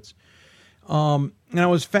opposites. And I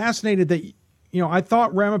was fascinated that, I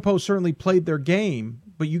thought Ramapo certainly played their game,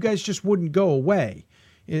 but you guys just wouldn't go away.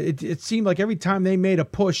 It seemed like every time they made a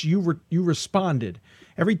push, you responded.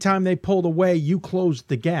 Every time they pulled away, you closed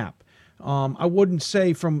the gap. I wouldn't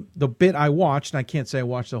say from the bit I watched, and I can't say I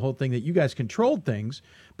watched the whole thing, that you guys controlled things,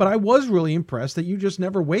 but I was really impressed that you just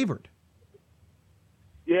never wavered.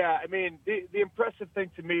 Yeah, I mean, the impressive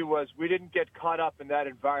thing to me was we didn't get caught up in that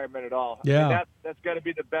environment at all. Yeah. I mean, that's got to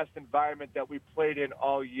be the best environment that we played in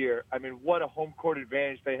all year. I mean, what a home court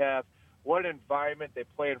advantage they have. What an environment they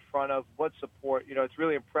play in front of. What support. It's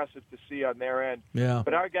really impressive to see on their end. Yeah.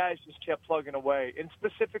 But our guys just kept plugging away, and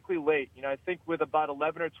specifically late. I think with about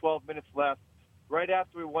 11 or 12 minutes left, right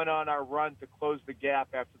after we went on our run to close the gap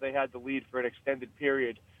after they had the lead for an extended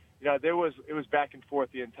period, it was back and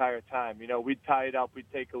forth the entire time. We'd tie it up, we'd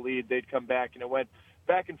take a lead, they'd come back, and it went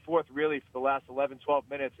back and forth really for the last 11, 12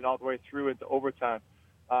 minutes and all the way through into overtime.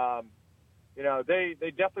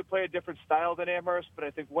 They definitely play a different style than Amherst, but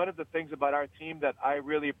I think one of the things about our team that I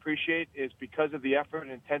really appreciate is because of the effort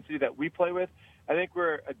and intensity that we play with, I think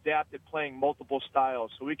we're adept at playing multiple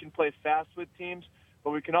styles. So we can play fast with teams,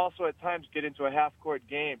 but we can also at times get into a half-court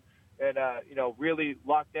game and, really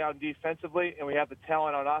lock down defensively, and we have the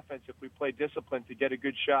talent on offense if we play discipline to get a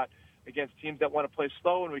good shot against teams that want to play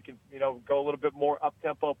slow, and we can, go a little bit more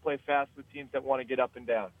up-tempo, play fast with teams that want to get up and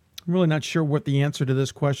down. I'm really not sure what the answer to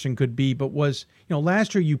this question could be, but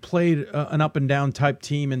last year you played an up-and-down type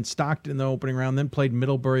team in Stockton in the opening round, then played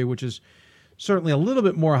Middlebury, which is certainly a little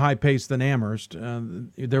bit more high-paced than Amherst.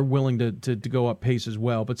 They're willing to go up pace as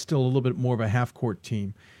well, but still a little bit more of a half-court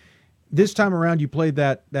team. This time around, you played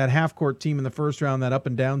that half-court team in the first round, that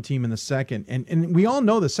up-and-down team in the second. And we all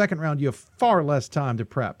know the second round you have far less time to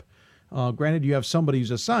prep. Granted, you have somebody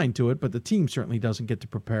who's assigned to it, but the team certainly doesn't get to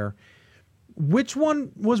prepare. Which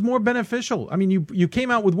one was more beneficial? I mean, you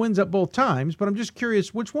came out with wins at both times, but I'm just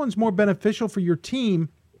curious, which one's more beneficial for your team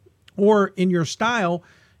or in your style?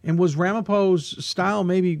 And was Ramapo's style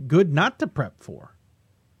maybe good not to prep for?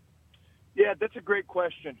 Yeah, that's a great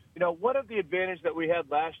question. One of the advantages that we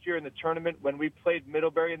had last year in the tournament when we played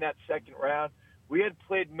Middlebury in that second round, we had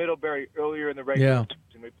played Middlebury earlier in the regular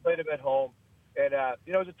season. We played them at home. And,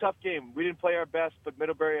 it was a tough game. We didn't play our best, but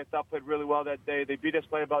Middlebury, I thought, played really well that day. They beat us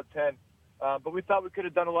by about 10. But we thought we could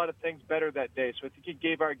have done a lot of things better that day. So I think it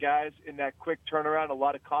gave our guys in that quick turnaround a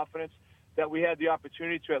lot of confidence that we had the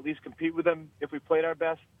opportunity to at least compete with them if we played our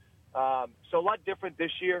best. So a lot different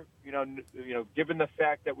this year, given the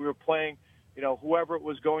fact that we were playing, whoever it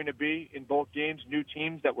was going to be in both games, new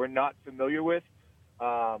teams that we're not familiar with.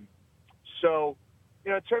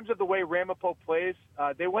 In terms of the way Ramapo plays,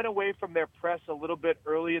 they went away from their press a little bit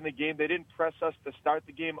early in the game. They didn't press us to start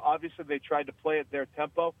the game. Obviously, they tried to play at their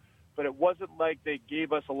tempo. but it wasn't like they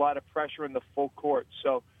gave us a lot of pressure in the full court.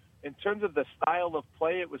 So in terms of the style of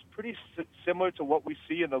play, it was pretty similar to what we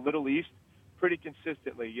see in the Little East pretty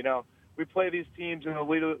consistently. You know, we play these teams in the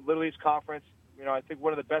Little East Conference. You know, I think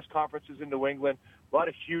one of the best conferences in New England. A lot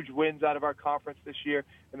of huge wins out of our conference this year.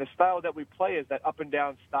 And the style that we play is that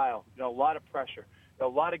up-and-down style. You know, a lot of pressure. A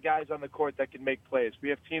lot of guys on the court that can make plays. We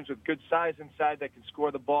have teams with good size inside that can score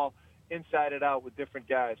the ball inside and out with different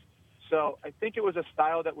guys. So I think it was a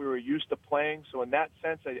style that we were used to playing. So in that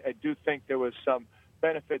sense, I do think there was some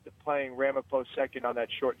benefit to playing Ramapo second on that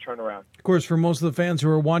short turnaround. Of course, for most of the fans who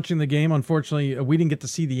are watching the game, unfortunately, we didn't get to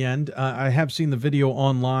see the end. I have seen the video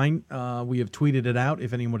online. We have tweeted it out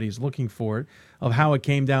if anybody is looking for it, of how it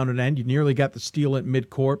came down at end. You nearly got the steal at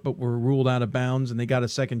midcourt, but were ruled out of bounds, and they got a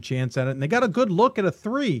second chance at it. And they got a good look at a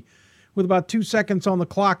three with about 2 seconds on the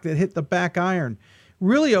clock that hit the back iron.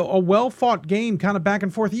 Really a well-fought game, kind of back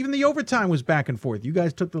and forth. Even the overtime was back and forth. You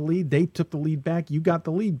guys took the lead. They took the lead back. You got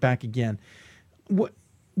the lead back again.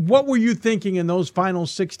 What were you thinking in those final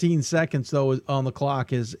 16 seconds, though, on the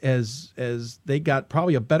clock as they got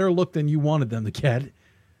probably a better look than you wanted them to get?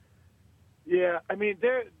 Yeah, I mean,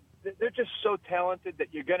 they're just so talented that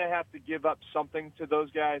you're going to have to give up something to those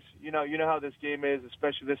guys. You know how this game is,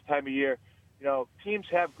 especially this time of year. You know, teams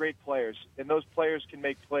have great players, and those players can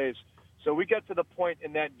make plays. So we got to the point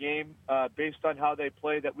in that game, based on how they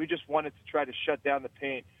play, that we just wanted to try to shut down the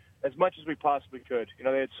paint as much as we possibly could. You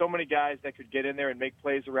know, they had so many guys that could get in there and make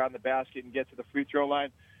plays around the basket and get to the free throw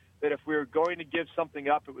line that if we were going to give something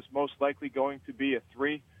up, it was most likely going to be a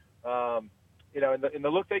three. You know, and the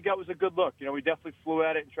look they got was a good look. You know, we definitely flew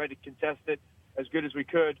at it and tried to contest it as good as we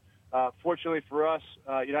could. Fortunately for us,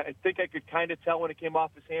 you know, I think I could kind of tell when it came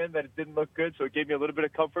off his hand that it didn't look good, so it gave me a little bit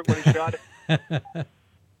of comfort when he shot it.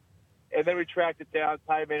 And then we tracked it down.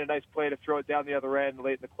 Ty made a nice play to throw it down the other end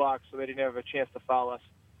late in the clock, so they didn't have a chance to foul us.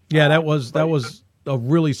 Yeah, that was a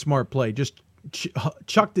really smart play. Just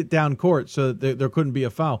chucked it down court so that there couldn't be a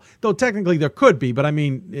foul. Though technically there could be, but I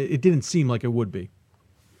mean, it didn't seem like it would be.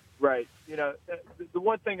 Right. You know, the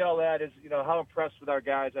one thing I'll add is, you know, how impressed with our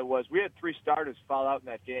guys I was. We had 3 starters foul out in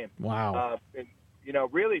that game. Wow. And, you know,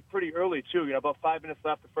 really pretty early, too. You know, about 5 minutes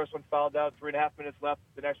left. The first one fouled out. 3.5 minutes left.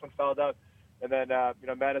 The next one fouled out. And then, you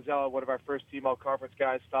know, Matt Azella, one of our first team all-conference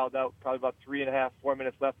guys, fouled out probably about 3.5, 4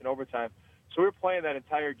 minutes left in overtime. So we were playing that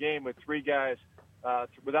entire game with 3 guys.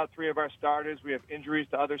 Without 3 of our starters, we have injuries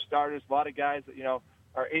to other starters. A lot of guys that, you know,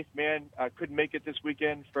 our 8th man couldn't make it this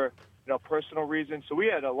weekend for, you know, personal reasons. So we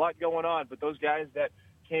had a lot going on, but those guys that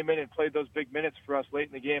came in and played those big minutes for us late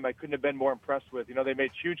in the game, I couldn't have been more impressed with. You know, they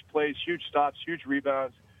made huge plays, huge stops, huge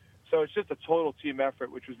rebounds. So it's just a total team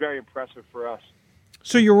effort, which was very impressive for us.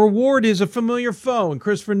 So your reward is a familiar foe, and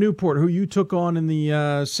Christopher Newport, who you took on in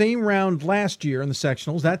the same round last year in the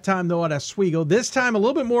sectionals, that time, though, at Oswego. This time, a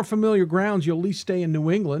little bit more familiar grounds. You'll at least stay in New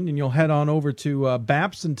England, and you'll head on over to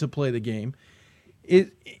Babson to play the game.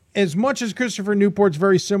 As much as Christopher Newport's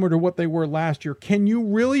very similar to what they were last year, can you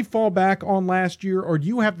really fall back on last year, or do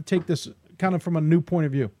you have to take this kind of from a new point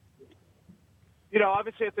of view? You know,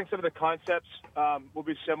 obviously, I think some of the concepts will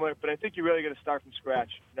be similar, but I think you really got to start from scratch.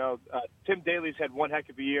 You know, Tim Daly's had one heck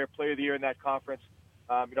of a year, player of the year in that conference.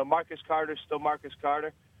 You know, Marcus Carter's still Marcus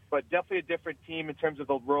Carter, but definitely a different team in terms of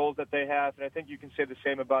the roles that they have, and I think you can say the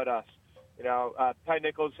same about us. You know, Ty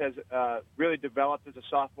Nichols has really developed as a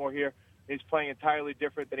sophomore here. He's playing entirely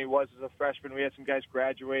different than he was as a freshman. We had some guys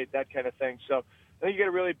graduate, that kind of thing. So I think you got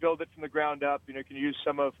to really build it from the ground up. You know, you can use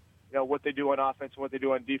some of, you know, what they do on offense and what they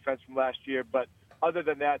do on defense from last year. But other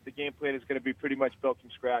than that, the game plan is going to be pretty much built from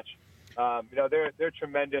scratch. You know, they're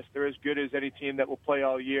tremendous. They're as good as any team that will play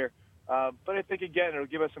all year. But I think, again, it'll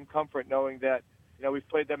give us some comfort knowing that, you know, we've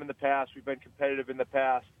played them in the past. We've been competitive in the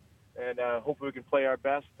past. And hopefully we can play our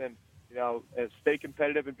best and, you know, stay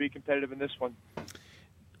competitive and be competitive in this one.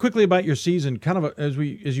 Quickly about your season, kind of as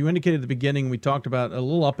you indicated at the beginning, we talked about a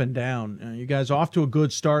little up and down. You guys off to a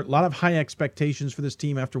good start. A lot of high expectations for this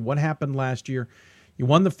team after what happened last year. You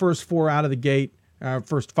won the first 4 out of the gate,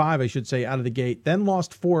 first 5, I should say, out of the gate. Then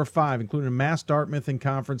lost 4 or 5, including Mass, Dartmouth in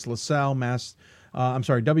conference, LaSalle,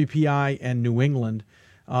 WPI, and New England.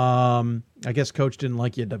 I guess Coach didn't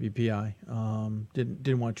like you at WPI.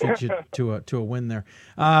 Didn't want to treat you to a win there.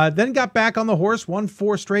 Then got back on the horse, won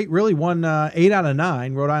 4 straight. Really won 8 out of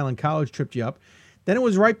 9. Rhode Island College tripped you up. Then it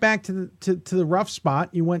was right back to the rough spot.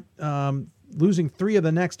 You went losing 3 of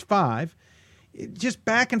the next 5. Just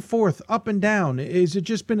back and forth, up and down. Is it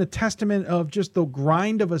just been a testament of just the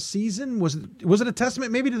grind of a season? Was it a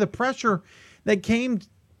testament maybe to the pressure that came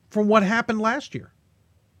from what happened last year?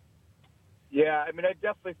 Yeah, I mean, I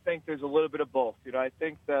definitely think there's a little bit of both. You know, I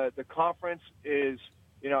think the conference is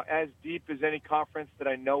as deep as any conference that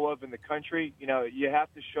I know of in the country. You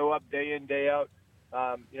have to show up day in, day out.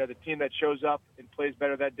 The team that shows up and plays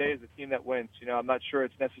better that day is the team that wins. I'm not sure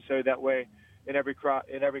it's necessarily that way in every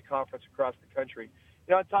conference across the country.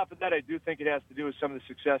 On top of that, I do think it has to do with some of the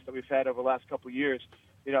success that we've had over the last couple of years.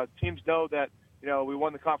 Teams know that, we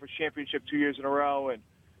won the conference championship 2 years in a row and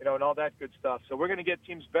all that good stuff. So we're going to get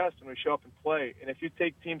teams' best when we show up and play. And if you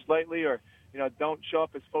take teams lightly or, don't show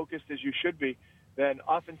up as focused as you should be, then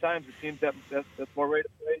oftentimes the team that's more ready to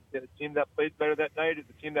play, the team that plays better that night is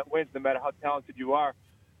the team that wins, no matter how talented you are.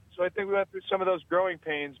 So I think we went through some of those growing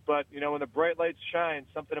pains, but, when the bright lights shine,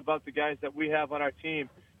 something about the guys that we have on our team,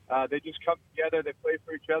 they just come together, they play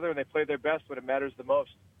for each other, and they play their best when it matters the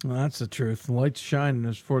most. Well, that's the truth. The lights shine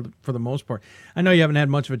is for the most part. I know you haven't had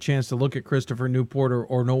much of a chance to look at Christopher Newport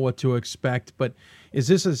or know what to expect, but is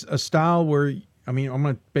this a style where, I'm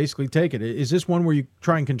going to basically take it. Is this one where you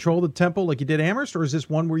try and control the tempo like you did Amherst, or is this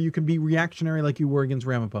one where you can be reactionary like you were against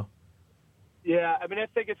Ramapo? Yeah, I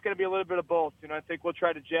think it's going to be a little bit of both. I think we'll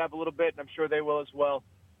try to jab a little bit, and I'm sure they will as well.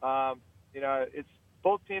 It's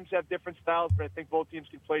both teams have different styles, but I think both teams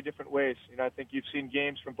can play different ways. I think you've seen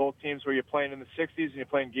games from both teams where you're playing in the 60s and you're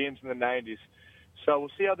playing games in the 90s. So we'll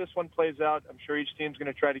see how this one plays out. I'm sure each team's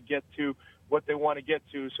going to try to get to what they want to get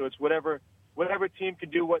to. So it's whatever team can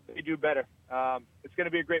do what they do better. It's going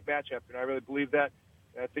to be a great matchup, and I really believe that.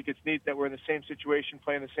 And I think it's neat that we're in the same situation,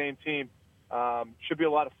 playing the same team. Should be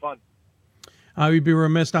a lot of fun. We'd be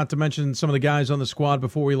remiss not to mention some of the guys on the squad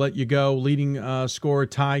before we let you go. Leading scorer,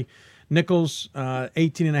 Ty Nichols,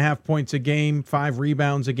 18.5 points a game, 5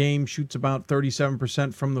 rebounds a game, shoots about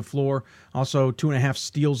 37% from the floor. Also 2.5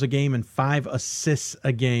 steals a game and 5 assists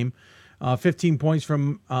a game. 15 points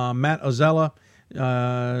from Matt Ozella.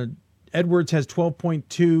 Edwards has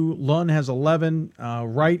 12.2. Lunn has 11.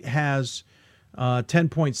 Wright has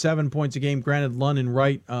 10.7 points a game. Granted, Lunn and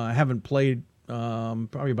Wright haven't played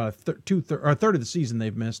probably about a third of the season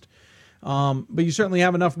they've missed. But you certainly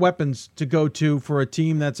have enough weapons to go to for a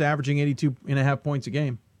team that's averaging 82.5 points a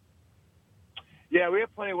game. Yeah, we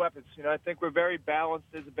have plenty of weapons. I think we're very balanced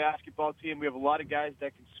as a basketball team. We have a lot of guys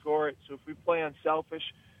that can score it. So if we play unselfish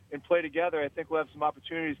and play together, I think we'll have some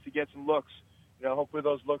opportunities to get some looks. Hopefully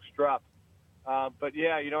those looks drop. But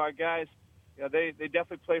yeah, our guys, they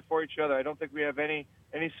definitely play for each other. I don't think we have any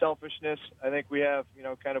selfishness. I think we have,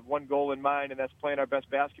 kind of one goal in mind, and that's playing our best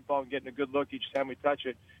basketball and getting a good look each time we touch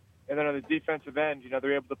it. And then on the defensive end,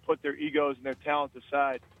 they're able to put their egos and their talent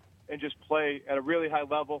aside and just play at a really high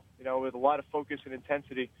level, with a lot of focus and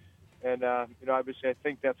intensity. And, obviously I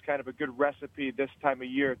think that's kind of a good recipe this time of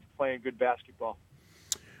year to playing good basketball.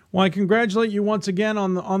 Well, I congratulate you once again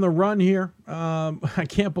on the run here. I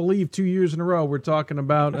can't believe 2 years in a row we're talking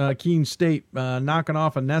about Keene State knocking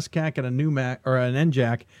off a NESCAC and an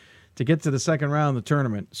NJAC to get to the second round of the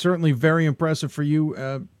tournament. Certainly very impressive for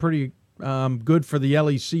you. Pretty good for the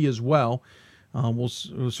LEC as well. We're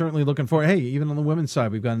certainly looking forward. Hey, even on the women's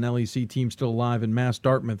side, we've got an LEC team still alive in Mass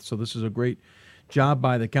Dartmouth, so this is a great job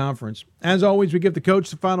by the conference. As always, we give the coach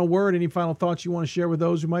the final word. Any final thoughts you want to share with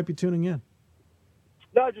those who might be tuning in?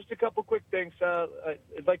 No, just a couple quick things.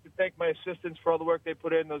 I'd like to thank my assistants for all the work they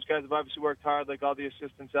put in. Those guys have obviously worked hard, like all the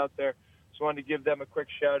assistants out there. So I wanted to give them a quick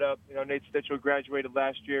shout-out. Nate Stitchell graduated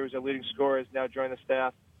last year. He was our leading scorer. Has now joined the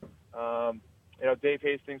staff. Dave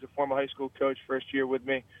Hastings, a former high school coach, first year with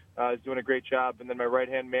me, is doing a great job. And then my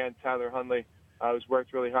right-hand man, Tyler Hundley, who's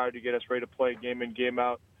worked really hard to get us ready to play game in, game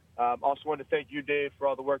out. Also wanted to thank you, Dave, for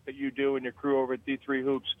all the work that you do and your crew over at D3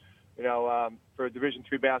 Hoops. For Division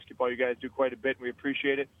III basketball, you guys do quite a bit, and we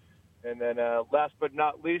appreciate it. And then last but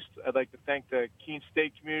not least, I'd like to thank the Keene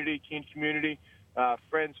State community, Keene community,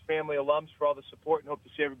 friends, family, alums for all the support, and hope to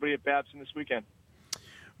see everybody at Babson this weekend.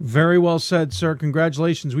 Very well said, sir.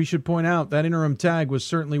 Congratulations. We should point out that interim tag was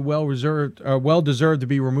certainly well deserved to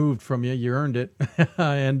be removed from you. You earned it.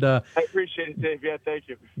 And I appreciate it, Dave. Yeah, thank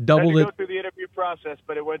you. Doubled I had to it. go through the interview process,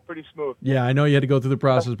 but it went pretty smooth. Yeah, I know you had to go through the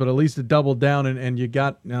process, but at least it doubled down, and you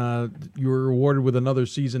got you were rewarded with another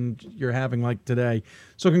season you're having like today.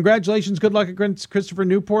 So congratulations. Good luck at Christopher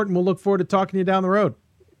Newport, and we'll look forward to talking to you down the road.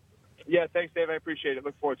 Yeah, thanks, Dave. I appreciate it.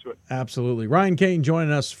 Look forward to it. Absolutely. Ryan Kane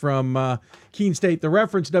joining us from Keene State. The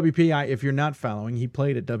reference WPI, if you're not following, he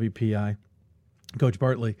played at WPI. Coach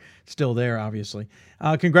Bartley still there, obviously.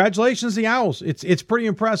 Congratulations, the Owls. It's pretty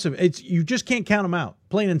impressive. You just can't count them out,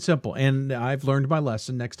 plain and simple. And I've learned my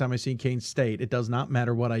lesson. Next time I see Keene State, it does not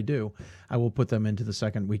matter what I do. I will put them into the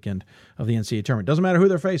second weekend of the NCAA tournament. Doesn't matter who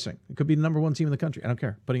they're facing. It could be the number one team in the country. I don't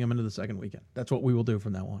care. Putting them into the second weekend. That's what we will do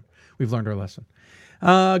from now on. We've learned our lesson.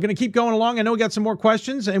 Going to keep going along. I know we got some more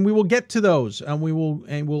questions, and we will get to those, and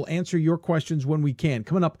we'll answer your questions when we can.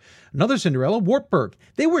 Coming up, another Cinderella, Wartburg.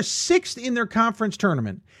 They were 6th in their conference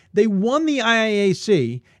tournament. They won the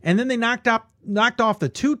IAAC, and then they knocked off the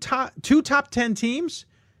two top 10 teams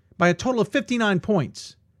by a total of 59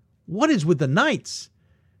 points. What is with the Knights?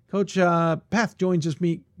 Coach Peth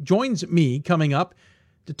joins me coming up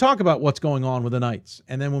to talk about what's going on with the Knights.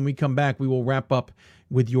 And then when we come back, we will wrap up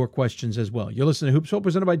with your questions as well. You're listening to Hoopsville,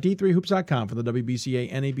 presented by D3Hoops.com for the WBCA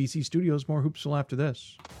and ABC studios. More Hoopsville after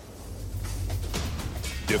this.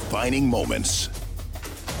 Defining moments.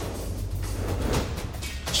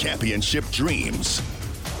 Championship dreams.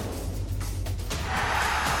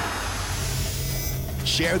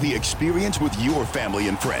 Share the experience with your family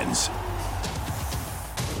and friends.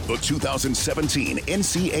 The 2017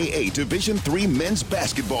 NCAA Division III Men's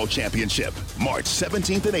Basketball Championship, March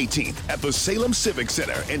 17th and 18th at the Salem Civic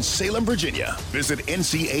Center in Salem, Virginia. Visit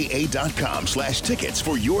ncaa.com/tickets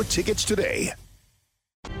for your tickets today.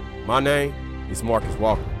 My name is Marcus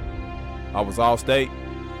Walker. I was All-State,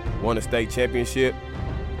 won a state championship,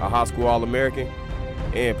 a high school All-American,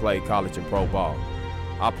 and played college and pro ball.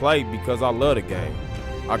 I played because I love the game.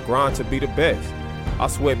 I grind to be the best. I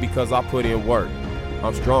sweat because I put in work.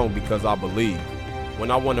 I'm strong because I believe. When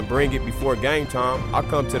I want to bring it before game time, I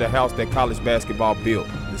come to the house that college basketball built,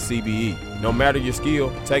 the CBE. No matter your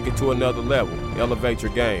skill, take it to another level. Elevate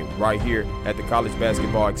your game right here at the College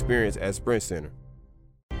Basketball Experience at Sprint Center.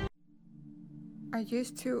 I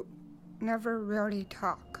used to never really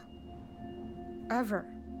talk. Ever.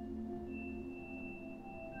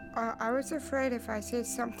 I was afraid if I said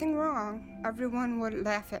something wrong, everyone would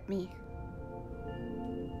laugh at me.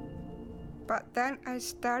 But then I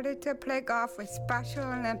started to play golf with Special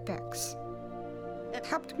Olympics. It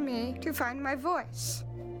helped me to find my voice.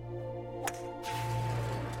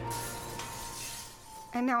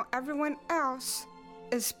 And now everyone else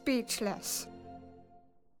is speechless.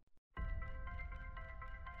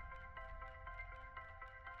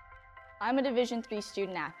 I'm a Division III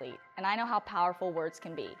student athlete, and I know how powerful words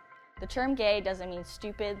can be. The term gay doesn't mean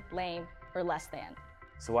stupid, lame, or less than.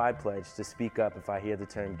 So I pledge to speak up if I hear the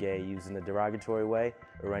term gay used in a derogatory way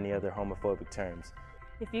or any other homophobic terms.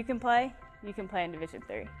 If you can play in Division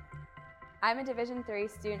III. I'm a Division III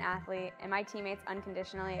student athlete, and my teammates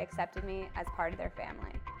unconditionally accepted me as part of their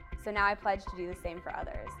family. So now I pledge to do the same for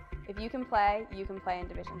others. If you can play in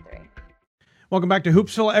Division III. Welcome back to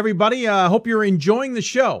Hoopsville, everybody. Hope you're enjoying the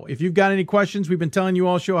show. If you've got any questions, we've been telling you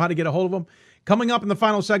all show how to get a hold of them. Coming up in the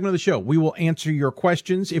final segment of the show, we will answer your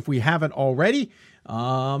questions if we haven't already,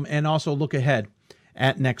 and also look ahead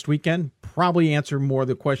at next weekend. Probably answer more of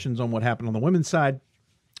the questions on what happened on the women's side,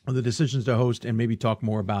 on the decisions to host, and maybe talk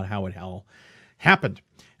more about how it all happened.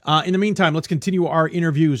 In the meantime, let's continue our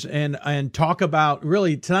interviews and talk about,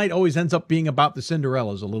 really, tonight always ends up being about the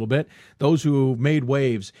Cinderellas a little bit, those who made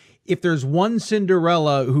waves. If there's one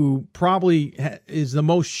Cinderella who probably is the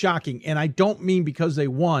most shocking, and I don't mean because they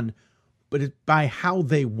won, but by how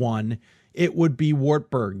they won, it would be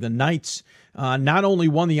Wartburg. The Knights not only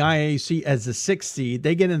won the IAAC as the 6th seed,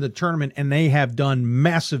 they get in the tournament and they have done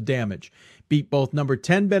massive damage. Beat both number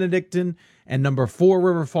 10 Benedictine and number 4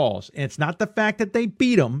 River Falls. And it's not the fact that they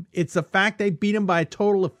beat them, it's the fact they beat them by a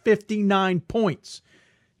total of 59 points.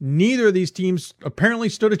 Neither of these teams apparently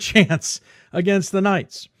stood a chance against the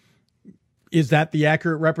Knights. Is that the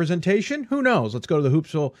accurate representation? Who knows? Let's go to the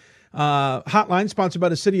Hoopsville hotline, sponsored by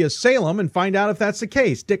the city of Salem, and find out if that's the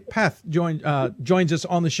case. Dick Peth joins us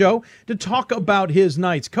on the show to talk about his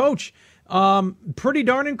Knights. Coach, pretty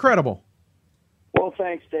darn incredible. Well,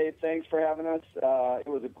 thanks, Dave. Thanks for having us. It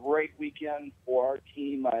was a great weekend for our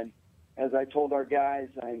team. As I told our guys,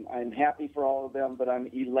 I'm happy for all of them, but I'm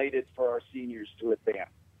elated for our seniors to advance.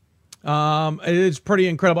 It is pretty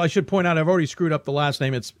incredible. I should point out, I've already screwed up the last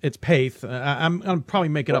name. It's Paith. I'm going to probably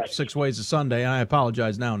make it up 6 ways a Sunday, and I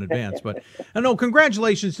apologize now in advance. But no,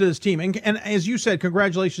 congratulations to this team. And as you said,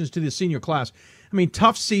 congratulations to the senior class. I mean,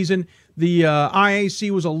 tough season. The IAC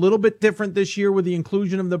was a little bit different this year with the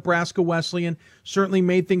inclusion of Nebraska Wesleyan. Certainly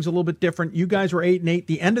made things a little bit different. You guys were 8-8.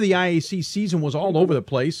 The end of the IAC season was all over the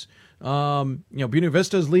place. Buena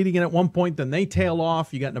Vista is leading it at one point, then they tail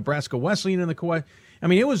off. You got Nebraska Wesleyan in the Kauai. I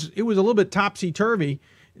mean, it was a little bit topsy-turvy.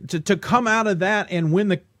 To come out of that and win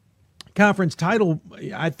the conference title,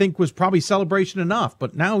 I think was probably celebration enough.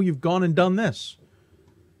 But now you've gone and done this.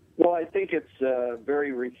 Well, I think it's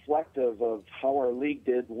very reflective of how our league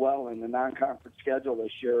did well in the non-conference schedule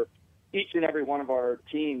this year. Each and every one of our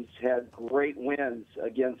teams had great wins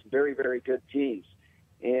against very, very good teams.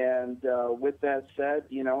 And with that said,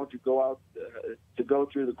 to go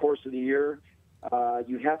through the course of the year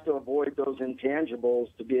You have to avoid those intangibles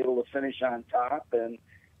to be able to finish on top.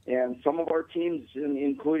 And some of our teams,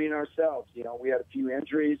 including ourselves, we had a few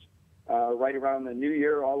injuries right around the new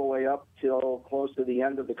year all the way up till close to the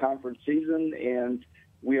end of the conference season. And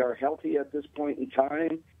we are healthy at this point in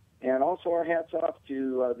time. And also our hats off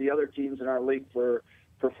to the other teams in our league for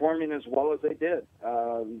performing as well as they did.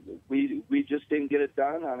 We just didn't get it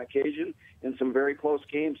done on occasion in some very close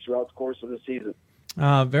games throughout the course of the season.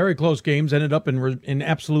 Very close games ended up in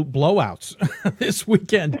absolute blowouts this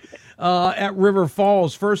weekend at River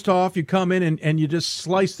Falls. First off, you come in and you just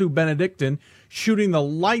slice through Benedictine, shooting the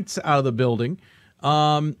lights out of the building.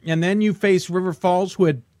 And then you face River Falls, who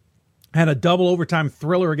had a double overtime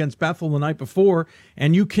thriller against Bethel the night before,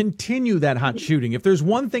 and you continue that hot shooting. If there's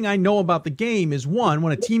one thing I know about the game is, one,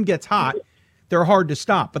 when a team gets hot, they're hard to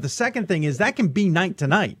stop. But the second thing is that can be night to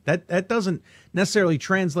night. That doesn't necessarily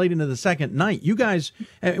translate into the second night. You guys,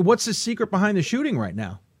 what's the secret behind the shooting right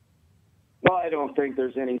now? Well, I don't think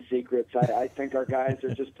there's any secrets. I think our guys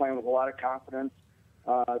are just playing with a lot of confidence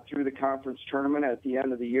through the conference tournament at the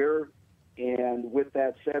end of the year. And with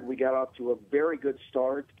that said, we got off to a very good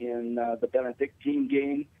start in the Benedictine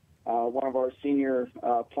game. One of our senior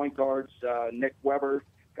point guards, Nick Weber,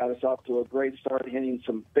 got us off to a great start, hitting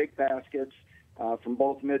some big baskets from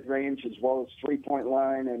both mid-range as well as three-point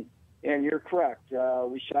line. And you're correct.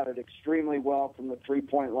 We shot it extremely well from the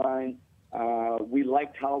three-point line. We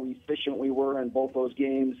liked how efficient we were in both those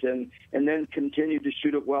games, and then continued to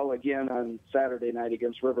shoot it well again on Saturday night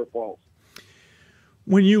against River Falls.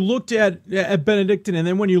 When you looked at Benedictine and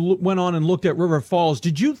then when you went on and looked at River Falls,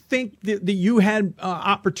 did you think that you had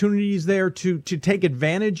opportunities there to take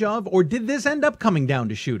advantage of, or did this end up coming down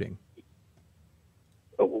to shooting?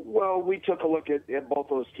 Well, we took a look at both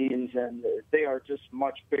those teams, and they are just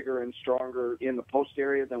much bigger and stronger in the post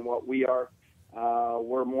area than what we are.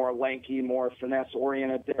 We're more lanky, more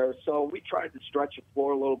finesse-oriented there. So we tried to stretch the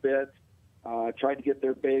floor a little bit, tried to get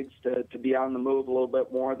their bigs to be on the move a little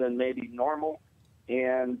bit more than maybe normal.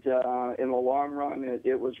 And in the long run,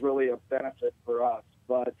 it was really a benefit for us.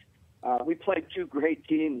 But we played two great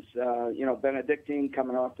teams. Benedictine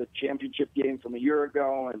coming off the championship game from a year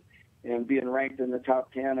ago and being ranked in the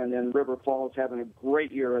top 10, and then River Falls having a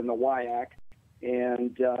great year in the WIAC.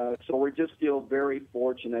 And so we just feel very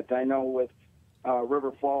fortunate. I know with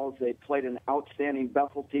River Falls, they played an outstanding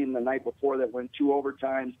Bethel team the night before that went 2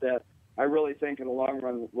 overtimes that I really think in the long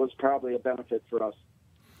run was probably a benefit for us.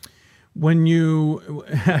 When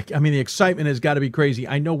the excitement has got to be crazy.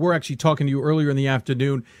 I know we're actually talking to you earlier in the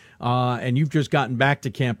afternoon, and you've just gotten back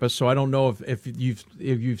to campus, so I don't know if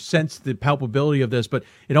you've sensed the palpability of this, but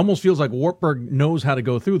it almost feels like Wartburg knows how to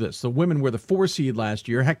go through this. The women were the 4 seed last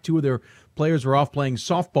year. Heck, 2 of their players were off playing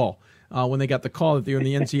softball when they got the call that they were in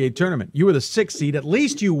the NCAA tournament. You were the 6th seed. At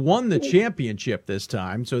least you won the championship this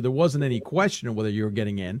time, so there wasn't any question of whether you were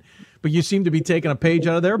getting in. But you seem to be taking a page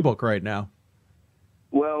out of their book right now.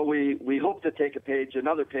 Well, we hope to take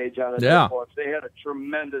another page out of their books. They had a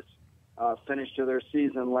tremendous finish to their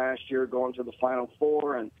season last year, going to the Final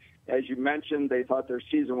Four. And as you mentioned, they thought their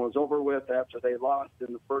season was over with after they lost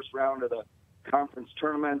in the first round of the conference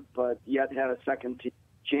tournament, but yet had a second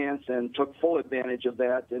chance and took full advantage of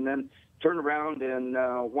that. And then turned around and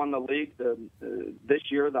won the league this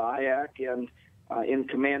year, the IAC, and in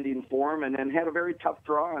commanding form, and then had a very tough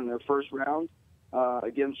draw in their first round.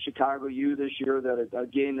 Against Chicago U this year, a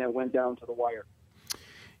game that went down to the wire.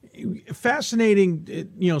 Fascinating,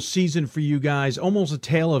 season for you guys. Almost a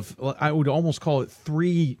tale of, I would almost call it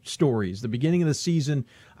 3 stories. The beginning of the season,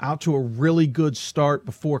 out to a really good start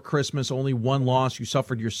before Christmas. Only 1 loss. You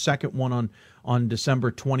suffered your second one on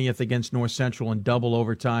December 20th against North Central in double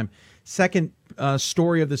overtime. Second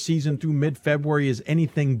story of the season through mid-February is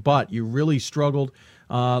anything but. You really struggled,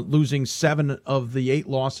 losing 7 of the 8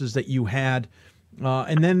 losses that you had.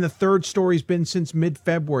 And then the third story's been since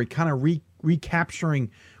mid-February, kind of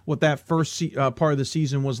recapturing what that first part of the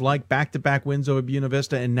season was like, back-to-back wins over Buena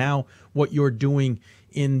Vista, and now what you're doing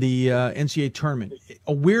in the NCAA tournament.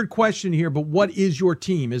 A weird question here, but what is your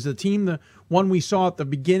team? Is the team the one we saw at the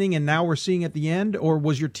beginning and now we're seeing at the end, or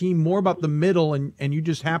was your team more about the middle and you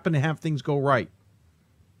just happen to have things go right?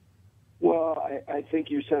 Well, I think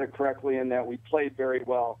you said it correctly in that we played very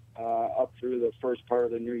well up through the first part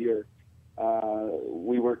of the new year.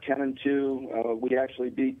 We were 10-2. We actually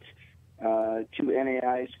beat 2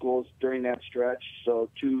 NAI schools during that stretch, so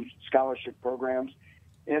 2 scholarship programs.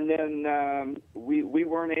 And then we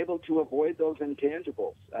weren't able to avoid those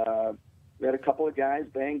intangibles. We had a couple of guys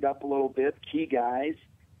banged up a little bit, key guys.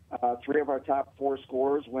 3 of our top 4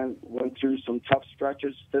 scorers went through some tough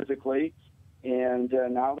stretches physically, and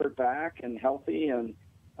now they're back and healthy. And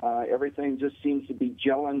Everything just seems to be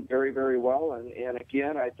gelling very, very well. And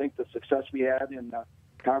again, I think the success we had in the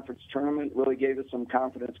conference tournament really gave us some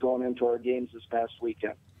confidence going into our games this past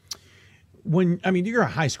weekend. You're a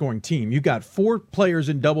high-scoring team. You got 4 players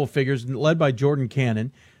in double figures, led by Jordan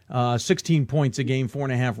Cannon, 16 points a game,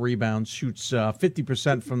 4.5 rebounds, shoots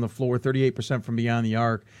 50% from the floor, 38% from beyond the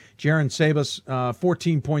arc. Jaron Sabas,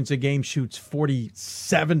 14 points a game, shoots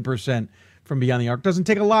 47% from beyond the arc. Doesn't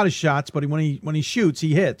take a lot of shots, but when he shoots,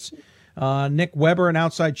 he hits. Nick Weber, an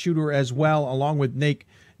outside shooter as well, along with Nate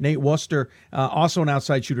Worcester, also an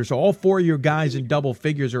outside shooter. So all 4 of your guys in double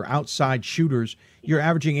figures are outside shooters. You're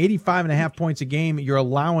averaging 85.5 points a game. You're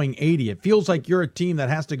allowing 80. It feels like you're a team that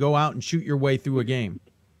has to go out and shoot your way through a game.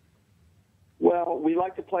 Well, we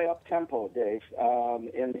like to play up-tempo, Dave.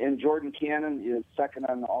 And Jordan Cannon is second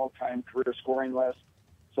on the all-time career scoring list.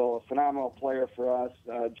 So a phenomenal player for us.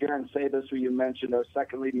 Jaron Sabas, who you mentioned, our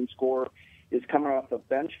second leading scorer, is coming off the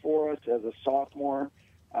bench for us as a sophomore.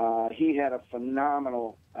 He had a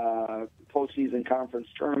phenomenal postseason conference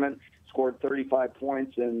tournament, scored 35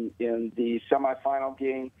 points in the semifinal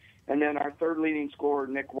game. And then our third leading scorer,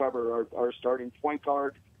 Nick Weber, our starting point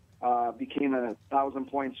guard, became a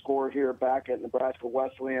 1,000-point scorer here back at Nebraska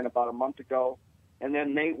Wesleyan about a month ago. And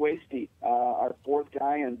then Nate Wasty, our fourth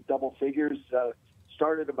guy in double figures,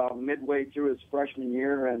 started about midway through his freshman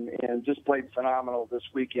year and just played phenomenal this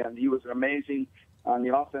weekend. He was amazing on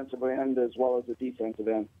the offensive end as well as the defensive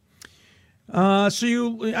end.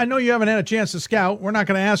 I know you haven't had a chance to scout. We're not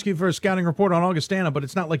going to ask you for a scouting report on Augustana, but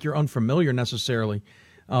it's not like you're unfamiliar necessarily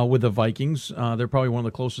with the Vikings. They're probably one of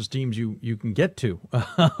the closest teams you can get to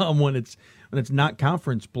when it's not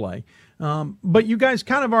conference play. But you guys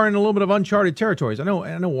kind of are in a little bit of uncharted territories. I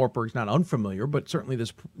know Wartburg's not unfamiliar, but certainly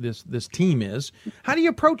this team is. How do you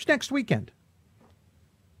approach next weekend?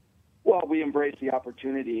 Well, we embrace the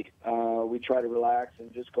opportunity. We try to relax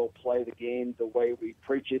and just go play the game the way we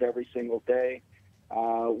preach it every single day.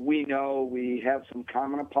 We know we have some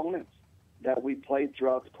common opponents that we played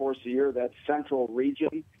throughout the course of the year. That central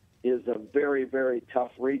region is a very, very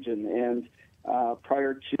tough region. And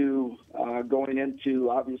prior to going into,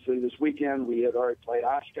 obviously, this weekend, we had already played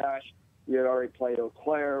Oshkosh. We had already played Eau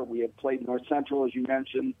Claire. We had played North Central, as you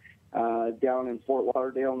mentioned, down in Fort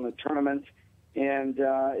Lauderdale in the tournament. And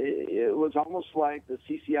it was almost like the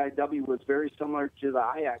CCIW was very similar to the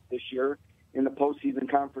IAC this year in the postseason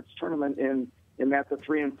conference tournament, in that the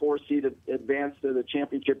 3 and 4 seed advanced to the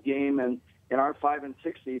championship game, and our 5 and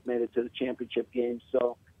 6 seed made it to the championship game.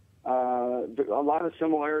 So a lot of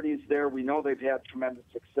similarities there. We know they've had tremendous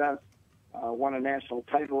success, won a national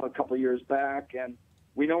title a couple of years back, and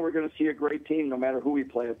we know we're going to see a great team no matter who we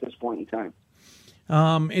play at this point in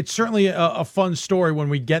time. It's certainly a fun story when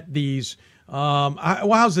we get these.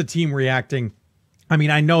 How's the team reacting? I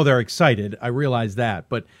mean, I know they're excited. I realize that.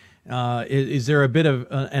 But is there a bit of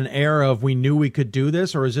an air of we knew we could do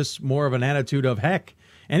this, or is this more of an attitude of, heck,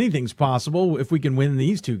 anything's possible if we can win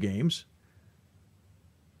these 2 games?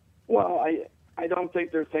 Well, I don't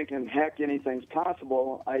think they're thinking, heck, anything's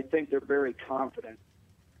possible. I think they're very confident.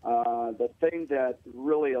 The thing that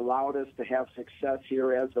really allowed us to have success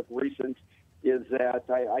here as of recent is that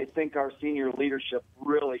I think our senior leadership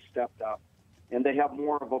really stepped up. And they have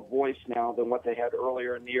more of a voice now than what they had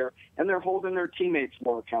earlier in the year. And they're holding their teammates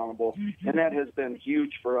more accountable. Mm-hmm. And that has been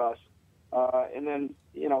huge for us. And then,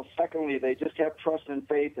 secondly, they just have trust and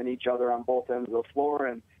faith in each other on both ends of the floor,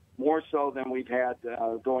 and more so than we've had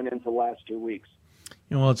going into the last 2 weeks.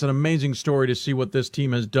 Well, it's an amazing story to see what this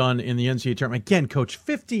team has done in the NCAA tournament. Again, Coach,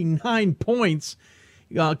 59 points,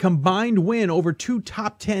 combined win over 2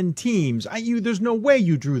 top 10 teams. There's no way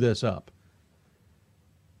you drew this up.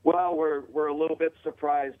 Well, we're a little bit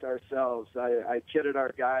surprised ourselves. I kidded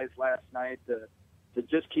our guys last night to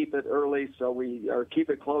just keep it early, keep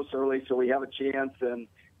it close early, so we have a chance.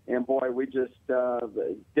 And boy, we just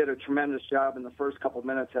did a tremendous job in the first couple of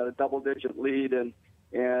minutes. Had a double-digit lead,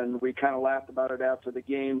 and we kind of laughed about it after the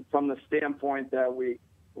game from the standpoint that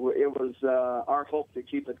it was our hope to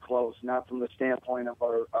keep it close, not from the standpoint of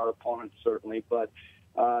our opponents certainly, but.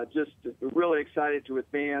 Just really excited to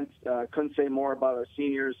advance. Couldn't say more about our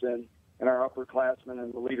seniors and our upperclassmen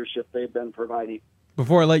and the leadership they've been providing.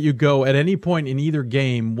 Before I let you go, at any point in either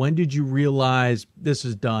game, when did you realize this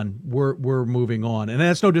is done? We're moving on? And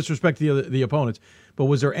that's no disrespect to the opponents, but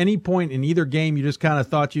was there any point in either game you just kind of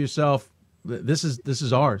thought to yourself, "This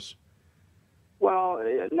is ours"? Well,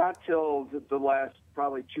 not till the last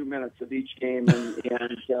probably 2 minutes of each game, and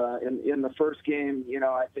in the first game,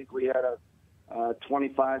 I think we had a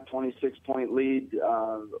 25, 26-point lead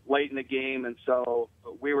late in the game, and so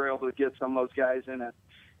we were able to get some of those guys in at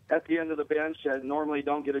at the end of the bench that normally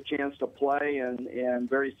don't get a chance to play, and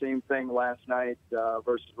very same thing last night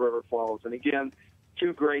versus River Falls. And again,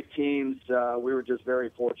 two great teams. We were just very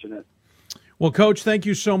fortunate. Well, Coach, thank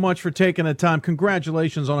you so much for taking the time.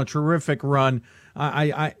 Congratulations on a terrific run.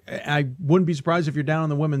 I wouldn't be surprised if you're down in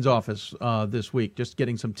the women's office this week, just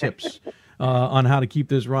getting some tips on how to keep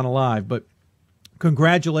this run alive. But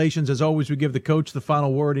congratulations. As always, we give the coach the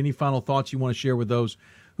final word. Any final thoughts you want to share with those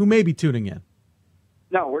who may be tuning in?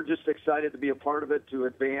 No, we're just excited to be a part of it, to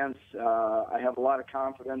advance. I have a lot of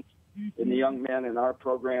confidence in the young men in our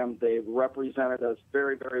program. They've represented us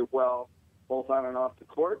very, very well, both on and off the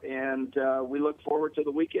court, and we look forward to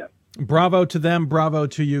the weekend. Bravo to them. Bravo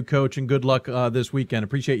to you, Coach, and good luck this weekend.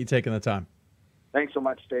 Appreciate you taking the time. Thanks so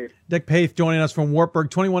much, Dave. Dick Paith joining us from Wartburg,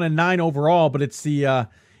 21-9 overall, but it's the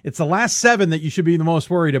last 7 that you should be the most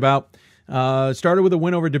worried about. Started with a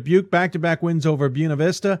win over Dubuque, back-to-back wins over Buena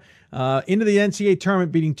Vista, into the NCAA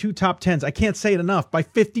tournament, beating 2 top 10s. I can't say it enough, by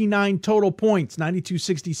 59 total points,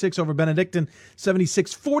 92-66 over Benedictine,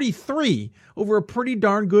 76-43 over a pretty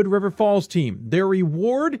darn good River Falls team. Their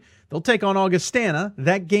reward, they'll take on Augustana.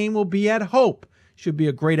 That game will be at Hope. Should be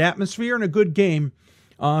a great atmosphere and a good game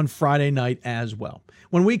on Friday night as well.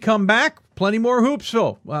 When we come back, plenty more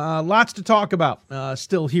Hoopsville. Lots to talk about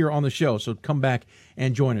still here on the show, so come back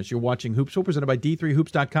and join us. You're watching Hoopsville, presented by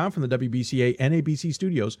D3Hoops.com from the WBCA and ABC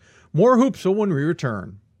studios. More Hoopsville when we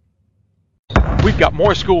return. We've got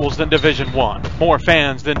more schools than Division I, more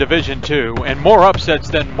fans than Division II, and more upsets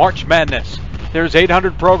than March Madness. There's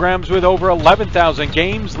 800 programs with over 11,000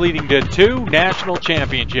 games leading to 2 national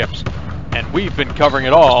championships. And we've been covering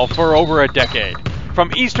it all for over a decade.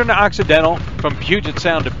 From Eastern to Occidental, from Puget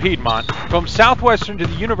Sound to Piedmont, from Southwestern to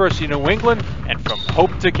the University of New England, and from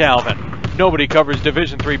Hope to Calvin. Nobody covers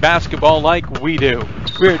Division III basketball like we do.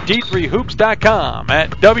 We're at D3Hoops.com at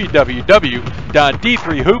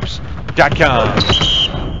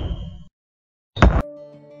www.D3Hoops.com.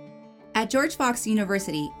 At George Fox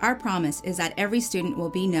University, our promise is that every student will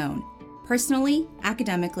be known, personally,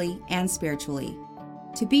 academically, and spiritually.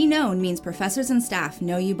 To be known means professors and staff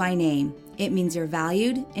know you by name. It means you're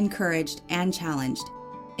valued, encouraged, and challenged.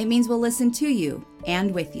 It means we'll listen to you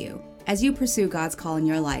and with you as you pursue God's call in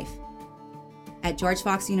your life. At George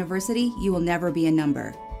Fox University, you will never be a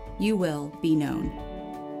number. You will be known.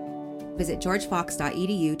 Visit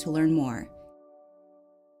georgefox.edu to learn more.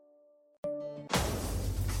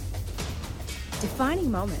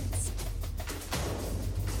 Defining moments.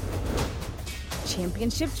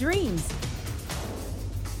 Championship dreams.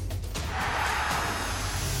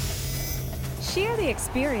 Share the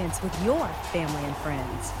experience with your family and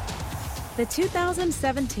friends. The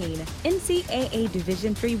 2017 NCAA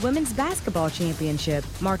Division III Women's Basketball Championship,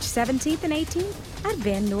 March 17th and 18th at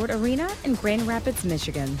Van Noord Arena in Grand Rapids,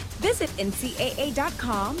 Michigan. Visit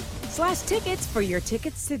ncaa.com/tickets for your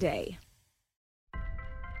tickets today.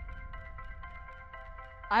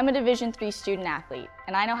 I'm a Division III student athlete,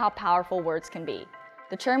 and I know how powerful words can be.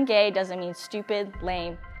 The term gay doesn't mean stupid,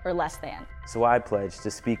 lame, or less than. So I pledge to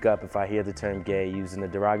speak up if I hear the term gay used in a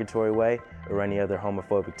derogatory way or any other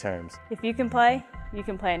homophobic terms. If you can play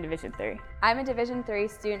in Division III. I'm a Division III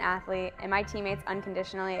student athlete, and my teammates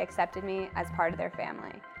unconditionally accepted me as part of their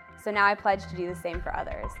family. So now I pledge to do the same for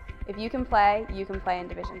others. If you can play in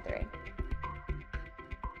Division III.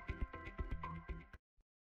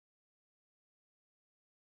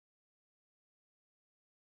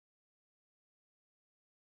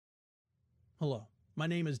 Hello, my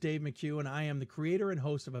name is Dave McHugh, and I am the creator and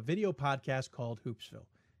host of a video podcast called Hoopsville.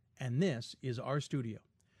 And this is our studio.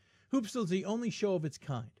 Hoopsville is the only show of its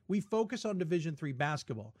kind. We focus on Division III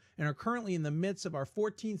basketball and are currently in the midst of our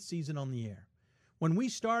 14th season on the air. When we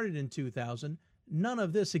started in 2000, none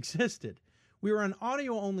of this existed. We were an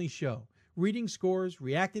audio-only show, reading scores,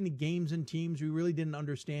 reacting to games and teams we really didn't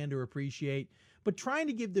understand or appreciate, but trying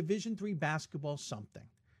to give Division III basketball something.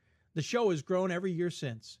 The show has grown every year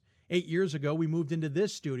since. 8 years ago, we moved into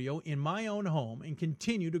this studio in my own home and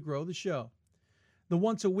continue to grow the show. The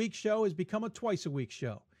once-a-week show has become a twice-a-week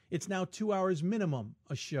show. It's now 2 hours minimum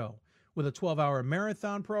a show, with a 12-hour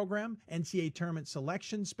marathon program, NCAA tournament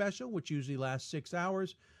selection special, which usually lasts 6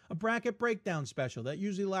 hours, a bracket breakdown special that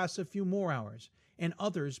usually lasts a few more hours, and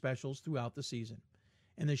other specials throughout the season.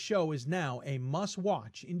 And the show is now a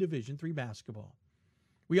must-watch in Division III basketball.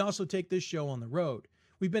 We also take this show on the road.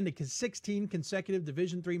 We've been to 16 consecutive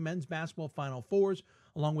Division III men's basketball Final Fours,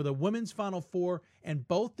 along with a women's Final Four and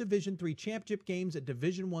both Division III championship games at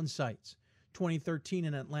Division I sites, 2013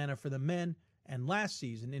 in Atlanta for the men and last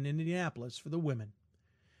season in Indianapolis for the women.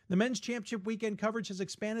 The men's championship weekend coverage has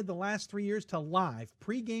expanded the last 3 years to live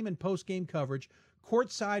pregame and postgame coverage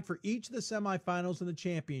courtside for each of the semifinals and the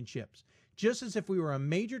championships, just as if we were a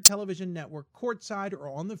major television network courtside or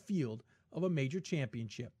on the field of a major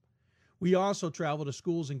championship. We also travel to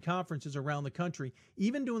schools and conferences around the country,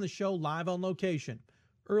 even doing the show live on location.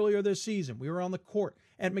 Earlier this season, we were on the court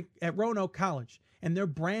at Roanoke College and their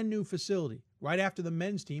brand new facility right after the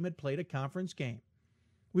men's team had played a conference game.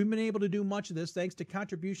 We've been able to do much of this thanks to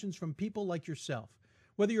contributions from people like yourself.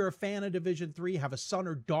 Whether you're a fan of Division III, have a son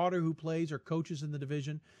or daughter who plays or coaches in the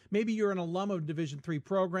division, maybe you're an alum of a Division III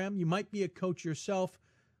program, you might be a coach yourself,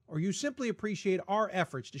 or you simply appreciate our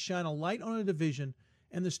efforts to shine a light on a division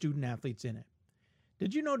and the student athletes in it.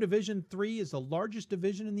 Did you know Division III is the largest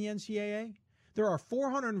division in the NCAA? There are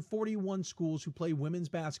 441 schools who play women's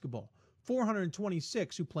basketball,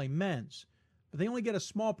 426 who play men's, but they only get a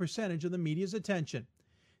small percentage of the media's attention.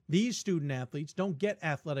 These student athletes don't get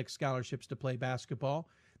athletic scholarships to play basketball.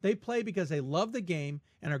 They play because they love the game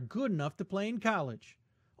and are good enough to play in college.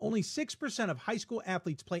 Only 6% of high school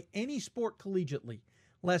athletes play any sport collegiately.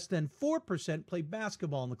 Less than 4% play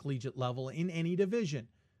basketball on the collegiate level in any division.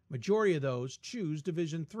 Majority of those choose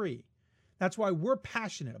Division III. That's why we're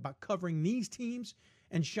passionate about covering these teams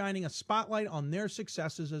and shining a spotlight on their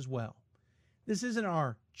successes as well. This isn't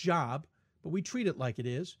our job, but we treat it like it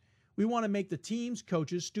is. We want to make the teams,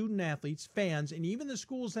 coaches, student athletes, fans, and even the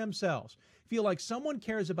schools themselves feel like someone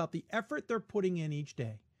cares about the effort they're putting in each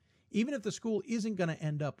day, even if the school isn't going to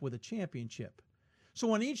end up with a championship.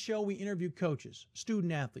 So on each show, we interview coaches,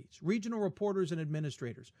 student athletes, regional reporters, and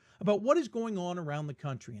administrators about what is going on around the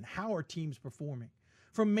country and how our team's performing.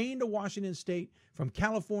 From Maine to Washington State, from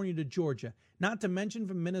California to Georgia, not to mention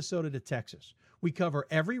from Minnesota to Texas. We cover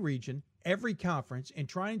every region, every conference, and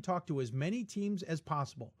try and talk to as many teams as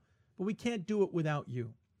possible. But we can't do it without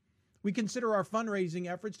you. We consider our fundraising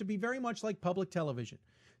efforts to be very much like public television.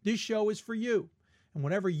 This show is for you, and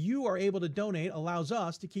whatever you are able to donate allows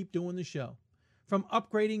us to keep doing the show. From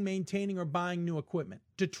upgrading, maintaining, or buying new equipment,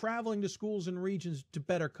 to traveling to schools and regions to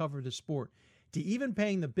better cover the sport, to even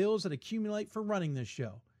paying the bills that accumulate for running this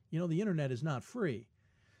show. You know, the internet is not free.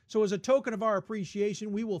 So as a token of our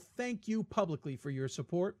appreciation, we will thank you publicly for your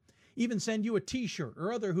support, even send you a t-shirt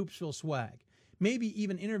or other Hoopsville swag, maybe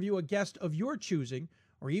even interview a guest of your choosing,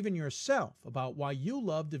 or even yourself about why you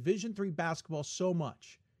love Division III basketball so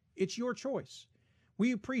much. It's your choice.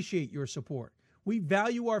 We appreciate your support. We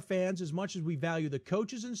value our fans as much as we value the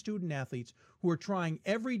coaches and student athletes who are trying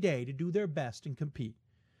every day to do their best and compete.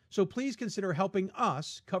 So please consider helping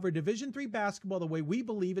us cover Division III basketball the way we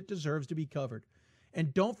believe it deserves to be covered.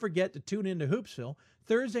 And don't forget to tune in to Hoopsville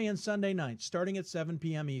Thursday and Sunday nights starting at 7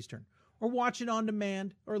 p.m. Eastern, or watch it on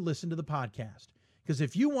demand or listen to the podcast. Because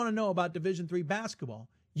if you want to know about Division III basketball,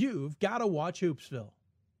 you've got to watch Hoopsville.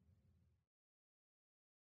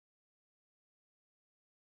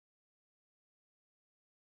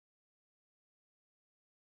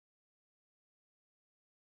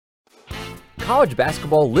 College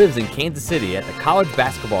basketball lives in Kansas City at the College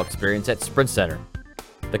Basketball Experience at Sprint Center.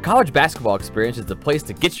 The College Basketball Experience is the place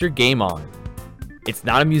to get your game on. It's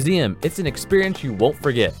not a museum, it's an experience you won't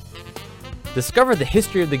forget. Discover the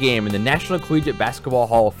history of the game in the National Collegiate Basketball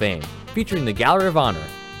Hall of Fame, featuring the Gallery of Honor,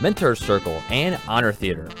 Mentor Circle, and Honor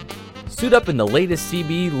Theater. Suit up in the latest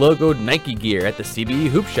CBE logoed Nike gear at the CBE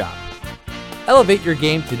Hoop Shop. Elevate your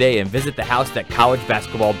game today and visit the house that college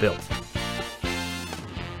basketball built.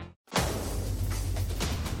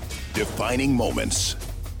 Defining moments.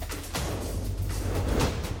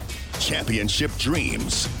 Championship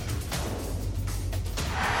dreams.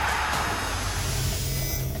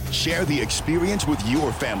 Share the experience with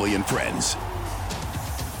your family and friends.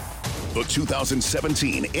 The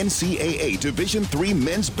 2017 NCAA Division III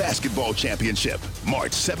Men's Basketball Championship,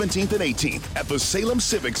 March 17th and 18th at the Salem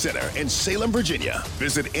Civic Center in Salem, Virginia.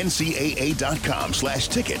 Visit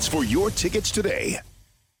ncaa.com/tickets for your tickets today.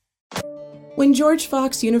 When George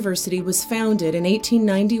Fox University was founded in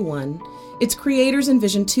 1891, its creators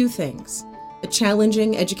envisioned two things: a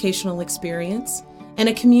challenging educational experience and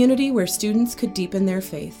a community where students could deepen their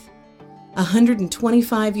faith.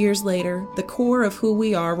 125 years later, the core of who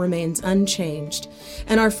we are remains unchanged,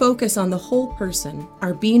 and our focus on the whole person,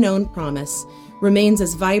 our Be Known promise, remains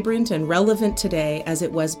as vibrant and relevant today as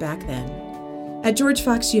it was back then. At George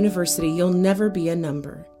Fox University, you'll never be a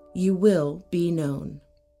number. You will be known.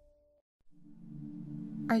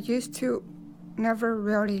 I used to never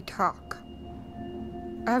really talk.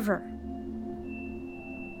 Ever.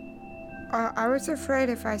 I was afraid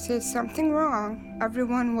if I said something wrong,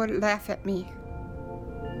 everyone would laugh at me.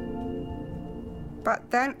 But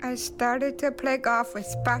then I started to play golf with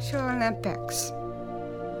Special Olympics.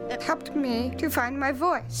 It helped me to find my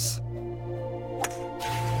voice.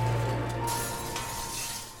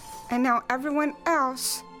 and now everyone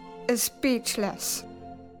else is speechless.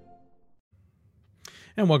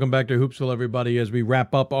 And welcome back to Hoopsville, everybody, as we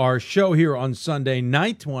wrap up our show here on Sunday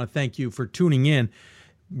night. I want to thank you for tuning in.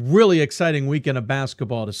 Really exciting weekend of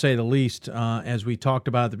basketball, to say the least, as we talked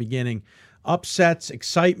about at the beginning. Upsets,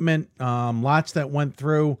 excitement, lots that went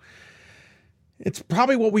through. It's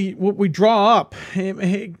probably what we draw up.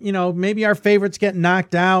 You know, maybe our favorites get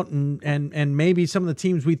knocked out, and maybe some of the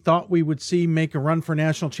teams we thought we would see make a run for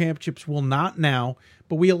national championships will not now.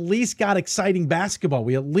 But we at least got exciting basketball.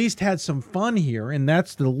 We at least had some fun here, and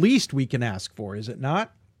that's the least we can ask for, is it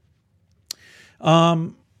not?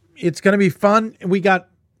 It's going to be fun. We got,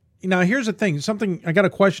 here's the thing. I got a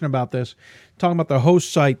question about this. Talking about the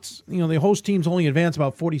host sites. The host teams only advance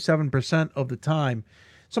about 47% of the time.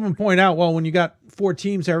 Someone pointed out, well, when you got 4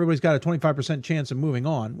 teams, everybody's got a 25% chance of moving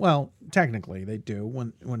on. Well, technically they do.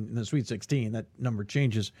 When in the Sweet 16, that number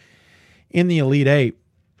changes. In the Elite 8,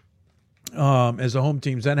 as the home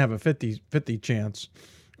teams then have a 50 chance.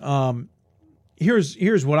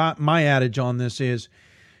 Here's what my adage on this is.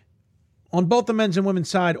 On both the men's and women's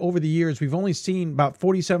side, over the years, we've only seen about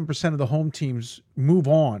 47% of the home teams move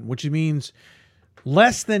on, which means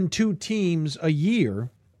less than 2 teams a year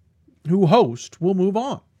who host will move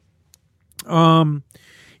on.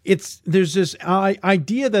 There's this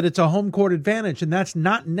idea that it's a home court advantage, and that's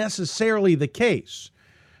not necessarily the case.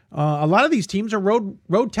 A lot of these teams are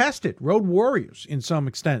road tested, road warriors in some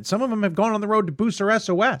extent. Some of them have gone on the road to Booster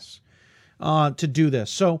SOS to do this.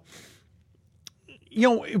 So,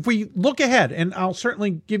 if we look ahead, and I'll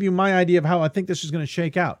certainly give you my idea of how I think this is going to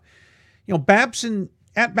shake out. Babson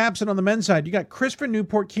on the men's side, you got Christopher,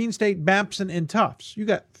 Newport, Keene State, Babson, and Tufts. You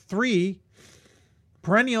got 3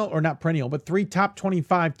 3 top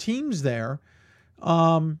 25 teams there,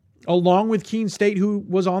 along with Keene State, who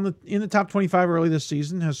was in the top 25 early this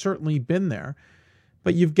season, has certainly been there.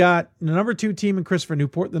 But you've got the number 2 team in Christopher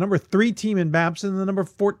Newport, the number 3 team in Babson, and the number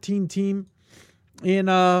 14 team in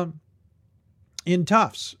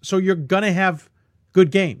Tufts. So you're going to have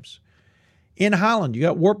good games. In Holland, you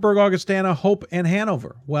got Wartburg, Augustana, Hope, and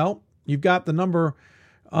Hanover. Well, you've got the number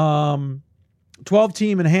 12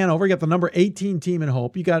 team in Hanover. You got the number 18 team in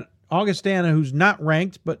Hope. You got Augustana, who's not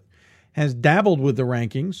ranked, but has dabbled with the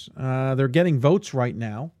rankings. They're getting votes right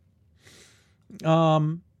now.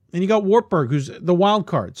 And you got Wartburg, who's the wild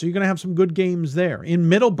card. So you're going to have some good games there. In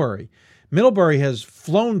Middlebury has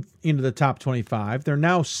flown into the top 25. They're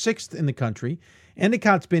now 6th in the country.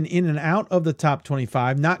 Endicott's been in and out of the top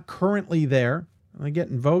 25, not currently there. Are they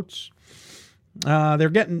getting votes?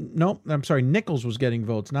 Nichols was getting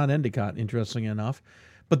votes, not Endicott, interestingly enough.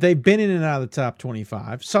 But they've been in and out of the top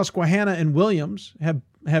 25. Susquehanna and Williams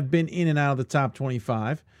have been in and out of the top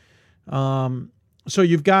 25. So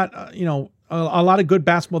you've got, a lot of good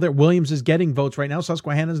basketball there. Williams is getting votes right now.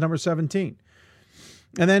 Susquehanna's number 17.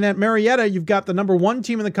 And then at Marietta, you've got the number 1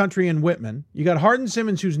 team in the country in Whitman. You got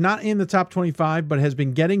Hardin-Simmons, who's not in the top 25, but has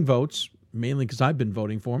been getting votes, mainly because I've been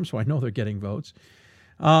voting for them, so I know they're getting votes.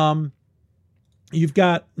 You've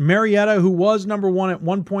got Marietta, who was number 1 at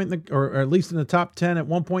one point, or at least in the top 10 at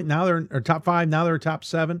one point. Now they're top 5. Now they're top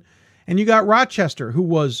 7. And you got Rochester, who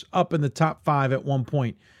was up in the top 5 at one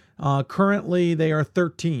point. Currently, they are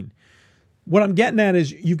 13. What I'm getting at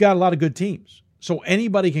is you've got a lot of good teams, so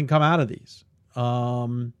anybody can come out of these.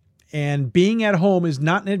 And being at home is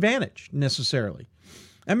not an advantage necessarily.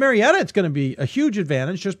 At Marietta, it's going to be a huge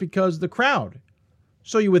advantage just because the crowd.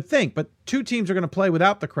 So you would think, but 2 teams are going to play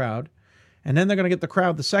without the crowd, and then they're going to get the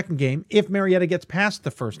crowd the second game if Marietta gets past the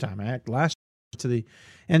first time. Last to the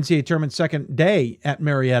NCAA tournament second day at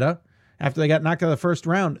Marietta, after they got knocked out of the first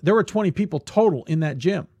round, there were 20 people total in that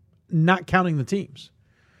gym, not counting the teams.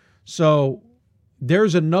 So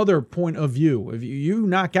there's another point of view. If you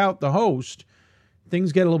knock out the host,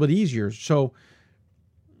 things get a little bit easier. So,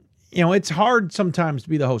 it's hard sometimes to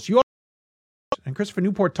be the host. And Christopher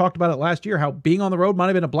Newport talked about it last year, how being on the road might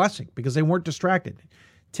have been a blessing because they weren't distracted.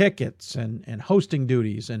 Tickets and hosting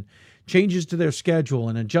duties and changes to their schedule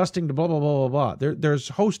and adjusting to blah, blah, blah, blah, blah. There's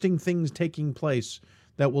hosting things taking place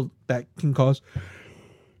that can cause,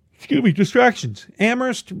 distractions.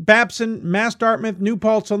 Amherst, Babson, Mass Dartmouth, New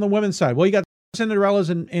Paltz on the women's side. Well, you got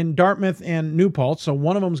Cinderellas in Dartmouth and New Paltz, so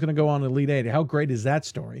one of them is going to go on to Elite 8. How great is that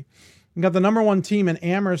story? You got the number 1 team in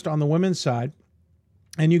Amherst on the women's side,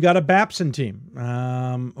 and you got a Babson team,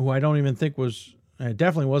 who I don't even think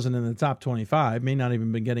definitely wasn't in the top 25, may not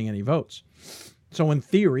even been getting any votes. So in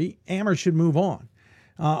theory, Amherst should move on.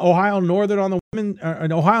 Ohio Northern on the women,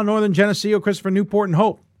 Ohio Northern, Geneseo, Christopher Newport, and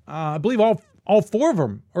Hope. I believe all 4 of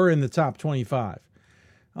them are in the top 25.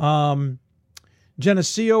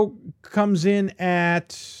 Geneseo comes in at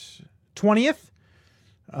 20th.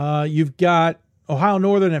 You've got Ohio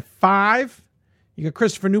Northern at 5. You got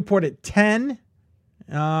Christopher Newport at 10.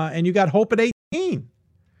 And you got Hope at 18.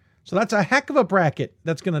 So that's a heck of a bracket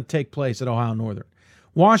that's going to take place at Ohio Northern.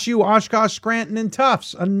 Wash U, Oshkosh, Scranton, and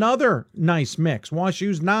Tufts. Another nice mix. Wash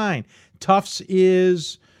U's 9. Tufts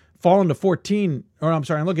is fallen to 14. Or I'm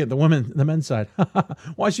sorry, I'm looking at the men's side.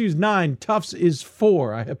 Wash U's 9. Tufts is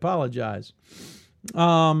 4. I apologize.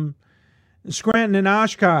 Scranton and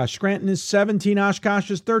Oshkosh. Scranton is 17.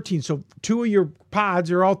 Oshkosh is 13. So 2 of your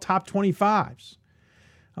pods are all top 25s.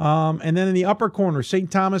 And then in the upper corner,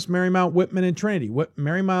 St. Thomas, Marymount, Whitman, and Trinity.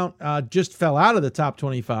 Marymount just fell out of the top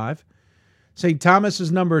 25. St. Thomas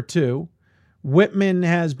is number 2. Whitman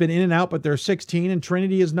has been in and out, but they're 16, and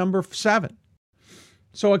Trinity is number 7.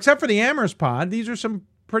 So except for the Amherst pod, these are some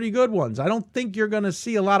pretty good ones. I don't think you're going to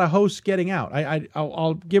see a lot of hosts getting out.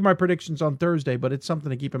 I'll give my predictions on Thursday, but it's something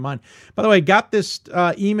to keep in mind. By the way, got this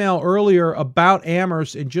email earlier about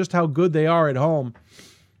Amherst and just how good they are at home.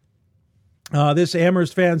 This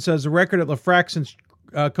Amherst fan says the record at Lafrac since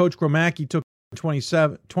Coach Gromacki took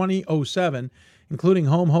 2007, including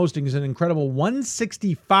home hosting, is an incredible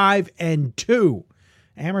 165-2.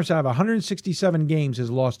 Amherst, out of 167 games,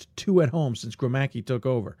 has lost 2 at home since Gromacki took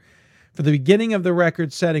over. For the beginning of the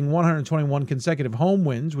record-setting 121 consecutive home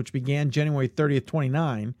wins, which began January 30th,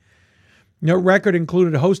 29, no record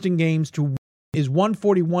included hosting games to is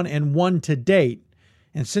 141-1 to date.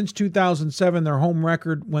 And since 2007, their home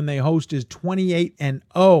record when they host is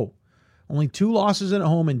 28-0. Only 2 losses at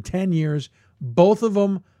home in 10 years, both of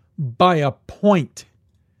them by a point.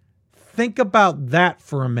 Think about that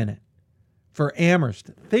for a minute. For Amherst,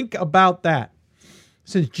 think about that.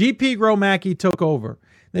 Since GP Gromacki took over,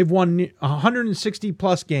 they've won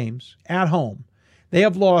 160-plus games at home. They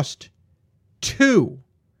have lost 2,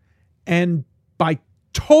 and by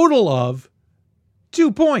total of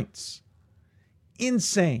 2 points.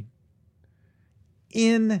 Insane.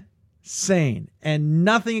 And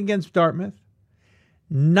nothing against Dartmouth,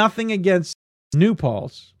 nothing against New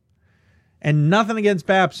Paltz, and nothing against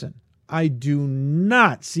Babson. I do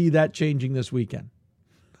not see that changing this weekend.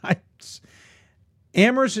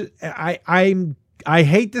 Amherst, I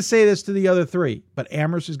hate to say this to the other 3, but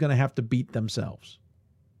Amherst is going to have to beat themselves.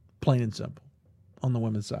 Plain and simple on the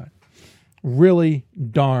women's side. Really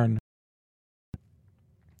darn.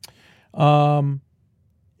 I'm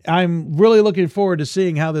really looking forward to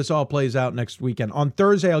seeing how this all plays out next weekend. On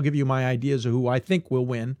Thursday, I'll give you my ideas of who I think will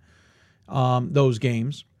win those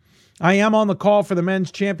games. I am on the call for the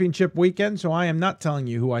men's championship weekend, so I am not telling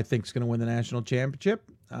you who I think is going to win the national championship.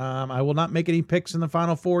 I will not make any picks in the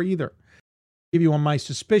Final Four either. I'll give you on my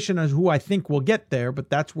suspicion as who I think will get there, but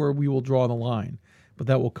that's where we will draw the line. But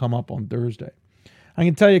that will come up on Thursday. I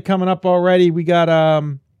can tell you coming up already, we got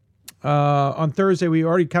on Thursday, we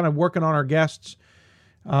already kind of working on our guests.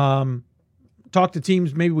 Talk to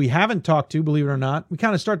teams maybe we haven't talked to, believe it or not. We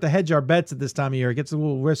kind of start to hedge our bets at this time of year. It gets a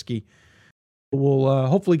little risky. We'll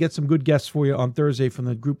hopefully get some good guests for you on Thursday from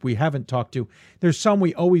the group we haven't talked to. There's some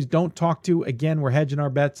we always don't talk to. Again, we're hedging our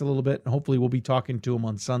bets a little bit, and hopefully we'll be talking to them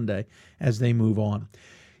on Sunday as they move on.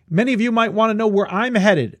 Many of you might want to know where I'm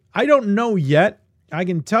headed. I don't know yet. I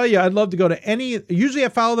can tell you I'd love to go to any. Usually I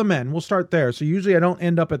follow the men. We'll start there. So usually I don't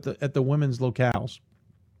end up at the women's locales.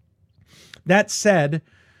 That said,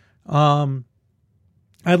 I'd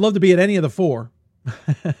love to be at any of the 4.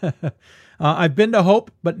 I've been to Hope,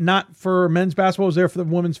 but not for men's basketball. I was there for the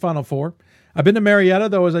women's Final Four. I've been to Marietta,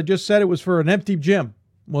 though, as I just said, it was for an empty gym,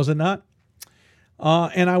 was it not?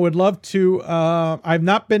 And I would love to. I've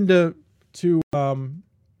not been to.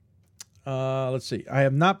 Let's see. I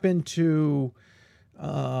have not been to.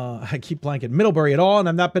 I keep blanking. Middlebury at all, and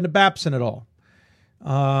I've not been to Babson at all.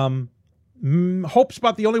 Hope's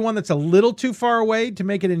about the only one that's a little too far away to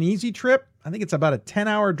make it an easy trip. I think it's about a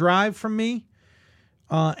 10-hour drive from me.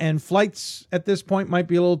 And flights at this point might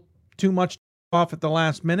be a little too much off at the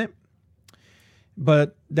last minute.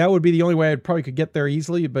 But that would be the only way I probably could get there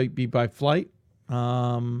easily, be by flight.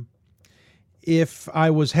 If I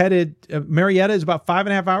was headed, Marietta is about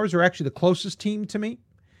 5.5 hours. They're actually the closest team to me.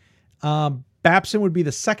 Babson would be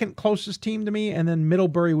the second closest team to me, and then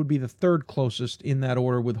Middlebury would be the third closest in that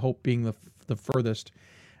order, with Hope being the furthest.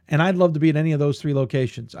 And I'd love to be at any of those 3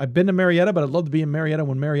 locations. I've been to Marietta, but I'd love to be in Marietta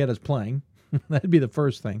when Marietta's playing. That'd be the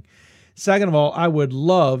first thing. Second of all, I would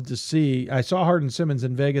love to see, I saw Hardin-Simmons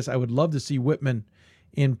in Vegas. I would love to see Whitman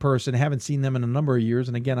in person. Haven't seen them in a number of years.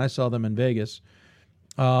 And again, I saw them in Vegas.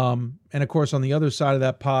 And of course, on the other side of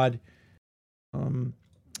that pod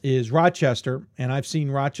is Rochester. And I've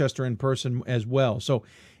seen Rochester in person as well. So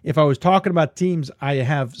if I was talking about teams I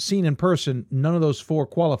have seen in person, none of those 4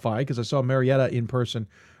 qualify because I saw Marietta in person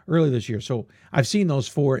earlier this year. So I've seen those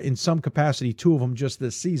 4 in some capacity, 2 of them just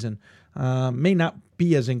this season. May not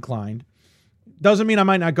be as inclined. Doesn't mean I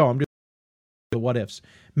might not go. I'm just the what ifs.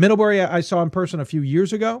 Middlebury, I saw in person a few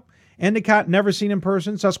years ago. Endicott, never seen in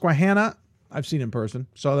person. Susquehanna, I've seen in person.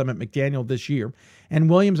 Saw them at McDaniel this year. And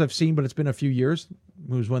Williams, I've seen, but it's been a few years. It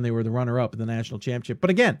was when they were the runner-up in the national championship. But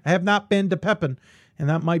again, I have not been to Pepin, and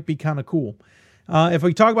that might be kind of cool. If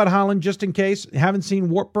we talk about Holland, just in case, haven't seen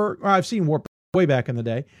Wartburg. I've seen Wartburg way back in the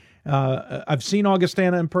day. I've seen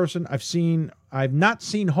Augustana in person. I've not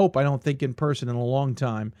seen Hope, I don't think, in person in a long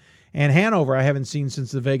time. And Hanover, I haven't seen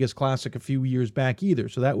since the Vegas Classic a few years back either.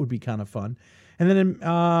 So that would be kind of fun. And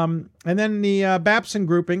then the Babson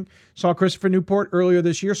grouping, saw Christopher Newport earlier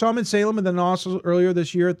this year. Saw him in Salem, and then also earlier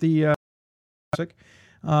this year at the Classic.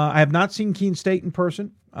 I have not seen Keene State in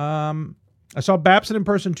person. I saw Babson in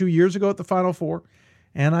person 2 years ago at the Final Four,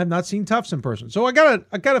 and I've not seen Tufts in person. So I got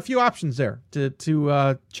a few options there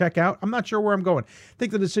to check out. I'm not sure where I'm going. I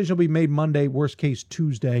think the decision will be made Monday, worst case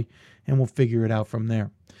Tuesday, and we'll figure it out from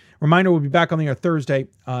there. Reminder, we'll be back on the air Thursday,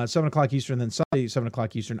 7 o'clock Eastern, then Sunday, 7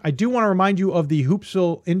 o'clock Eastern. I do want to remind you of the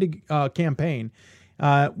Hoopsville campaign.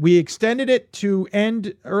 We extended it to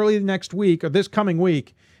end early next week, or this coming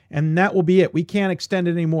week, and that will be it. We can't extend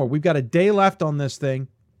it anymore. We've got a day left on this thing.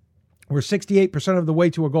 We're 68% of the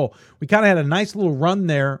way to a goal. We kind of had a nice little run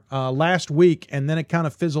there last week, and then it kind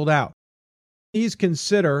of fizzled out. Please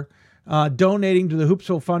consider donating to the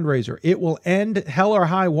Hoopsville fundraiser. It will end hell or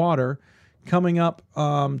high water coming up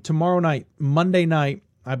tomorrow night, Monday night.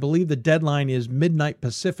 I believe the deadline is midnight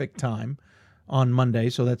Pacific time on Monday,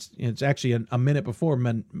 so it's actually a minute before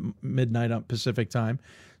midnight on Pacific time.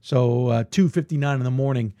 So 2:59 in the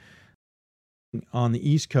morning on the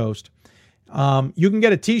East Coast. You can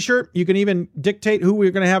get a T-shirt. You can even dictate who we're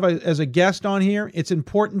going to have as a guest on here. It's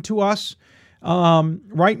important to us.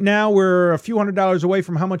 Right now, we're a few $100s away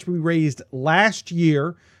from how much we raised last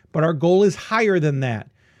year, but our goal is higher than that.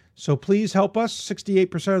 So please help us,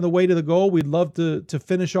 68% of the way to the goal. We'd love to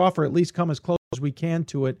finish off or at least come as close as we can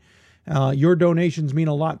to it. Your donations mean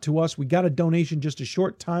a lot to us. We got a donation just a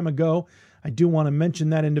short time ago. I do want to mention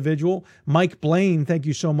that individual. Mike Blaine, thank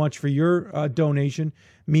you so much for your donation.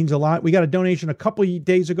 Means a lot. We got a donation a couple of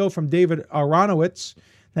days ago from David Aronowitz.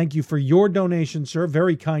 Thank you for your donation, sir.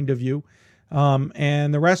 Very kind of you.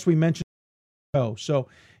 And the rest we mentioned. So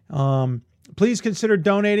please consider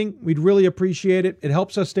donating. We'd really appreciate it. It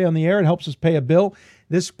helps us stay on the air. It helps us pay a bill.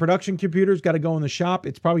 This production computer's got to go in the shop.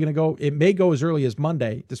 It's probably going to go, it may go as early as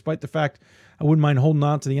Monday, despite the fact I wouldn't mind holding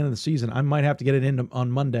on to the end of the season. I might have to get it in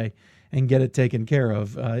on Monday and get it taken care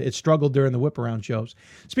of. It struggled during the whip around shows.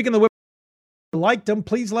 Speaking of the whip, if you liked them,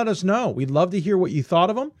 please let us know. We'd love to hear what you thought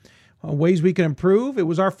of them, ways we can improve. It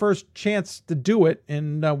was our first chance to do it,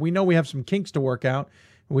 and we know we have some kinks to work out.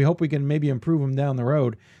 We hope we can maybe improve them down the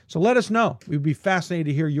road. So let us know. We'd be fascinated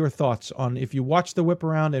to hear your thoughts on if you watched the Whip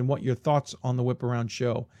Around and what your thoughts on the Whip Around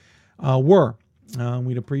show were.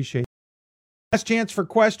 We'd appreciate it. Last chance for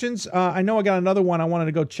questions. I know I got another one I wanted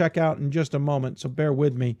to go check out in just a moment, so bear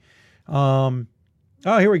with me.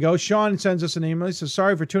 Here we go. Sean sends us an email. He says,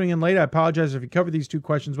 sorry for tuning in late. I apologize if you covered these two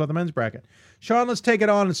questions about the men's bracket. Sean, let's take it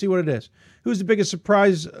on and see what it is. Who's the biggest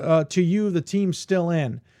surprise to you the team's still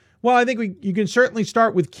in? Well, I think you can certainly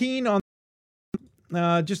start with Keene on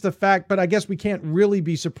just the fact, but I guess we can't really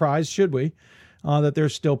be surprised, should we, that they're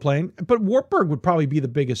still playing. But Wartburg would probably be the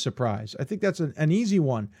biggest surprise. I think that's an easy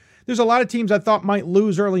one. There's a lot of teams I thought might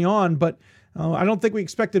lose early on, but I don't think we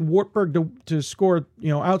expected Wartburg to score,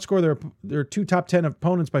 outscore their two top 10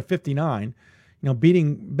 opponents by 59.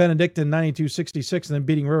 Beating Benedictine 92-66 and then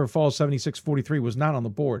beating River Falls 76-43 was not on the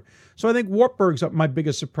board. So I think Wartburg's my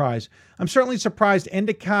biggest surprise. I'm certainly surprised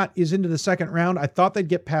Endicott is into the second round. I thought they'd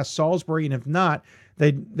get past Salisbury, and if not,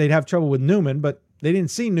 they'd have trouble with Newman, but they didn't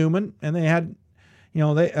see Newman, and they had,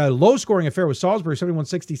 a low-scoring affair with Salisbury,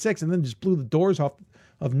 71-66, and then just blew the doors off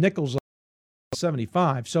of Nichols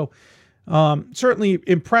 75. So certainly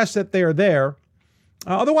impressed that they're there.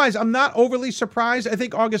 Otherwise, I'm not overly surprised. I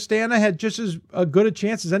think Augustana had just as good a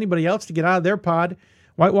chance as anybody else to get out of their pod.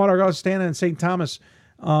 Whitewater, Augustana, and St. Thomas,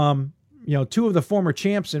 two of the former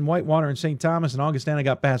champs in Whitewater and St. Thomas, and Augustana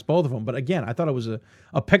got past both of them. But again, I thought it was a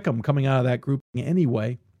pick'em coming out of that group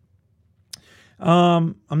anyway.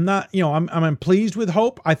 I'm pleased with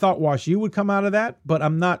Hope. I thought Wash U would come out of that, but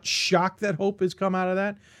I'm not shocked that Hope has come out of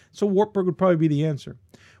that. So Wartburg would probably be the answer.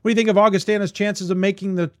 What do you think of Augustana's chances of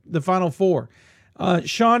making the Final Four?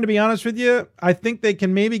 Sean, to be honest with you, I think they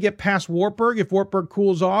can maybe get past Wartburg if Wartburg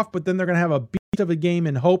cools off, but then they're going to have a beast of a game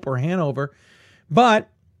in Hope or Hanover. But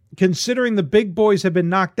considering the big boys have been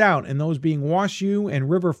knocked out, and those being Wash U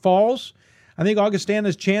and River Falls, I think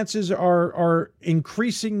Augustana's chances are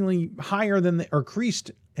increasingly higher than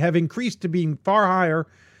have increased to being far higher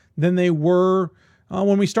than they were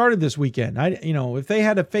when we started this weekend. If they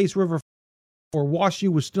had to face River or Wash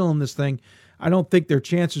U was still in this thing, I don't think their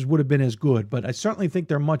chances would have been as good. But I certainly think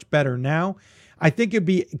they're much better now. I think it'd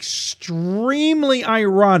be extremely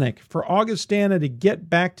ironic for Augustana to get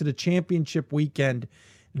back to the championship weekend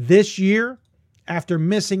this year after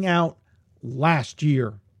missing out last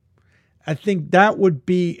year. I think that would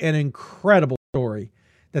be an incredible story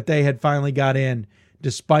that they had finally got in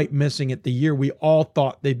despite missing it the year we all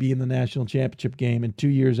thought they'd be in the national championship game and 2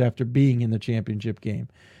 years after being in the championship game.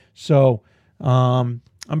 So I'm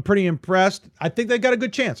pretty impressed. I think they got a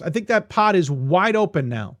good chance. I think that pot is wide open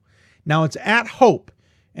now. Now it's at Hope,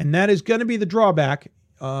 and that is going to be the drawback.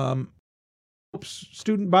 Hope's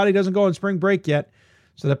student body doesn't go on spring break yet,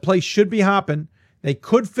 so the place should be hopping. They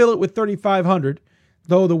could fill it with 3,500,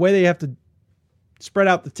 though the way they have to spread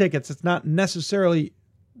out the tickets, it's not necessarily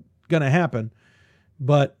going to happen.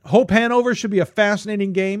 But Hope Hanover should be a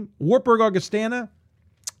fascinating game. Wartburg Augustana,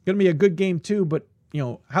 going to be a good game too, but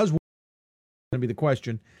how's going to be the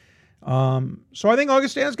question. So I think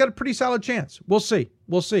Augustana's got a pretty solid chance. We'll see.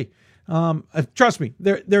 Trust me,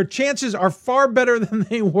 their chances are far better than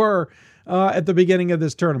they were at the beginning of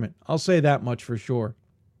this tournament. I'll say that much for sure.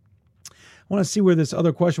 I want to see where this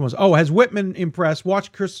other question was. Oh, has Whitman impressed?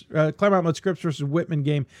 Watched Claremont Mudd Scripps versus Whitman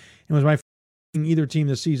game. It was my either team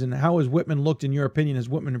this season. How has Whitman looked in your opinion? Has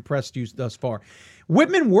Whitman impressed you thus far?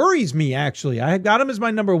 Whitman worries me, actually. I got him as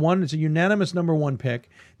my number one. It's a unanimous number one pick.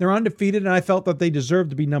 They're undefeated, and I felt that they deserved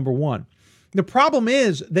to be number one. The problem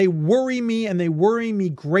is they worry me, and they worry me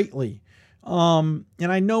greatly. And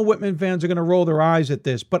I know Whitman fans are going to roll their eyes at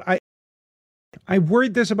this, but I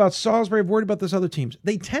worried this about Salisbury. I've worried about this other teams.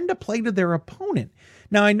 They tend to play to their opponent.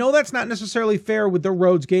 Now, I know that's not necessarily fair with the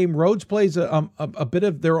Rhodes game. Rhodes plays a bit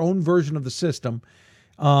of their own version of the system.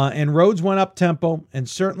 And Rhodes went up-tempo and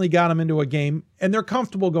certainly got them into a game. And they're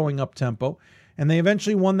comfortable going up-tempo. And they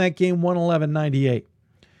eventually won that game 111-98.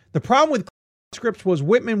 The problem with Scripps was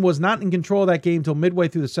Whitman was not in control of that game until midway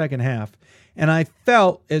through the second half. And I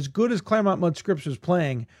felt, as good as Claremont Mudd Scripps was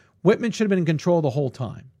playing, Whitman should have been in control the whole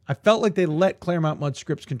time. I felt like they let Claremont Mudd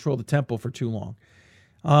Scripps control the tempo for too long.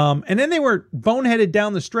 And then they were boneheaded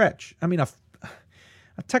down the stretch. I mean, a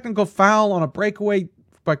technical foul on a breakaway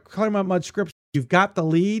by Claremont Mudd Scripps. You've got the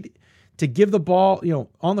lead to give the ball,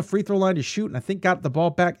 on the free throw line to shoot, and I think got the ball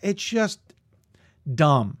back. It's just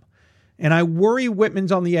dumb. And I worry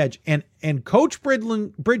Whitman's on the edge. And Coach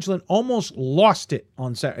Bridgeland almost lost it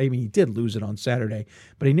on Saturday. I mean, he did lose it on Saturday,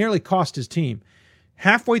 but he nearly cost his team.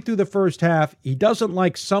 Halfway through the first half, he doesn't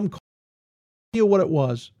like some idea what it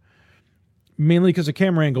was, mainly because the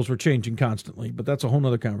camera angles were changing constantly, but that's a whole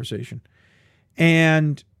nother conversation.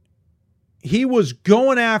 And he was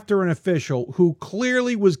going after an official who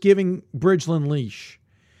clearly was giving Bridgeland leash.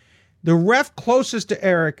 The ref closest to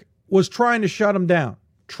Eric was trying to shut him down,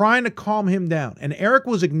 trying to calm him down, and Eric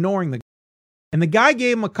was ignoring the guy. And the guy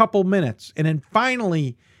gave him a couple minutes, and then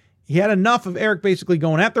finally he had enough of Eric basically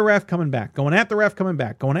going at the ref, coming back, going at the ref, coming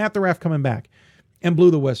back, going at the ref, coming back, and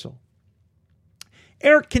blew the whistle.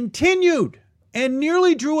 Eric continued and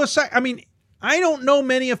nearly drew a second. I mean, I don't know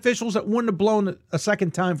many officials that wouldn't have blown a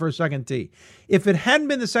second time for a second tee. If it hadn't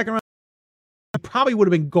been the second round, it probably would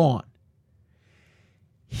have been gone.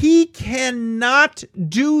 He cannot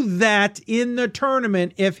do that in the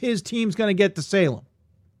tournament if his team's going to get to Salem.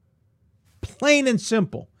 Plain and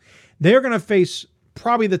simple. They're going to face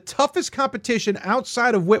probably the toughest competition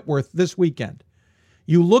outside of Whitworth this weekend.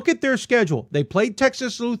 You look at their schedule. They played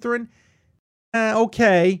Texas Lutheran.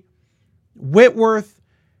 Okay. Whitworth.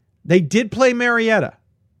 They did play Marietta.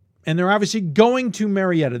 And they're obviously going to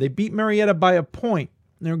Marietta. They beat Marietta by a point.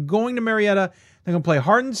 They're going to Marietta. They're going to play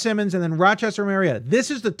Hardin-Simmons and then Rochester Marietta. This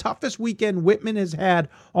is the toughest weekend Whitman has had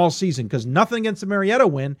all season because nothing against the Marietta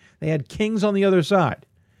win. They had Kings on the other side.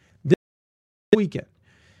 This weekend.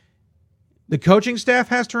 The coaching staff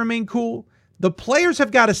has to remain cool. The players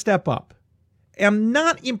have got to step up.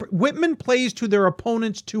 Whitman plays to their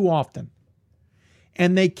opponents too often.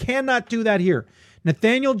 And they cannot do that here.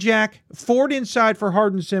 Nathaniel Jack, forward inside for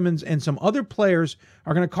Hardin-Simmons, and some other players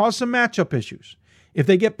are going to cause some matchup issues. If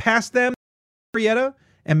they get past them, Marietta,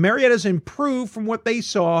 and Marietta's improved from what they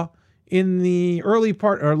saw in the early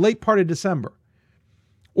part or late part of December.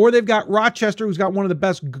 Or they've got Rochester, who's got one of the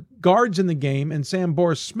best guards in the game, and Sam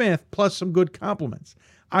Boris-Smith, plus some good compliments.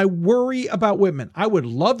 I worry about Whitman. I would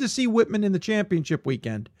love to see Whitman in the championship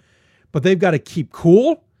weekend, but they've got to keep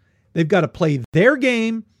cool. They've got to play their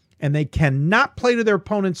game, and they cannot play to their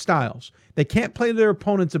opponent's styles. They can't play to their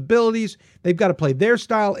opponent's abilities. They've got to play their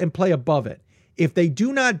style and play above it. If they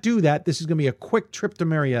do not do that, this is going to be a quick trip to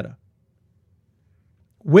Marietta.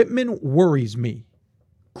 Whitman worries me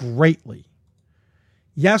greatly.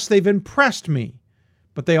 Yes, they've impressed me,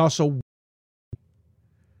 but they also...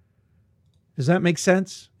 Does that make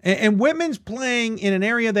sense? And Whitman's playing in an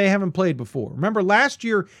area they haven't played before. Remember, last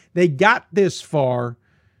year they got this far,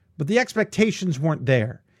 but the expectations weren't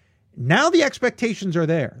there. Now the expectations are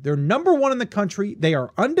there. They're number one in the country. They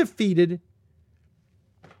are undefeated.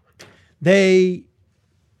 They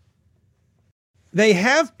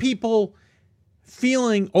have people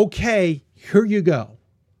feeling, okay, here you go.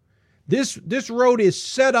 This road is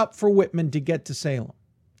set up for Whitman to get to Salem.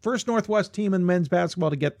 First Northwest team in men's basketball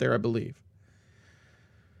to get there, I believe.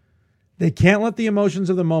 They can't let the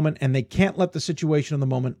emotions of the moment and they can't let the situation of the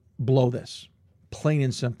moment blow this. Plain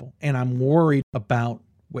and simple. And I'm worried about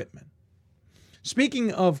Whitman.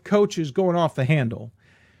 Speaking of coaches going off the handle,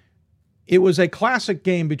 it was a classic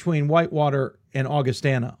game between Whitewater and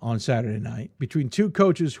Augustana on Saturday night, between two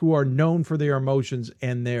coaches who are known for their emotions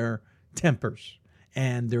and their tempers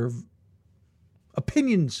and their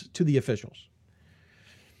opinions to the officials.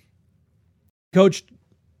 Coach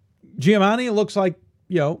Giamatti, it looks like,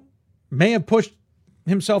 may have pushed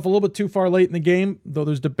himself a little bit too far late in the game, though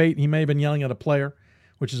there's debate. He may have been yelling at a player,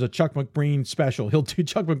 which is a Chuck McBreen special.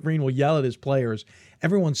 Chuck McBreen will yell at his players.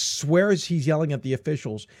 Everyone swears he's yelling at the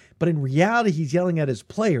officials, but in reality, he's yelling at his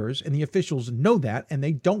players, and the officials know that, and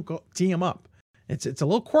they don't go tee him up. It's a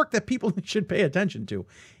little quirk that people should pay attention to.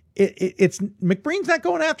 It's McBreen's not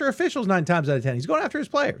going after officials 9 times out of 10. He's going after his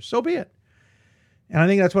players. So be it. And I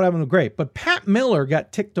think that's what happened with Great. But Pat Miller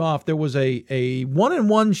got ticked off. There was a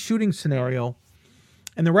 1-and-1 shooting scenario,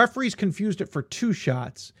 and the referees confused it for 2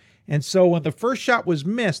 shots. And so when the first shot was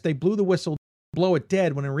missed, they blew the whistle, blow it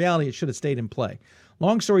dead, when in reality it should have stayed in play.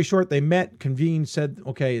 Long story short, they met, convened, said,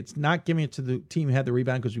 okay, it's not giving it to the team who had the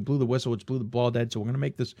rebound because we blew the whistle, which blew the ball dead, so we're going to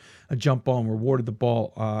make this a jump ball, and rewarded the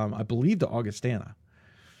ball, I believe, to Augustana.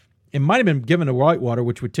 It might have been given to Whitewater,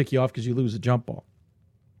 which would tick you off because you lose the jump ball.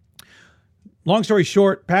 Long story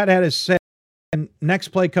short, Pat had his say, and next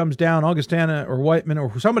play comes down, Augustana or Whiteman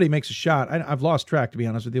or somebody makes a shot. I've lost track, to be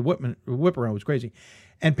honest with you. Whip around was crazy.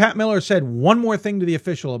 And Pat Miller said one more thing to the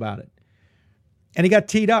official about it. And he got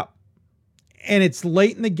teed up. And it's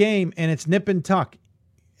late in the game, and it's nip and tuck.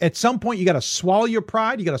 At some point, you got to swallow your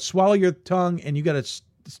pride, you got to swallow your tongue, and you got to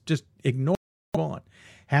just ignore it. Move on.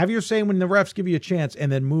 Have your say when the refs give you a chance, and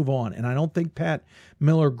then move on. And I don't think Pat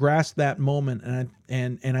Miller grasped that moment,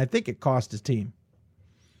 and I think it cost his team.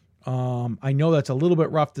 I know that's a little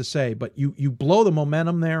bit rough to say, but you blow the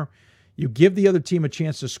momentum there. You give the other team a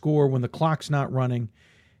chance to score when the clock's not running.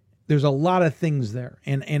 There's a lot of things there.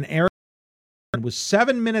 And Aaron, with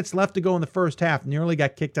 7 minutes left to go in the first half, nearly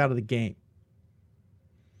got kicked out of the game.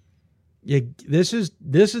 This is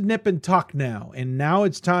nip and tuck now. And now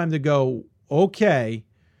it's time to go, okay,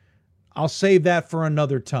 I'll save that for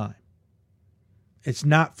another time. It's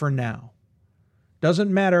not for now.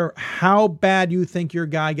 Doesn't matter how bad you think your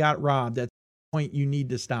guy got robbed. At the point, you need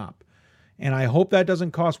to stop. And I hope that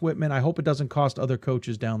doesn't cost Whitman. I hope it doesn't cost other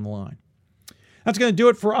coaches down the line. That's going to do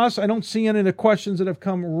it for us. I don't see any of the questions that have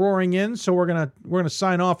come roaring in, so we're gonna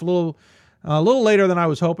sign off a little later than I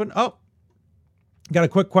was hoping. Oh, got a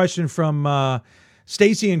quick question from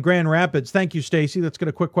Stacy in Grand Rapids. Thank you, Stacy. Let's get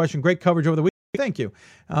a quick question. Great coverage over the week. Thank you.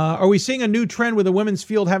 Are we seeing a new trend with the women's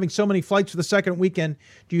field having so many flights for the second weekend?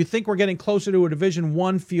 Do you think we're getting closer to a Division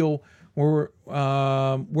I field where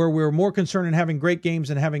we're more concerned in having great games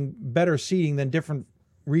and having better seating than different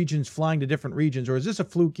regions flying to different regions? Or is this a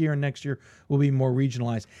fluke year and next year will be more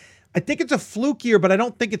regionalized? I think it's a fluke year, but I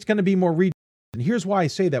don't think it's going to be more regionalized. And here's why I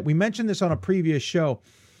say that. We mentioned this on a previous show.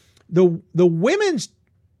 The women's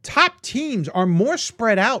top teams are more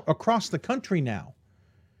spread out across the country now.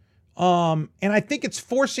 And I think it's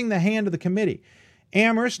forcing the hand of the committee.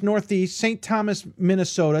 Amherst, Northeast, St. Thomas,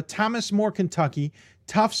 Minnesota, Thomas More, Kentucky,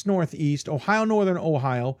 Tufts, Northeast, Ohio, Northern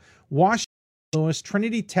Ohio, Washington, Louis,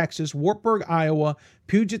 Trinity, Texas, Wartburg, Iowa,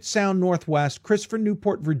 Puget Sound, Northwest, Christopher,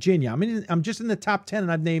 Newport, Virginia. I'm just in the top 10,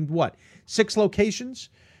 and I've named, 6 locations,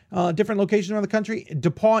 different locations around the country.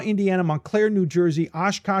 DePaul, Indiana, Montclair, New Jersey,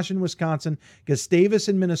 Oshkosh in Wisconsin, Gustavus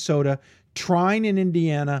in Minnesota, Trine in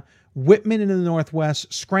Indiana, Whitman in the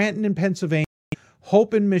Northwest, Scranton in Pennsylvania,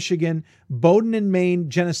 Hope in Michigan, Bowdoin in Maine,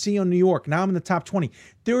 Geneseo, New York. Now I'm in the top 20.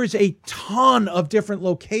 There is a ton of different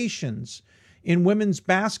locations in women's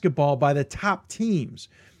basketball by the top teams.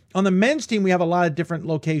 On the men's team, we have a lot of different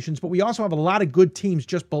locations, but we also have a lot of good teams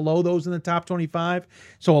just below those in the top 25.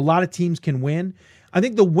 So a lot of teams can win. I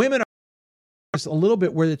think the women a little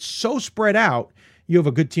bit where it's so spread out. You have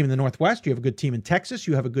a good team in the Northwest, you have a good team in Texas,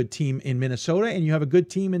 you have a good team in Minnesota, and you have a good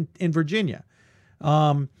team in Virginia.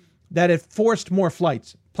 That it forced more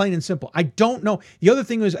flights, plain and simple. I don't know. The other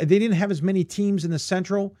thing was they didn't have as many teams in the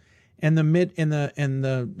Central and the mid and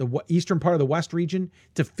the eastern part of the West region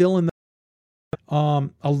to fill in the.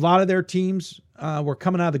 A lot of their teams were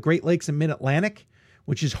coming out of the Great Lakes and Mid-Atlantic,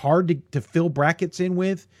 which is hard to fill brackets in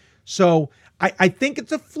with. So I think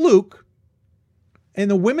it's a fluke. And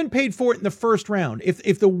the women paid for it in the first round.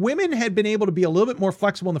 If the women had been able to be a little bit more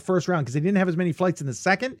flexible in the first round because they didn't have as many flights in the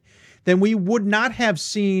second, then we would not have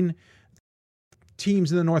seen teams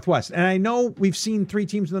in the Northwest. And I know we've seen 3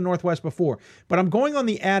 teams in the Northwest before, but I'm going on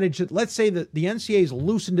the adage that let's say that the NCAA's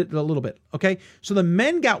loosened it a little bit, okay? So the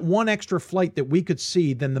men got 1 extra flight that we could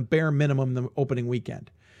see than the bare minimum the opening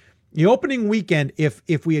weekend. The opening weekend,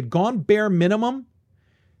 if we had gone bare minimum,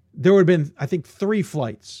 there would have been, I think, 3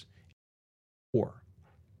 flights. 4.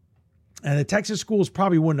 And the Texas schools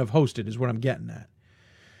probably wouldn't have hosted, is what I'm getting at.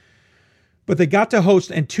 But they got to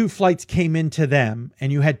host, and 2 flights came into them,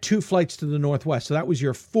 and you had 2 flights to the Northwest. So that was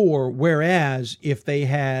your 4, whereas if they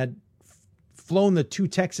had flown the 2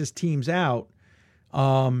 Texas teams out,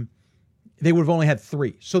 they would have only had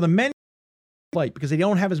 3. So the men flight, because they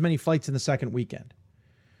don't have as many flights in the second weekend.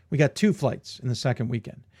 We got 2 flights in the second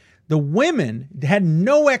weekend. The women had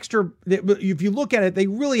no extra, if you look at it, they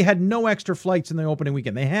really had no extra flights in the opening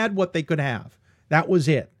weekend. They had what they could have. That was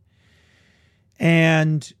it.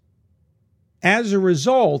 And as a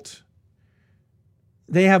result,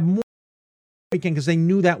 they have more weekend because they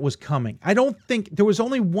knew that was coming. I don't think, there was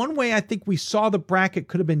only one way I think we saw the bracket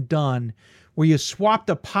could have been done where you swapped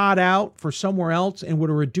a pot out for somewhere else and would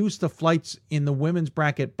have reduced the flights in the women's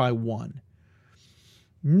bracket by 1.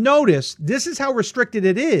 Notice, this is how restricted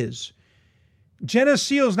it is.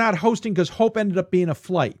 Geneseo's not hosting because Hope ended up being a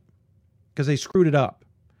flight because they screwed it up.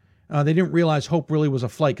 They didn't realize Hope really was a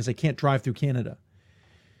flight because they can't drive through Canada.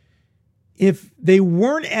 If they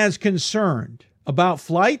weren't as concerned about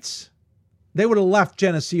flights, they would have left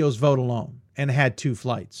Geneseo's vote alone and had 2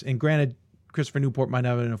 flights. And granted, Christopher Newport might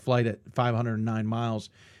have been a flight at 509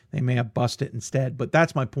 miles. They may have busted it instead, but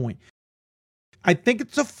that's my point. I think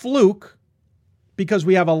it's a fluke because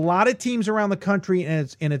we have a lot of teams around the country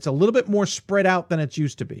and it's a little bit more spread out than it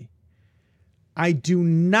used to be. I do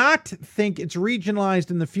not think it's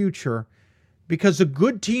regionalized in the future because the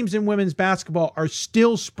good teams in women's basketball are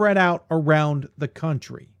still spread out around the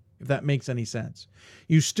country, if that makes any sense.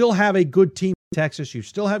 You still have a good team in Texas. You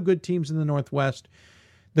still have good teams in the Northwest.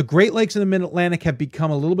 The Great Lakes and the Mid-Atlantic have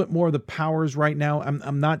become a little bit more of the powers right now.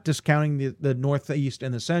 I'm not discounting the Northeast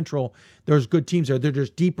and the Central. There's good teams there. They're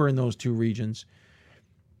just deeper in those 2 regions.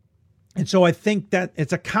 And so I think that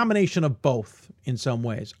it's a combination of both in some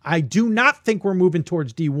ways. I do not think we're moving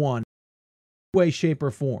towards D1 way, shape,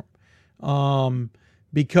 or form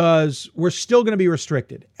because we're still going to be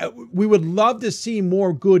restricted. We would love to see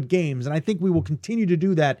more good games, and I think we will continue to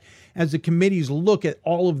do that as the committees look at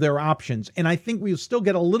all of their options. And I think we'll still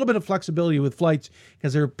get a little bit of flexibility with flights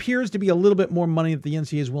because there appears to be a little bit more money that the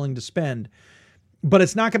NCAA is willing to spend. But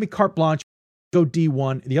it's not going to be carte blanche. Go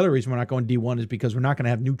D1. The other reason we're not going D1 is because we're not going to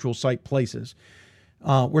have neutral site places.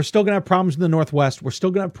 We're still going to have problems in the Northwest. We're still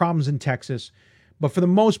going to have problems in Texas. But for the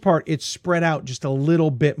most part, it's spread out just a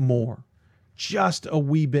little bit more. Just a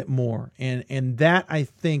wee bit more. And that, I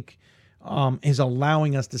think, is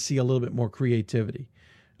allowing us to see a little bit more creativity.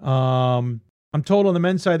 I'm told on the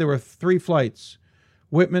men's side there were 3 flights.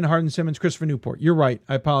 Whitman, Hardin-Simmons, Christopher Newport. You're right.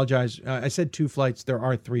 I apologize. I said 2 flights. There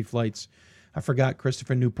are 3 flights. I forgot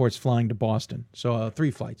Christopher Newport's flying to Boston. So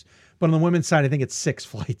 3 flights. But on the women's side, I think it's 6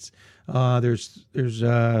 flights. There's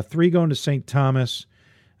 3 going to St. Thomas.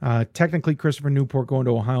 Technically, Christopher Newport going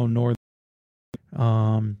to Ohio Northern.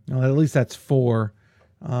 At least that's 4.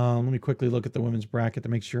 Let me quickly look at the women's bracket to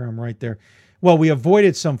make sure I'm right there. Well, we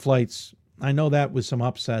avoided some flights. I know that with some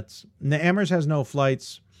upsets. Amherst has no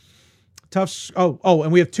flights. Tufts.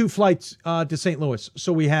 And we have 2 flights to St. Louis.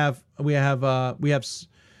 So we have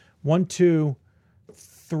 1, 2,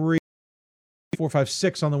 3, 4, 5,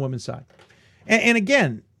 6 on the women's side. And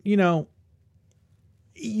again, you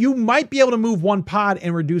might be able to move 1 pod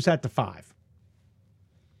and reduce that to 5.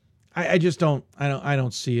 I just don't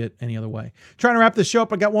see it any other way. Trying to wrap this show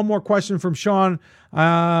up. I got one more question from Sean.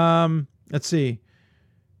 Let's see.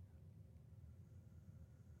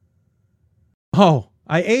 Oh,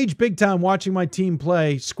 I age big time watching my team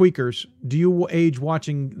play Squeakers. Do you age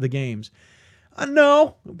watching the games?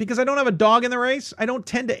 No, because I don't have a dog in the race. I don't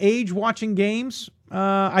tend to age watching games.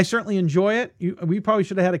 I certainly enjoy it. We probably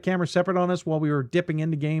should have had a camera separate on us while we were dipping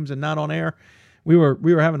into games and not on air. we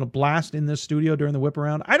were having a blast in this studio during the whip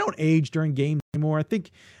around. I don't age during games anymore. I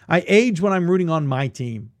think I age when I'm rooting on my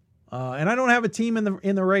team, and I don't have a team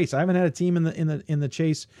in the race. I haven't had a team in the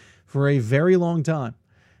chase for a very long time,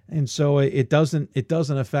 and so it doesn't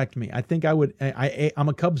affect me. I think I would. I'm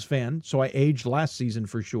a Cubs fan, so I aged last season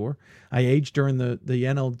for sure. I aged during the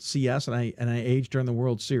NLCS, and I aged during the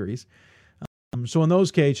World Series. So in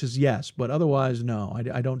those cases, yes, but otherwise, no.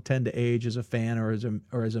 I don't tend to age as a fan or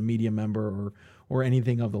as a media member or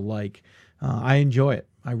anything of the like. I enjoy it.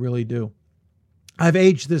 I really do. I've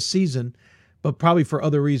aged this season, but probably for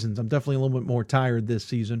other reasons. I'm definitely a little bit more tired this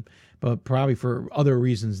season, but probably for other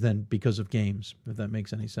reasons than because of games, if that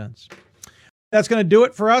makes any sense. That's going to do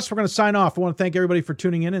it for us. We're going to sign off. I want to thank everybody for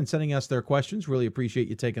tuning in and sending us their questions. Really appreciate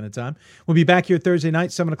you taking the time. We'll be back here Thursday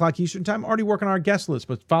night, 7 o'clock Eastern time. Already working on our guest list,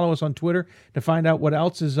 but follow us on Twitter to find out what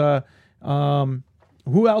else is, who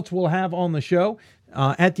else we'll have on the show.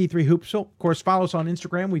 At D3 Hoopsville. Of course, follow us on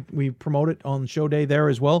Instagram. We promote it on show day there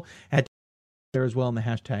as well. At there as well in the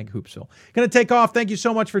hashtag Hoopsville. Going to take off. Thank you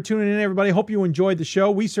so much for tuning in, everybody. Hope you enjoyed the show.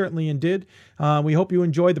 We certainly did. We hope you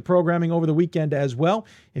enjoyed the programming over the weekend as well.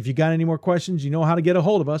 If you got any more questions, you know how to get a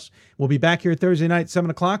hold of us. We'll be back here Thursday night, 7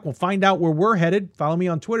 o'clock. We'll find out where we're headed. Follow me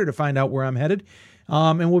on Twitter to find out where I'm headed.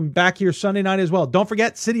 And we'll be back here Sunday night as well. Don't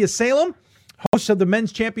forget, City of Salem, hosts of the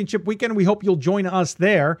Men's Championship Weekend. We hope you'll join us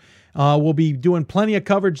there. We'll be doing plenty of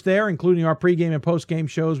coverage there, including our pregame and postgame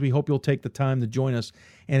shows. We hope you'll take the time to join us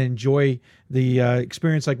and enjoy the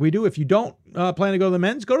experience like we do. If you don't plan to go to the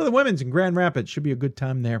men's, go to the women's in Grand Rapids. Should be a good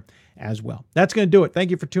time there as well. That's going to do it.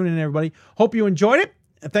 Thank you for tuning in, everybody. Hope you enjoyed it.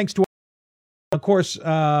 And thanks to, of course,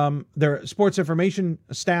 their sports information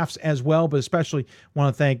staffs as well, but especially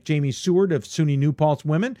want to thank Jamie Seward of SUNY New Paltz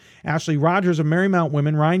Women, Ashley Rogers of Marymount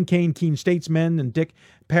Women, Ryan Kane, Keene State's Men, and Dick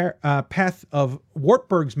Peth of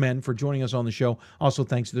Wartburg's Men for joining us on the show. Also,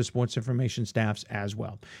 thanks to the sports information staffs as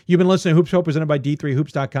well. You've been listening to Hoops Hope, presented by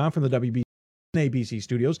D3Hoops.com from the WB ABC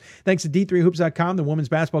studios. Thanks to D3Hoops.com, the Women's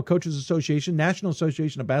Basketball Coaches Association, National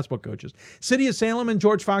Association of Basketball Coaches, City of Salem, and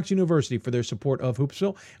George Fox University for their support of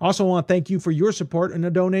Hoopsville. Also want to thank you for your support and a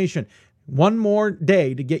donation. One more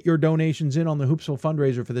day to get your donations in on the Hoopsville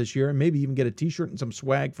fundraiser for this year, and maybe even get a t-shirt and some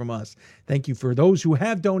swag from us. Thank you for those who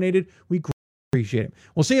have donated. We appreciate it.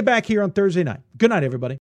 We'll see you back here on Thursday night. Good night, everybody.